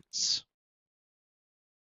splints.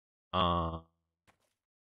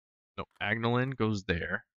 No, Agnolin goes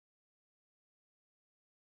there.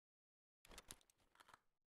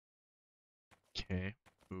 Okay,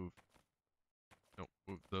 move. No,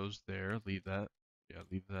 move those there. Leave that. Yeah,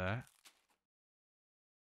 leave that.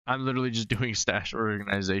 I'm literally just doing stash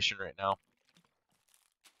organization right now.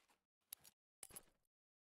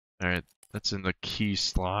 Alright, that's in the key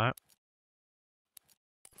slot.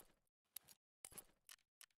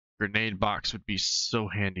 Grenade box would be so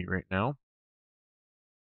handy right now.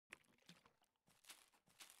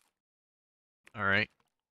 Alright.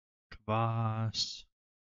 Kvass.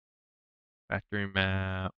 Factory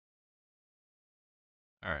map.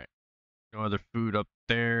 Alright. No other food up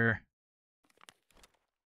there.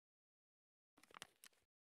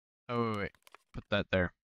 Oh, wait. Put that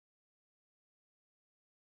there.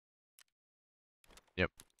 Yep.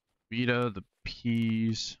 Vita, the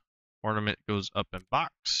peas. Ornament goes up in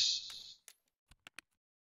box.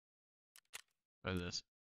 Look at this.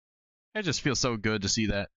 It just feels so good to see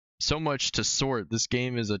that. So much to sort. This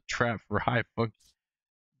game is a trap for high function.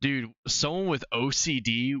 Dude, someone with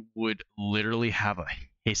OCD would literally have a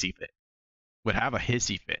hissy fit. Would have a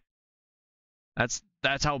hissy fit. That's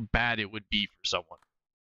how bad it would be for someone.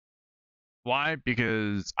 Why?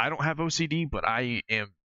 Because I don't have OCD, but I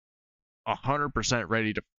am 100%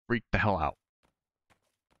 ready to freak the hell out.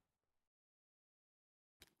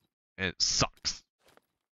 And it sucks.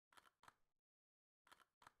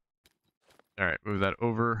 Alright, move that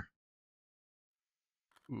over.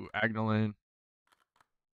 Ooh, Agnolin.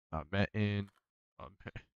 Augmentin.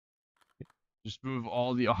 Just move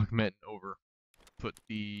all the Augmentin over. Put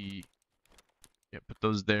the... Yeah, put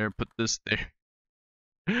those there. Put this there.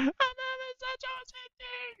 I'm having such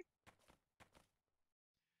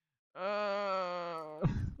Uh,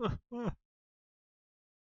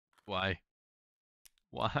 why?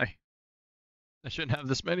 Why? I shouldn't have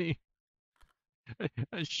this many.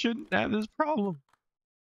 I shouldn't have this problem.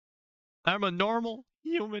 I'm a normal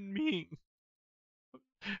human being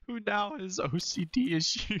who now has OCD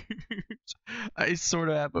issues. I sort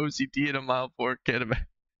of have OCD in a mild form, can't imagine.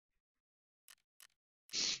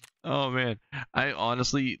 Oh man, I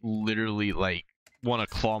honestly, literally, like, want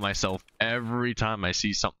to claw myself every time I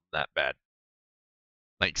see something that bad.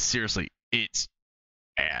 Like, seriously, it's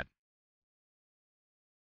bad.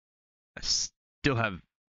 I still have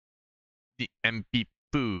the MP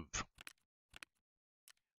Boov.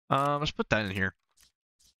 Let's put that in here.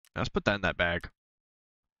 Let's put that in that bag.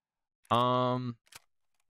 Let's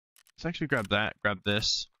actually grab that. Grab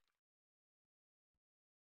this.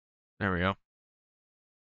 There we go.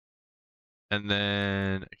 And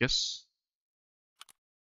then I guess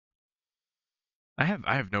I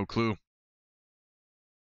have no clue.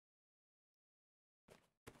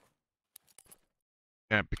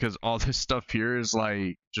 Yeah, because all this stuff here is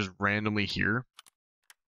like just randomly here.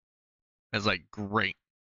 It's like great.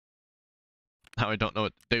 Now I don't know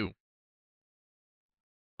what to do.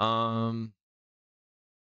 I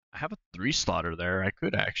have a 3-slotter there. I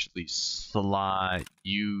could actually slot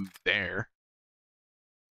you there.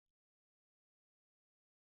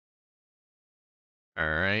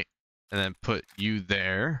 Alright. And then put you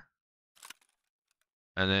there.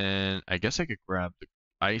 And then I guess I could grab the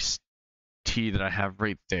iced tea that I have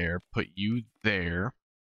right there. Put you there.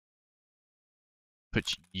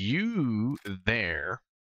 Put you there.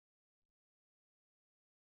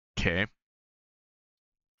 Okay.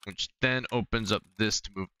 Which then opens up this to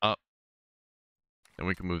move up. Then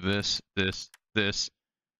we can move this, this, this.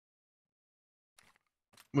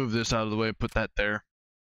 Move this out of the way, put that there.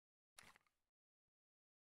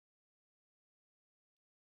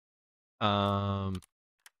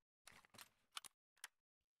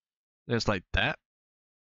 Just like that.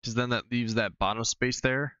 Because then that leaves that bottom space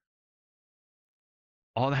there.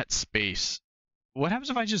 All that space. What happens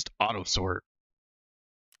if I just auto sort?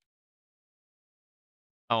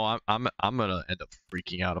 Oh, I'm gonna end up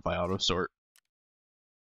freaking out if I auto sort.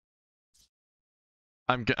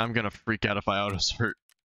 I'm gonna freak out if I auto sort.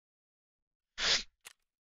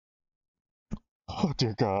 Oh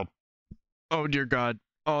dear God. Oh dear God.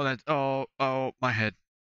 Oh that's oh my head.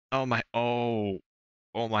 Oh my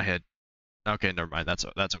my head. Okay, never mind. That's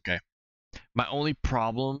okay. My only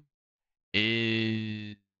problem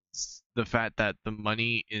is the fact that the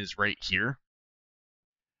money is right here.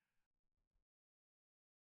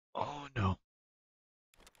 Oh no.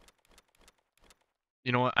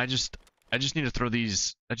 You know what? I just need to throw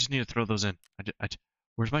these. I just need to throw those in.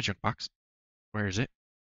 Where's my junk box? Where is it?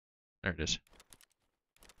 There it is.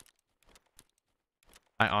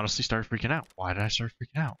 I honestly started freaking out. Why did I start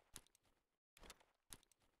freaking out?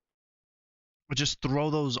 But just throw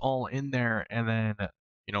those all in there, and then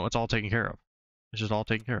it's all taken care of. It's just all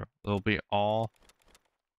taken care of. They'll be all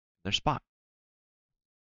in their spot,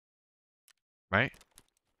 right?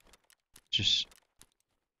 Just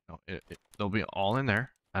they'll be all in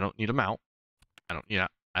there. I don't need them out. I don't need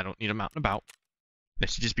them out and about. They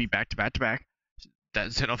should just be back to back to back.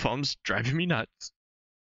 That Xenophon's driving me nuts.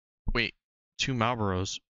 Wait, 2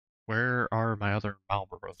 Marlboros. Where are my other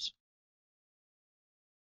Marlboros?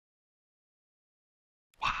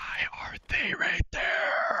 Why are they right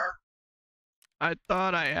there? I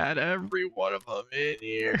thought I had every one of them in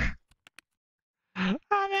here. I'm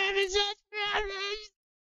having such problems.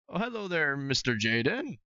 Oh, hello there, Mr.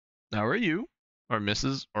 Jaden. How are you? Or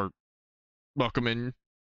Mrs. or welcome in.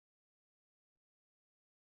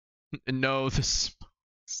 No, this.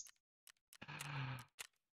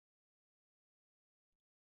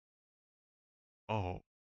 Oh,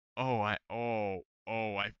 I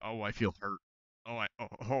feel hurt.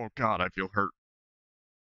 Oh God, I feel hurt.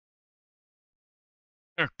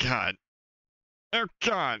 Oh God, oh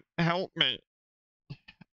God, help me.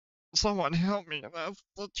 Someone help me. That's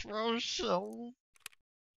atrocious.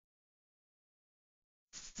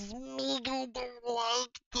 Smeagol don't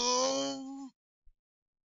like this.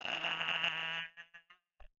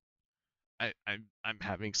 I'm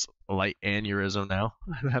having a light aneurysm now.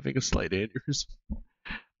 I'm having a slight aneurysm.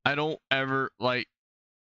 I don't ever like.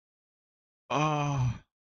 Oh,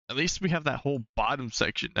 at least we have that whole bottom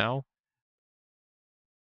section now.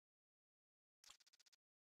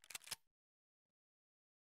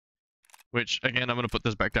 Which again, I'm gonna put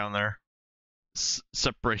this back down there.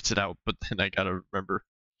 Separates it out, but then I gotta remember.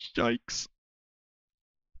 Yikes!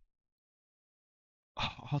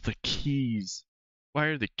 Oh, the keys. Why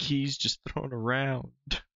are the keys just thrown around?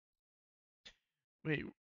 Wait,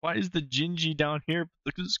 Why is the Gingy down here?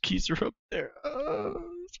 But those keys are up there.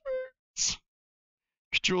 This hurts.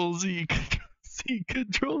 Control Z, Control Z,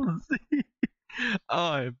 Control Z.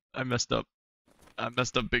 Oh, I messed up. I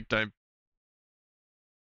messed up big time.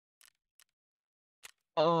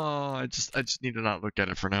 Oh, I just need to not look at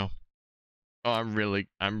it for now.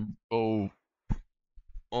 Oh,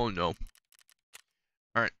 oh no.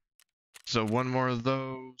 Alright, so one more of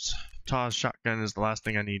those. Toss shotgun is the last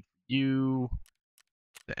thing I need for you.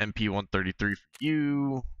 The MP133 for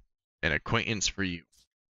you. An acquaintance for you.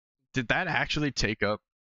 Did that actually take up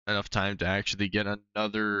enough time to actually get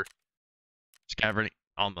another scavenger?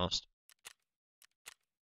 Almost.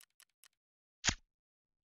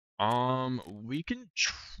 We can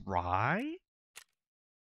try?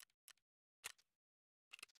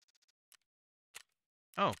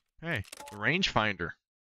 Oh, hey, rangefinder.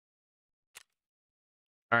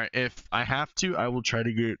 Alright, if I have to, I will try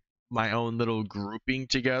to get my own little grouping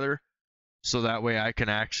together so that way I can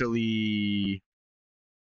actually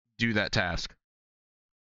do that task.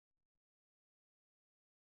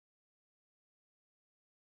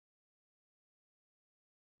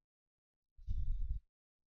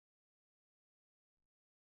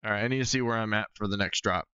 Alright, I need to see where I'm at for the next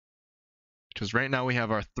drop. Because right now we have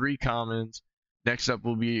our 3 commons. Next up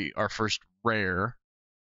will be our first rare.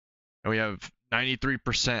 And we have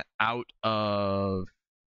 93% out of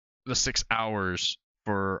the 6 hours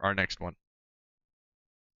for our next one.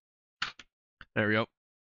 There we go.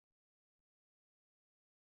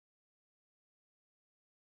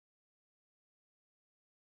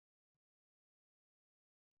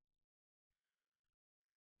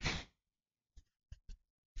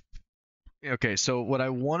 Okay, so what I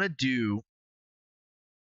want to do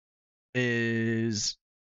is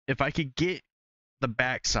if I could get the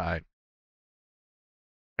backside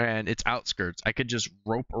and its outskirts, I could just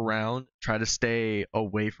rope around, try to stay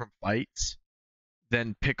away from fights,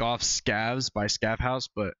 then pick off scavs by scav house,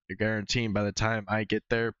 but I guarantee by the time I get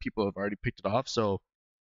there, people have already picked it off, so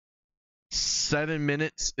 7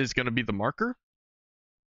 minutes is going to be the marker.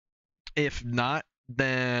 If not,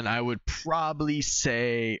 then I would probably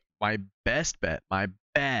say my best bet, my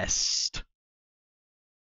best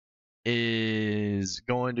is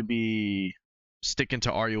going to be sticking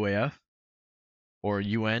to RUAF or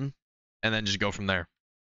UN and then just go from there.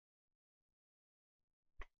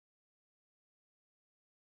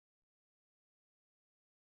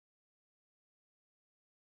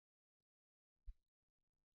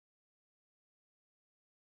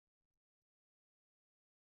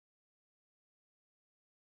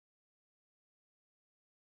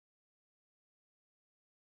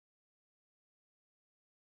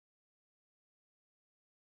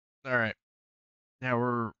 All right. Now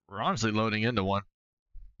we're honestly loading into one.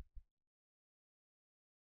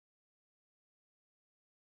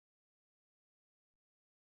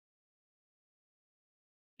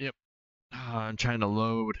 Yep. I'm trying to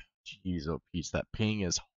load. Jeez, oh, piece. That ping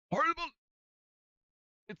is horrible.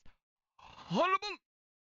 It's horrible.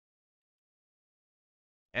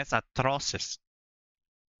 Es atrocis.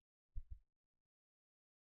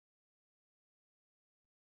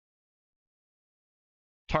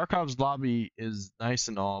 Tarkov's lobby is nice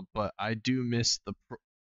and all, but I do miss the.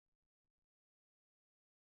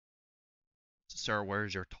 Sir,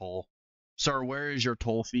 where's your toll? Sir, where is your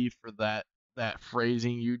toll fee for that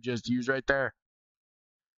phrasing you just used right there?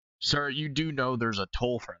 Sir, you do know there's a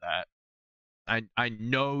toll for that. I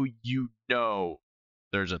know you know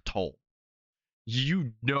there's a toll.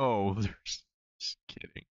 You know there's. Just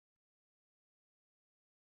kidding.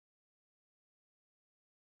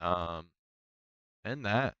 Um, and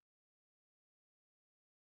that.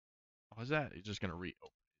 What's that? It's just gonna reopen.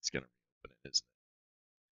 It's gonna reopen it, isn't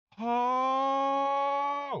it?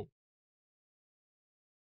 Oh!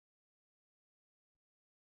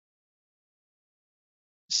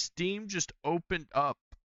 Steam just opened up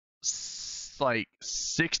like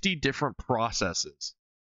 60 different processes.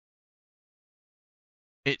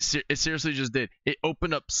 It seriously just did. It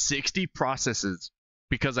opened up 60 processes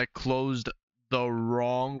because I closed the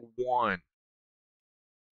wrong one.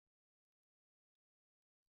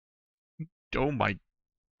 Oh my,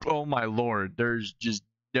 oh my lord! There's just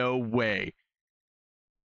no way.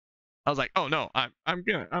 I was like, oh no, I'm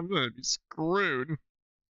gonna be screwed.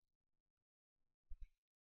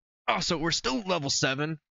 Oh, so we're still level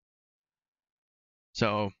 7.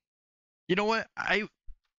 So, you know what?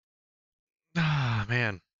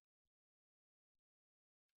 Man.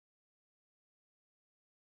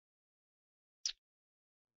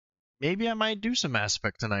 Maybe I might do some Mass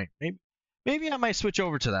Effect tonight. Maybe I might switch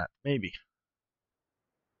over to that. Maybe.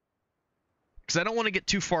 Because I don't want to get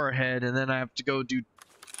too far ahead and then I have to go do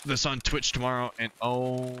this on Twitch tomorrow, and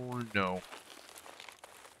oh no.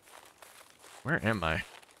 Where am I?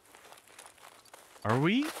 Are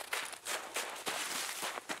we?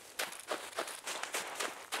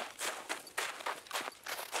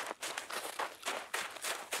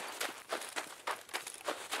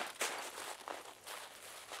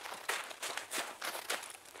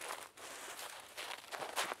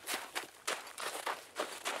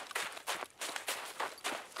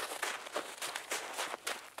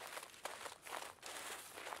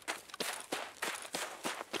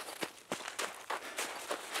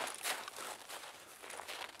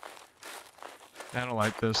 I don't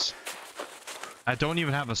like this. I don't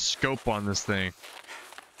even have a scope on this thing.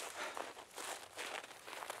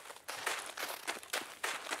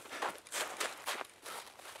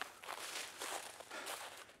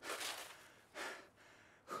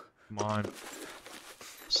 Come on.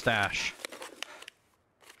 Stash.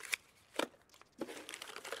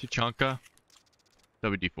 Tuchanka.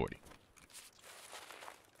 WD-40.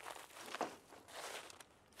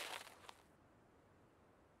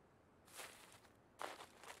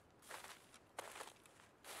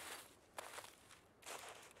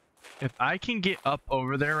 If I can get up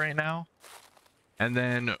over there right now, and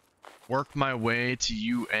then work my way to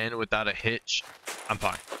UN without a hitch, I'm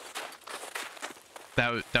fine.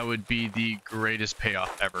 That would be the greatest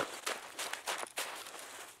payoff ever.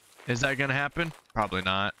 Is that gonna happen? Probably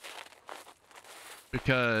not.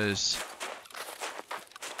 Because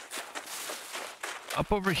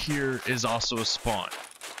up over here is also a spawn.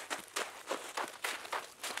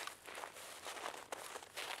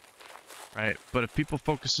 Right? But if people are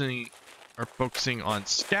focusing on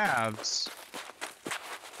scavs,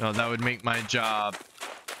 no, that would make my job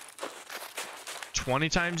 20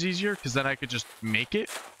 times easier, because then I could just make it.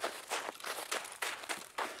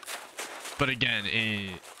 But again,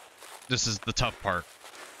 this is the tough part.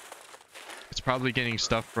 It's probably getting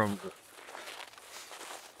stuff from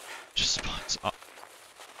just spawns up.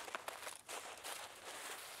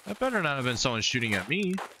 That better not have been someone shooting at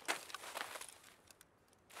me.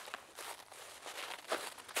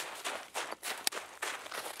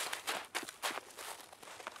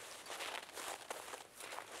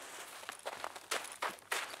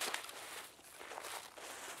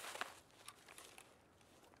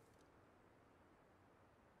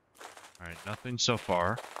 Alright, nothing so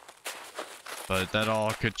far. But that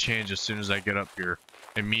all could change as soon as I get up here.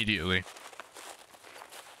 Immediately.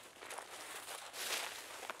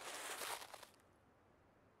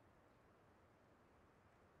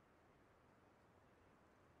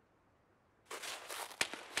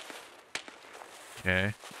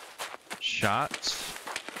 Okay. Shots.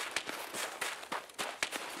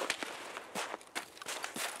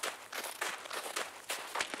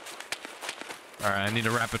 Alright, I need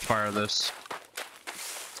to rapid fire this.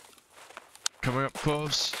 Coming up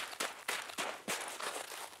close.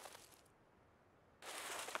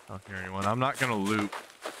 Don't hear anyone. I'm not gonna loot.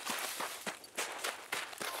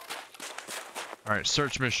 Alright,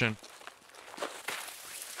 search mission.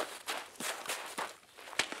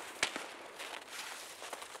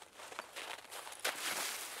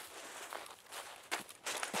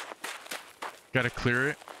 Gotta clear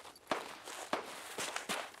it.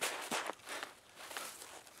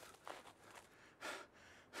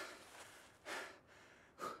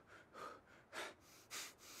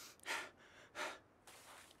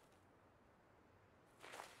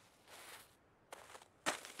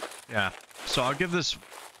 Yeah, so I'll give this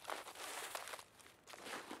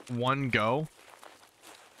one go.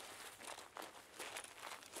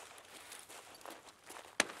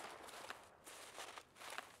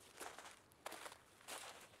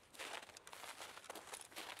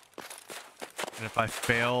 And if I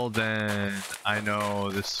fail, then I know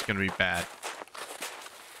this is gonna be bad.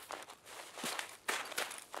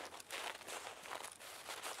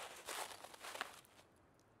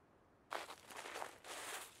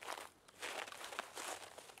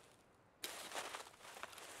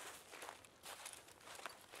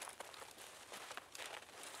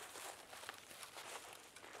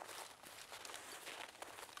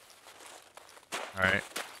 Alright.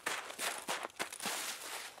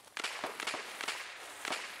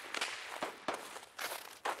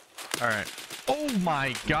 Alright. Oh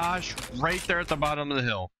my gosh, right there at the bottom of the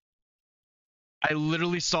hill. I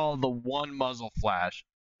literally saw the one muzzle flash,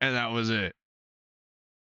 and that was it.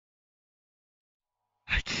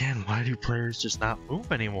 Again, why do players just not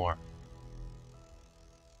move anymore?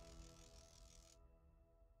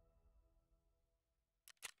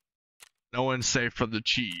 No one's safe from the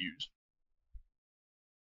cheese.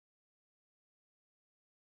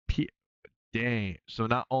 Dang. So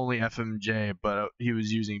not only FMJ, but he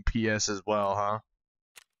was using PS as well, huh?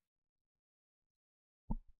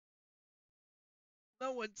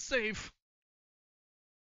 No one's safe.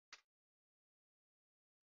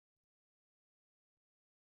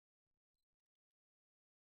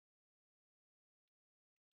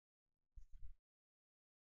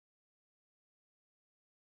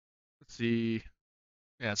 Let's see.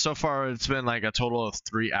 Yeah, so far it's been like a total of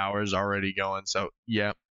 3 hours already going. So,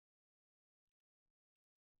 yeah.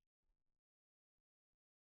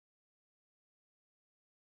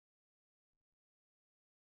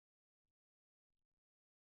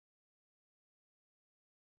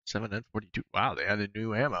 Seven and 42. Wow, they added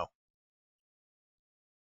new ammo.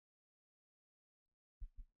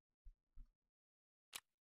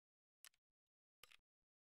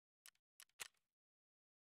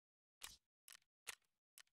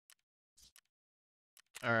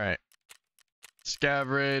 All right. Scav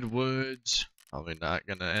raid, woods. Probably not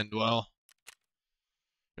gonna end well.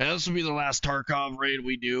 And this will be the last Tarkov raid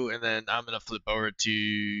we do, and then I'm gonna flip over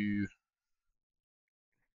to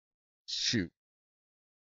shoot.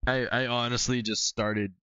 I honestly just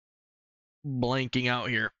started blanking out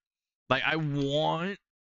here. Like I want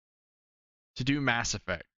to do Mass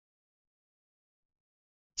Effect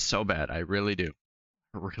so bad. I really do.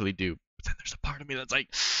 I really do. But then there's a part of me that's like,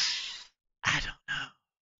 I don't know.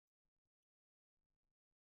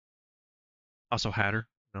 Also, Hatter,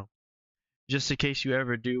 no. Just in case you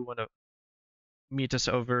ever do want to meet us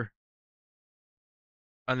over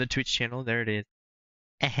on the Twitch channel, there it is.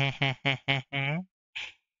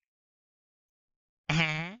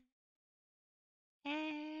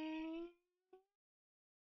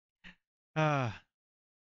 Ah.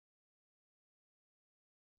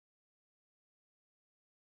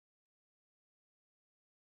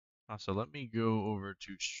 So let me go over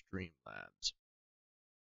to Streamlabs.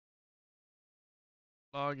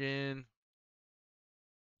 Log in.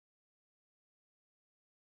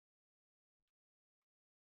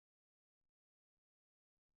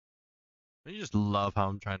 I just love how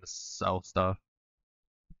I'm trying to sell stuff.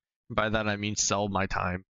 By that I mean sell my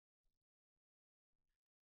time.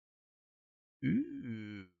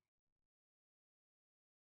 Ooh.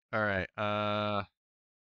 Alright,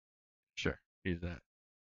 sure, use that.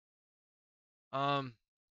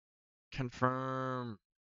 Confirm.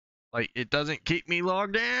 Like, it doesn't keep me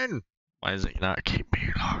logged in. Why does it not keep me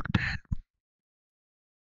logged in?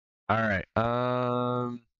 Alright,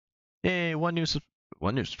 hey, one new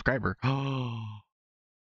subscriber. Oh.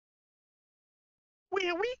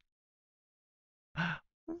 Wee wee.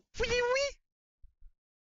 Wee wee.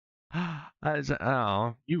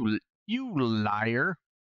 Oh, you liar.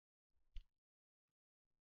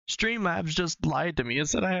 Streamlabs just lied to me and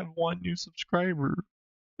said I have one new subscriber.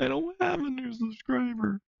 I don't have a new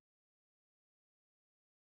subscriber.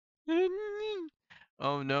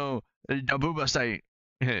 Oh no, the booba site.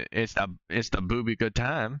 It's the booby good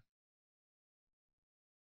time.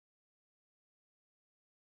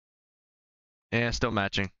 Yeah, still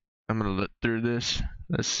matching. I'm gonna look through this.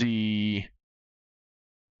 Let's see.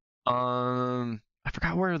 I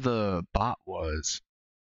forgot where the bot was.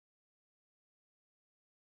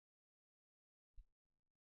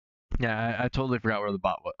 Yeah, I totally forgot where the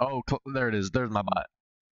bot was. Oh, there it is. There's my bot.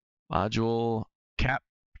 Module cap.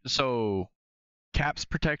 So caps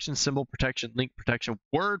protection, symbol protection, link protection,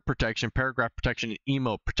 word protection, paragraph protection, and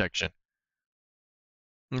emote protection.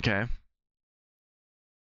 Okay.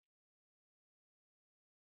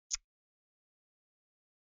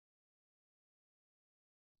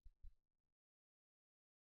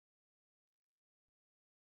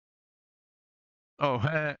 Oh,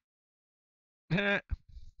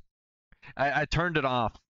 I turned it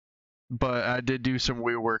off, but I did do some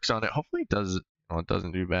weird works on it. Hopefully it does. Oh, it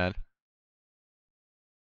doesn't do bad.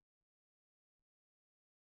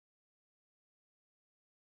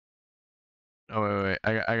 Oh wait.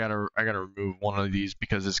 I gotta remove one of these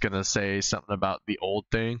because it's gonna say something about the old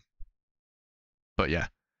thing. But yeah.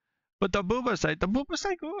 But the booba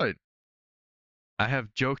site good. I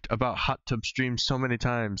have joked about hot tub streams so many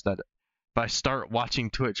times that if I start watching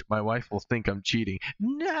Twitch, my wife will think I'm cheating.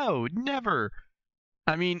 No, never.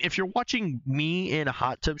 I mean, if you're watching me in a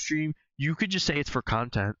hot tub stream, you could just say it's for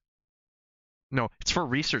content. No, it's for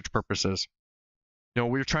research purposes. You know,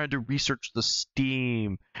 we're trying to research the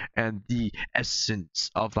steam and the essence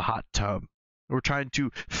of the hot tub. We're trying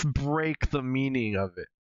to break the meaning of it.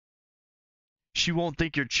 She won't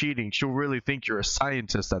think you're cheating. She'll really think you're a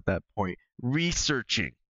scientist at that point,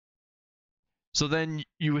 researching. So then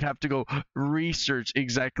you would have to go research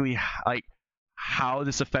exactly like how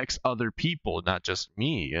this affects other people, not just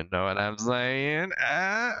me. You know what I'm saying?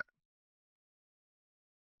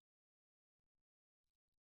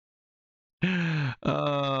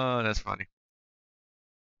 Oh, that's funny.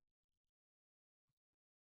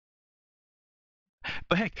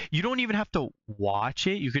 But heck, you don't even have to watch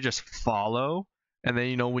it. You could just follow, and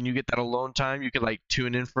then when you get that alone time, you could like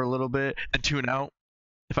tune in for a little bit and tune out.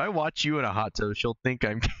 If I watch you in a hot tub, she'll think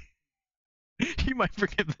I'm. You might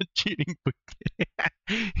forget the cheating book.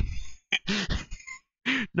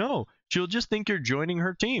 No, she'll just think you're joining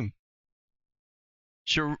her team.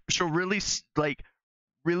 She'll really like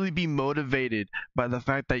really be motivated by the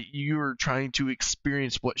fact that you're trying to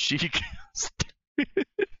experience what she gets.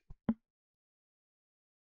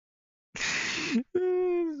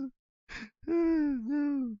 No.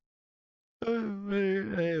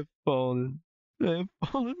 I have fallen. I have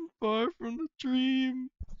fallen far from the dream.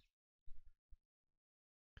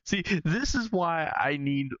 See, this is why I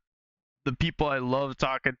need the people I love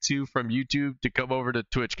talking to from YouTube to come over to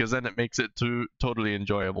Twitch, because then it makes it totally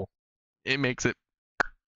enjoyable. It makes it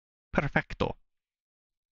perfecto.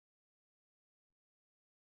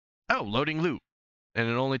 Oh, loading loot. And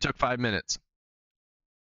it only took 5 minutes.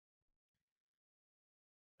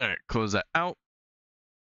 Alright, close that out.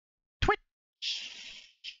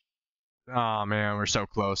 Twitch! Oh man, we're so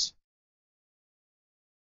close.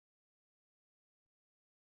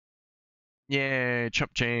 Yay,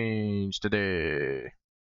 chump change today.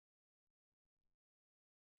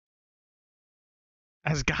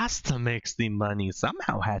 As Gasta makes the money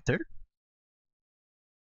somehow, Hatter.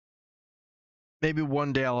 Maybe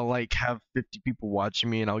one day I'll like have 50 people watching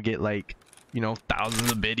me and I'll get like,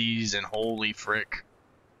 thousands of biddies and holy frick.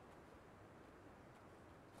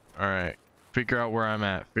 Alright. Figure out where I'm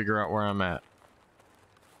at. Figure out where I'm at.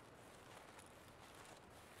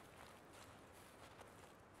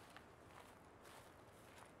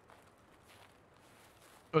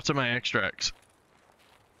 What's in my extracts?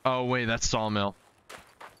 Oh wait, that's sawmill.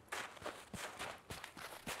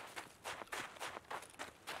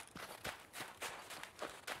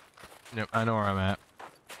 Yep, I know where I'm at.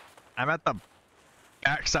 I'm at the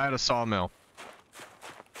backside of sawmill.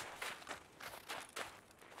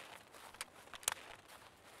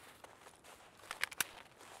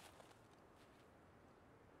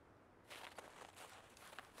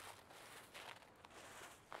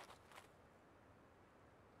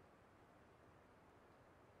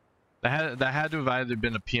 That had to have either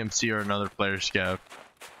been a PMC or another player scout.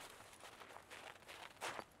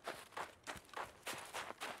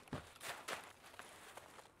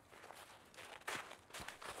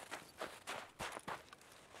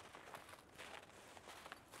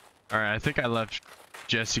 Alright, I think I left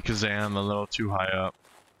Jesse Kazam a little too high up.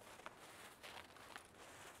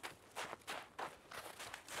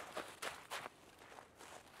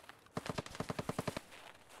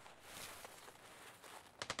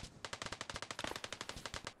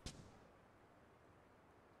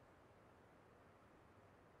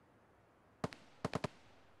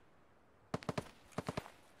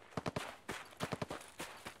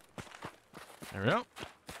 There we go.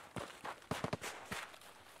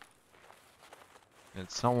 And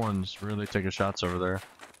someone's really taking shots over there.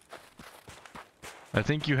 I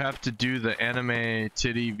think you have to do the anime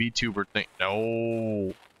titty VTuber thing.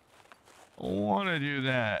 No. I don't want to do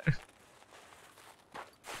that.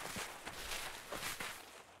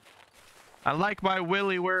 I like my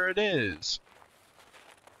willy where it is.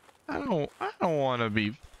 I don't want to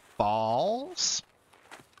be false.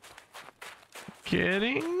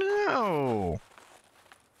 Kidding? No.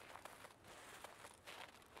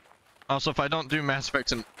 Also, if I don't do Mass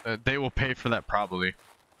Effects, they will pay for that probably.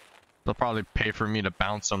 They'll probably pay for me to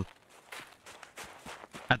bounce them.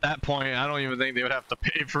 At that point, I don't even think they would have to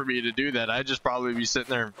pay for me to do that. I'd just probably be sitting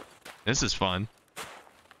there. This is fun.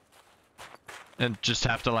 And just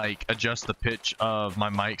have to like adjust the pitch of my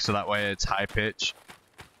mic so that way it's high pitch.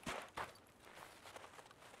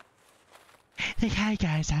 Hey, hi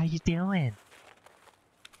guys, how you doing?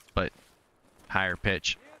 But higher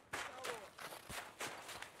pitch.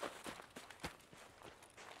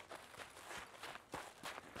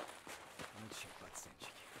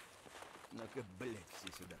 Ну-ка, блядь, все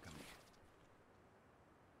сюда ко мне.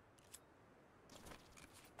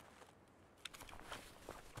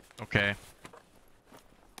 Okay.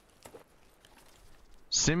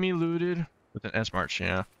 Semi-looted with an S-March,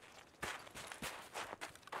 yeah.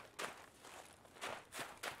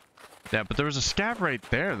 Yeah, but there was a scav right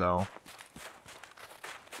there, though.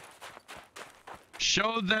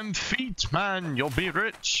 Show them feet, man. You'll be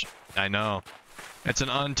rich. I know. It's an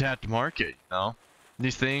untapped market, you know?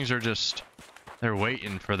 These things are just... They're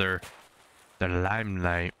waiting for their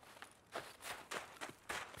limelight.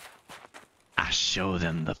 I show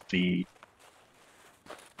them the feet.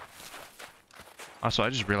 Also, I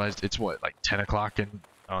just realized it's what, like 10 o'clock and...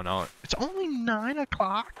 Oh no, it's only 9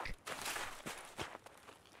 o'clock?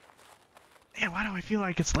 Man, why do I feel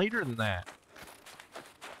like it's later than that?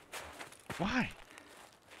 Why?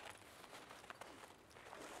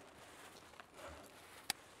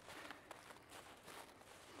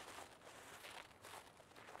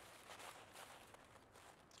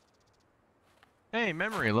 Hey,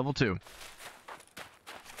 memory, level 2.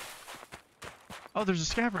 Oh, there's a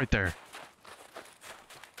scab right there.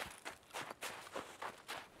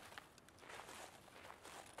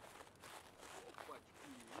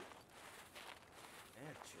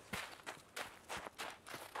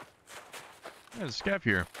 There's a scab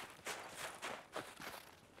here.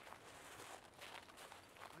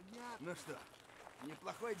 Ну что,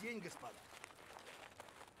 неплохой день, господа.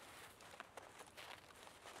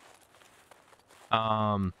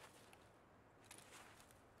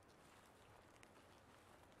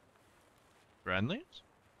 Bradley's?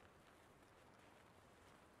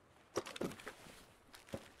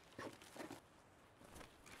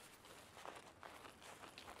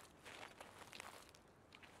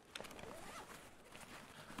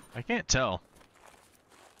 I can't tell.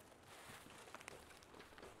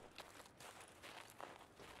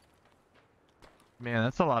 Man,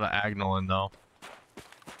 that's a lot of Agnolin, though.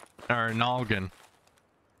 Or Nalgan.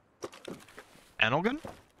 Enelgan?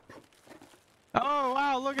 Oh,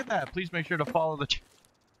 wow, look at that. Please make sure to follow the...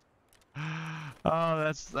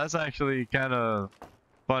 Oh, that's actually kind of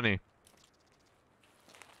funny.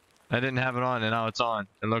 I didn't have it on, and now it's on.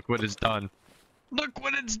 And look what it's done. Look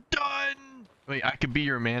what it's done! Wait, I could be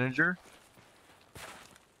your manager?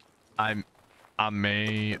 I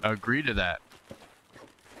may agree to that.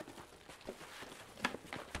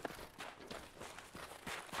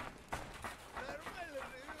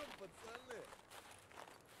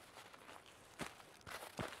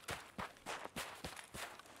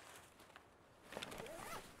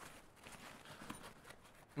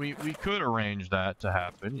 We could arrange that to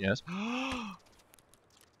happen, yes.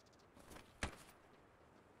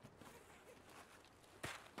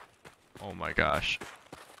 Oh my gosh.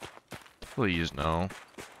 Please no.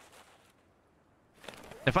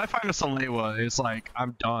 If I find a Salewa, it's like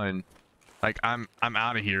I'm done. Like I'm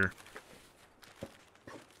out of here.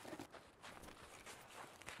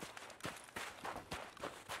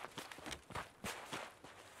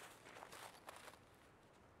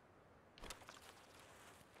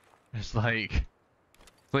 It's like,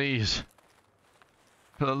 please,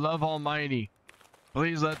 for the love almighty,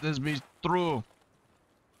 please let this be through.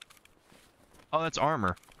 Oh, that's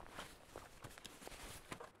armor.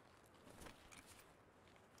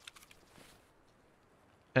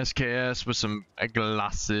 SKS with some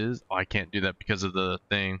glasses. Oh, I can't do that because of the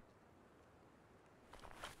thing.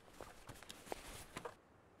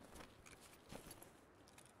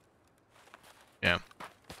 Yeah.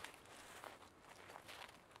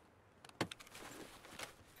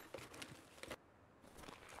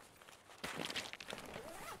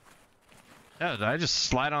 Yeah, did I just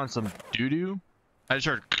slide on some doo-doo? I just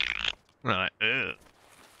heard... Like, ugh.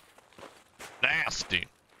 Nasty.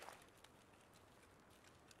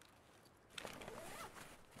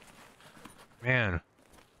 Man.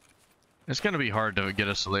 It's gonna be hard to get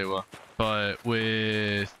a Salewa. But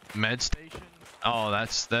with med station... Oh,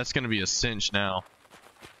 that's gonna be a cinch now.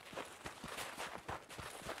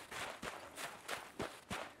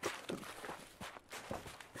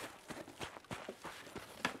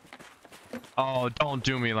 Oh, don't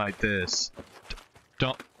do me like this.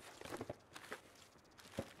 Don't.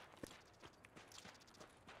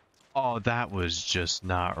 Oh, that was just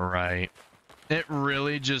not right. It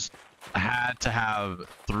really just had to have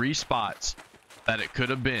 3 spots that it could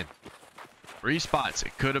have been. 3 spots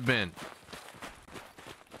it could have been.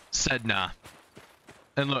 Said nah.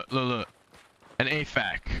 And look. An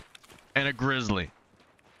AFAC. And a Grizzly.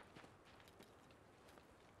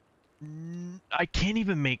 I can't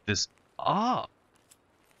even make this up.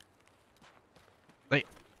 Like,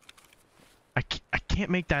 I can't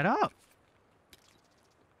make that up.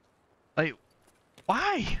 Like,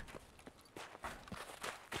 why?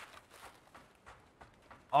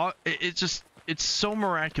 It's so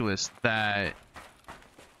miraculous that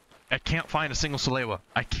I can't find a single Salewa.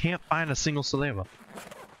 I can't find a single Salewa.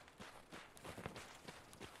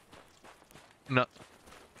 No,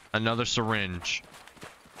 another syringe.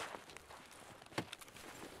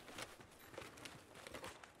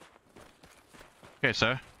 Okay,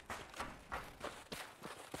 sir.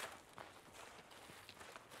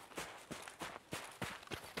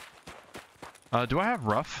 Do I have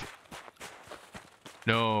rough?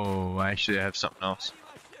 No, actually I have something else.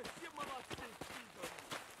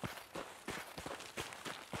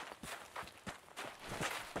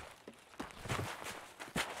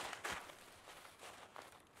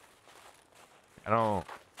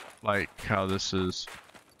 like how this is.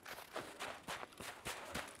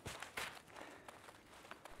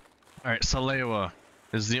 Alright, Salewa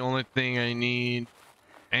is the only thing I need.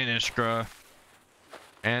 And Iskra.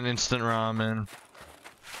 And instant ramen.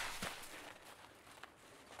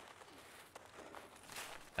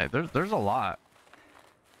 Hey, there's a lot.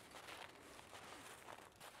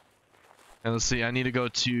 And let's see, I need to go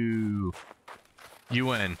to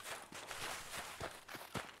UN.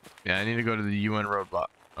 Yeah, I need to go to the UN roadblock.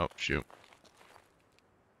 Oh, shoot.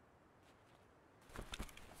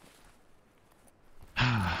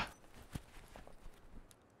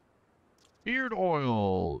 Beard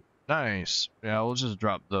oil. Nice. Yeah, we'll just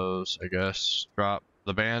drop those, I guess. Drop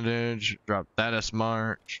the bandage. Drop that as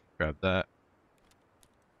march. Grab that.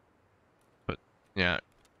 But, yeah.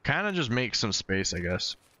 Kind of just make some space, I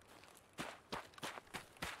guess.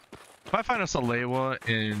 If I find a Salewa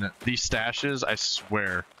in these stashes, I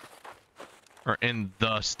swear. Or in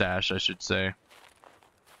the stash, I should say.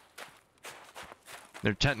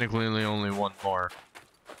 They're technically only one more.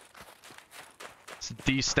 It's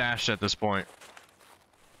the stash at this point.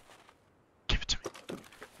 Give it to me.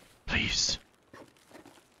 Please.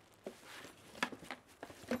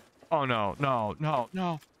 Oh no, no, no,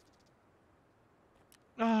 no.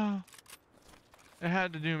 No. It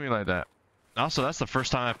had to do me like that. Also, that's the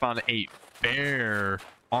first time I found a bear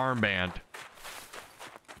armband.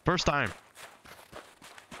 First time.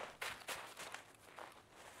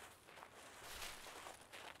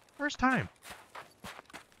 First time.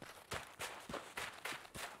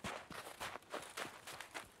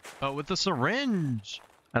 But with the syringe,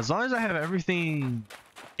 as long as I have everything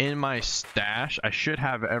in my stash, I should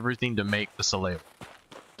have everything to make the Salewa.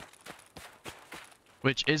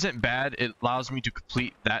 Which isn't bad. It allows me to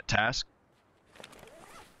complete that task.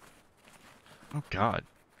 Oh god.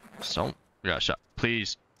 So got shot.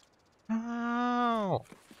 Please. Oh.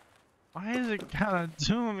 Why is it kind of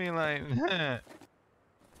doing me like that?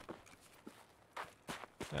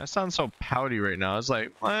 That sounds so pouty right now. It's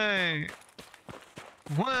like, why?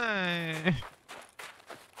 Why?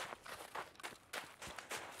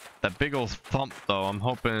 That big old thump though, I'm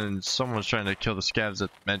hoping someone's trying to kill the scavs at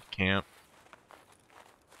the med camp.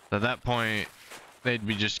 At that point, they'd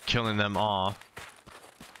be just killing them off.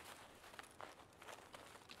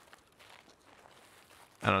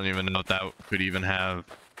 I don't even know if that could even have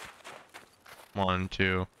 1,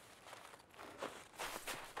 2.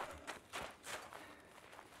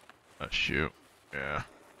 Oh shoot, yeah.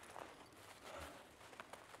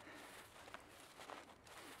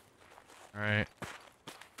 Alright.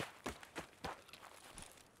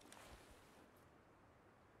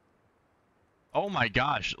 Oh my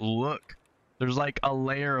gosh, look. There's like a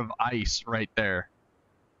layer of ice right there.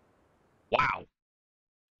 Wow.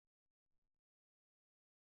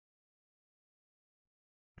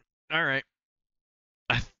 Alright.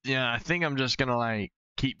 Yeah, I think I'm just gonna like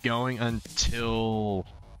keep going until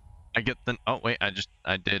I get the... Oh wait,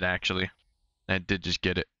 I did actually. I did just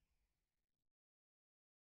get it.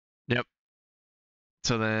 Yep.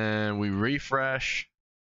 So then we refresh.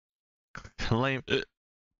 Claim...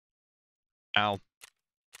 Ow.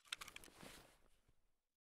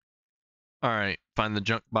 Alright, find the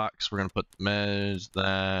junk box. We're gonna put the meds,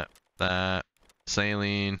 that,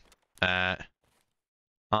 saline, that.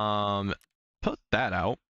 Put that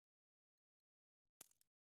out.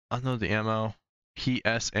 Unload the ammo.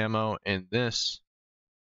 PS ammo in this.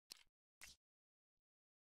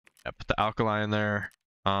 Yeah, put the alkali in there.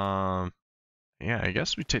 Yeah, I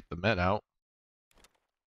guess we take the med out.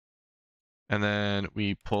 And then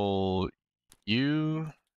we pull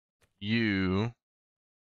you.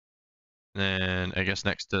 Then I guess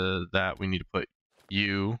next to that we need to put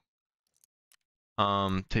you.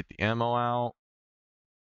 Take the ammo out.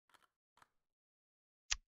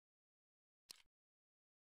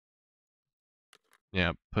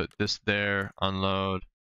 Yeah, put this there, unload.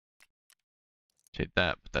 Take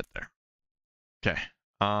that, put that there. Okay.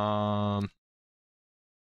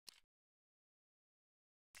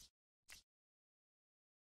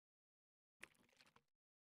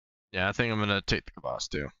 Yeah, I think I'm gonna take the kvass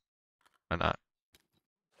too. Why not?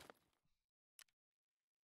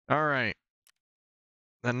 Alright.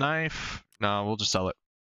 The knife. No, we'll just sell it.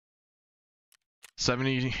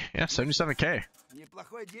 70, yeah, 77k.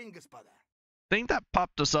 Неплохой день, господа. I think that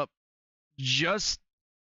popped us up just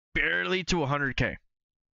barely to 100k.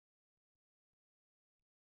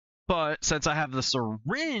 But since I have the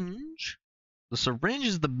syringe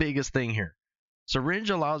is the biggest thing here.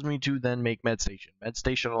 Syringe allows me to then make med station. Med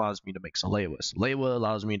station allows me to make Salewa. Salewa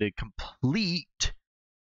allows me to complete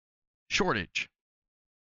shortage.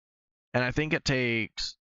 And I think it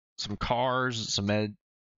takes some cars, some med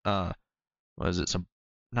what is it? Some,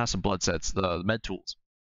 not some blood sets, the med tools.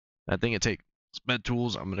 I think it takes med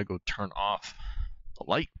tools. I'm gonna go turn off the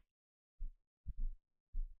light.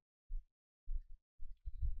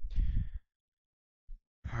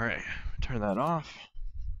 All right, turn that off.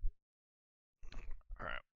 All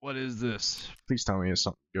right, what is this? Please tell me it's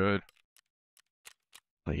something good.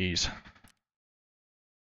 Please.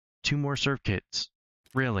 2 more surf kits.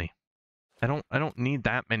 Really? I don't need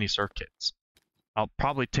that many surf kits. I'll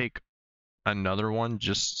probably take another one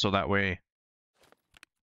just so that way.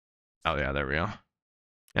 Oh yeah, there we go.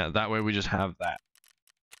 Yeah, that way we just have that.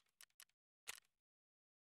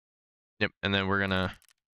 Yep, and then we're gonna.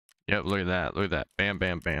 Yep, look at that. Look at that. Bam,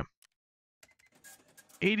 bam, bam.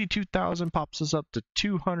 82,000 pops us up to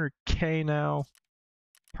 200k now.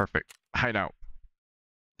 Perfect. Hideout.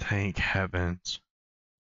 Thank heavens.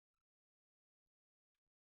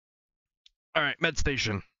 All right, med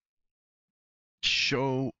station.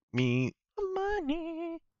 Show me the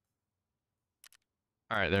money.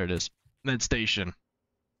 All right, there it is. Med station.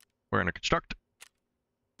 We're gonna construct.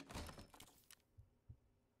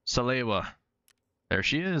 Salewa. There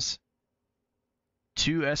she is.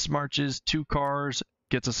 2 S marches, 2 cars,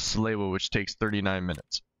 gets us a Salewa, which takes 39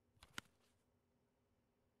 minutes.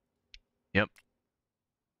 Yep.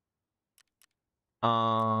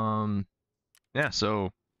 Yeah,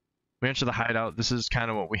 so we enter the hideout. This is kind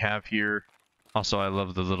of what we have here. Also, I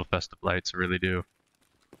love the little festive lights, I really do.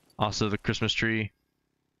 Also, the Christmas tree.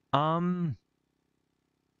 I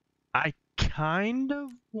kind of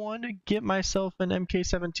want to get myself an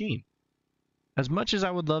MK17. As much as I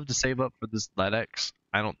would love to save up for this LEDX,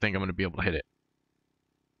 I don't think I'm going to be able to hit it.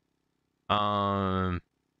 My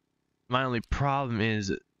only problem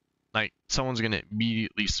is, like, someone's going to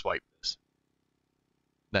immediately swipe this.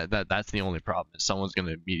 That's the only problem, is someone's going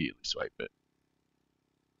to immediately swipe it.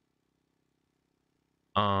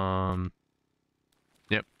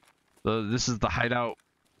 Yep. So this is the hideout.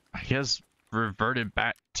 I guess reverted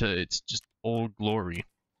back to its just old glory.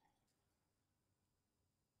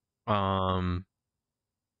 Yeah,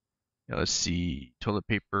 let's see. Toilet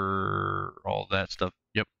paper, all that stuff.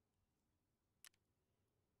 Yep.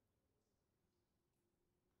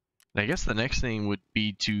 And I guess the next thing would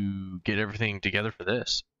be to get everything together for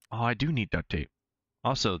this. Oh, I do need duct tape.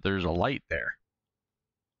 Also, there's a light there.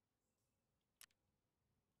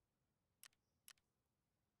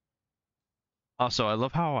 Also, I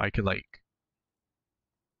love how I could like...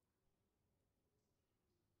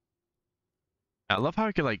 I love how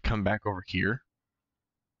I could like come back over here,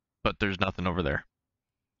 but there's nothing over there.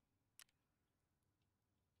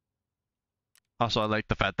 Also, I like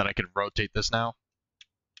the fact that I could rotate this now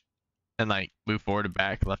and like move forward and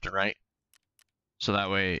back, left and right. So that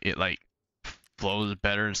way it like flows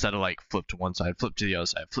better instead of like flip to one side, flip to the other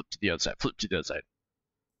side, flip to the other side, flip to the other side.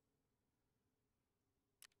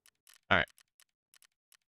 Alright.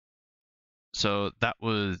 So that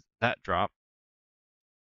was that drop.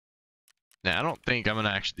 Now I don't think I'm gonna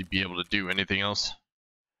actually be able to do anything else.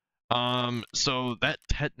 So that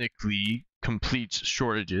technically completes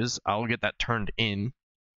shortages. I'll get that turned in.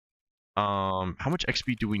 How much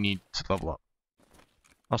XP do we need to level up?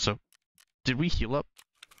 Also, did we heal up?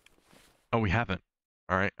 Oh, we haven't.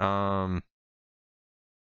 Alright,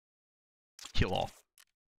 heal all.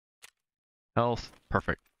 Health,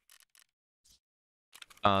 perfect.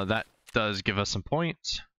 That does give us some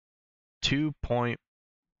points.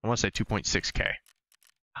 I want to say 2.6k.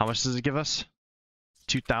 How much does it give us?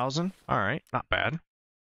 2,000? Alright, not bad.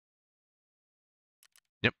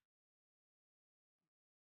 Yep.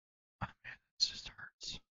 Oh, man, this just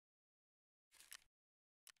hurts.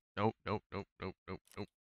 Nope, nope, nope, nope, nope, nope.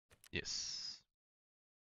 Yes.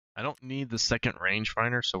 I don't need the second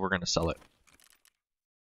rangefinder, so we're gonna sell it.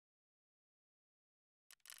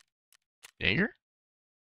 Jaeger?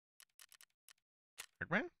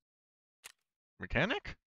 Hardman?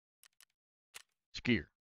 Mechanic? Skier.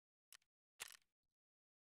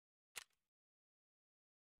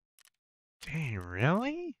 Dang,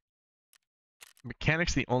 really?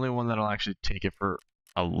 Mechanic's the only one that'll actually take it for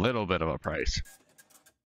a little bit of a price.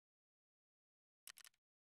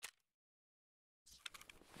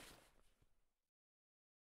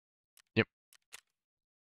 Yep.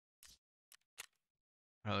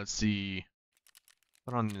 Let's see.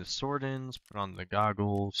 Put on the sword-ins, put on the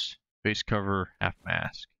goggles, face cover, half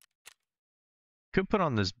mask. Could put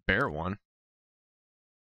on this bear one,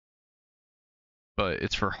 but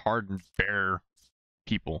it's for hardened bear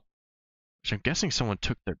people. Which I'm guessing someone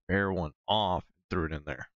took their bear one off and threw it in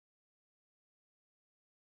there.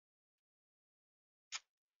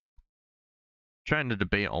 Trying to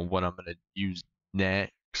debate on what I'm gonna use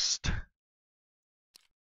next.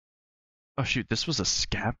 Oh shoot, this was a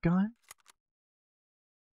scav gun?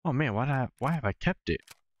 Oh man, why have I kept it?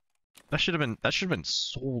 That should have been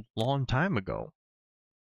sold long time ago.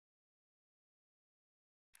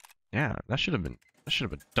 Yeah, that should have been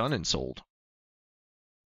done and sold.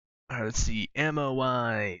 Alright, let's see. Ammo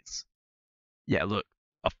wise. Yeah, look.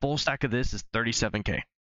 A full stack of this is 37k.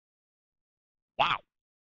 Wow.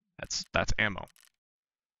 That's ammo.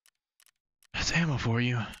 That's ammo for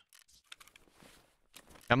you.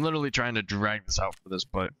 I'm literally trying to drag this out for this,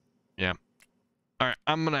 but yeah. Alright,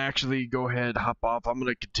 I'm gonna actually go ahead, hop off. I'm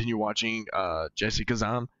gonna continue watching Jesse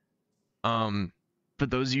Kazan. For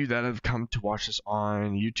those of you that have come to watch this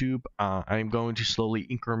on YouTube, I'm going to slowly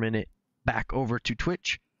increment it back over to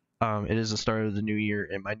Twitch. It is the start of the new year,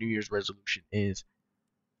 and my New Year's resolution is,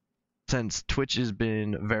 since Twitch has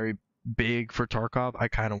been very big for Tarkov, I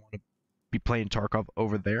kind of want to be playing Tarkov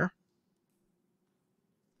over there.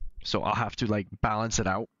 So I'll have to like balance it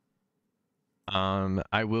out.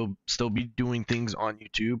 I will still be doing things on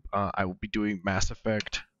YouTube. I will be doing Mass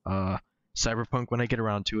Effect, Cyberpunk when I get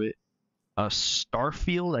around to it.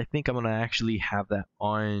 Starfield, I think I'm gonna actually have that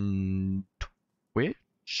on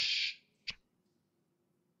Twitch.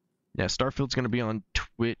 Yeah, Starfield's gonna be on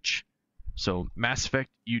Twitch. So Mass Effect,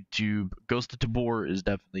 YouTube. Ghost of Tabor is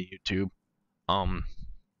definitely YouTube.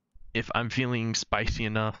 If I'm feeling spicy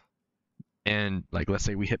enough, and like let's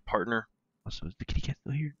say we hit partner. So is the kitty cat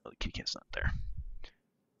still here? No, the kitty cat's not there.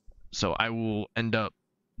 So I will end up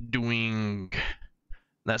doing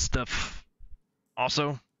that stuff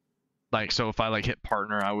also. Like, so if I like hit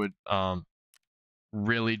partner, I would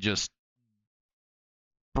really just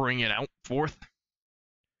bring it out forth,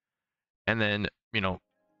 and then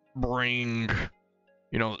bring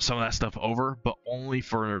some of that stuff over, but only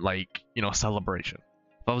for like celebration.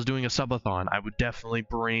 If I was doing a subathon, I would definitely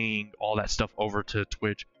bring all that stuff over to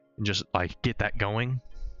Twitch and just like get that going.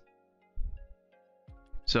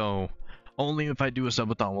 So only if I do a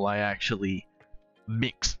subathon will I actually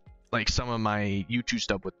mix like some of my YouTube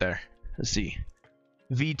stuff with there. Let's see.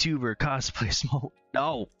 VTuber cosplay smoke.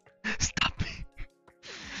 No, stop it.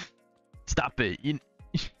 Stop it.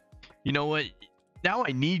 You know what? Now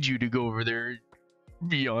I need you to go over there,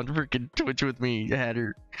 be on freaking Twitch with me,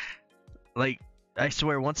 Hatter. Like, I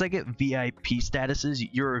swear, once I get VIP statuses,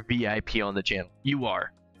 you're a VIP on the channel. You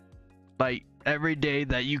are. Like, every day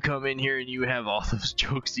that you come in here and you have all those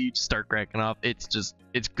jokes you just start cracking off, it's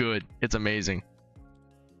good. It's amazing.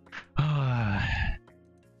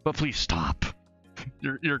 But please stop.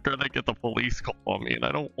 You're gonna get the police call on me, and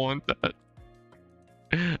I don't want that.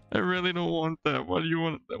 I really don't want that. Why do you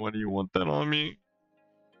want that? Why do you want that on me?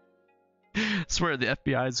 I swear the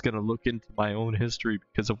FBI is gonna look into my own history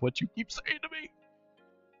because of what you keep saying to me.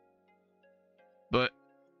 But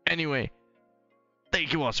anyway,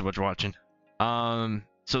 thank you all so much for watching.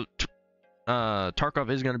 So Tarkov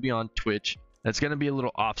is gonna be on Twitch. That's gonna be a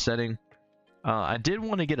little offsetting. I did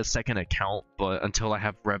want to get a second account, but until I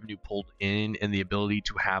have revenue pulled in and the ability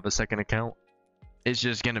to have a second account, it's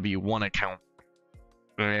just gonna be one account,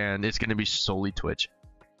 and it's gonna be solely Twitch,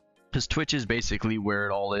 because Twitch is basically where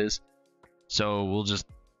it all is. So we'll just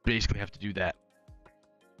basically have to do that.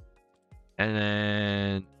 And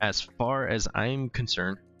then, as far as I'm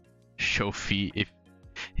concerned, show feet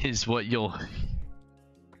is what you'll.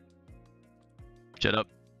 Shut up,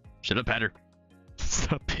 Hatter.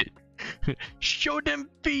 Stop it. Show them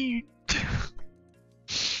feet.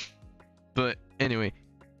 But anyway,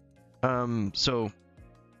 so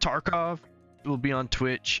Tarkov will be on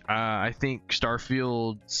Twitch. I think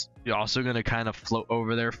Starfield's also gonna kind of float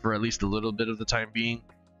over there for at least a little bit of the time being.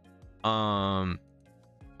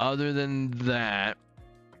 Other than that,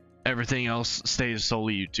 everything else stays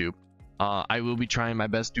solely YouTube. I will be trying my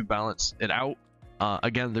best to balance it out.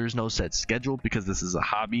 Again, there's no set schedule because this is a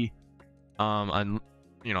hobby.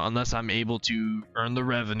 Unless I'm able to earn the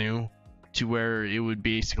revenue to where it would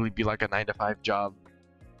basically be like a 9-to-5 job,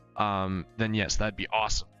 then yes, that'd be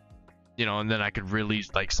awesome. And then I could really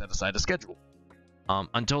like set aside a schedule.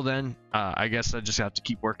 Until then, I guess I just have to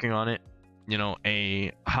keep working on it.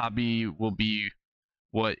 A hobby will be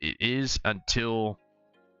what it is until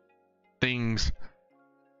things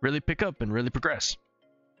really pick up and really progress.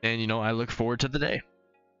 And I look forward to the day.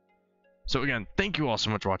 So again, thank you all so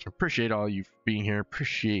much for watching. Appreciate all you being here.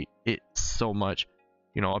 Appreciate it so much.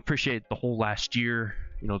 Appreciate the whole last year.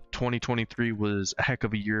 2023 was a heck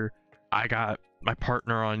of a year. I got my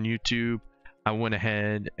partner on YouTube. I went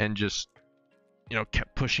ahead and just,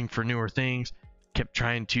 kept pushing for newer things. Kept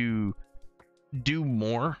trying to do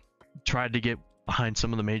more. Tried to get behind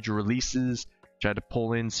some of the major releases. Tried to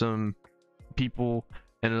pull in some people.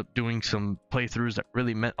 Ended up doing some playthroughs that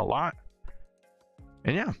really meant a lot.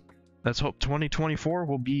 And yeah. let's hope 2024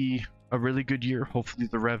 will be a really good year. Hopefully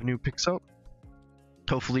the revenue picks up.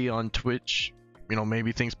 Hopefully on Twitch, you know,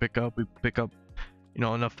 maybe things pick up. We pick up, you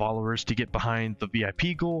know, enough followers to get behind the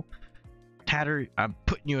VIP goal. Tatter, I'm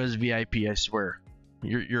putting you as VIP, I swear.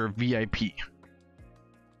 You're a VIP.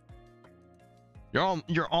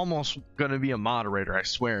 You're almost gonna be a moderator, I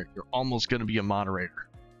swear. You're almost gonna be a moderator.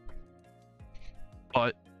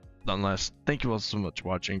 But nonetheless, thank you all so much for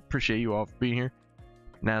watching. Appreciate you all for being here.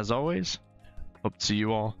 And as always, hope to see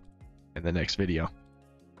you all in the next video.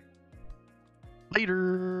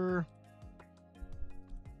 Later.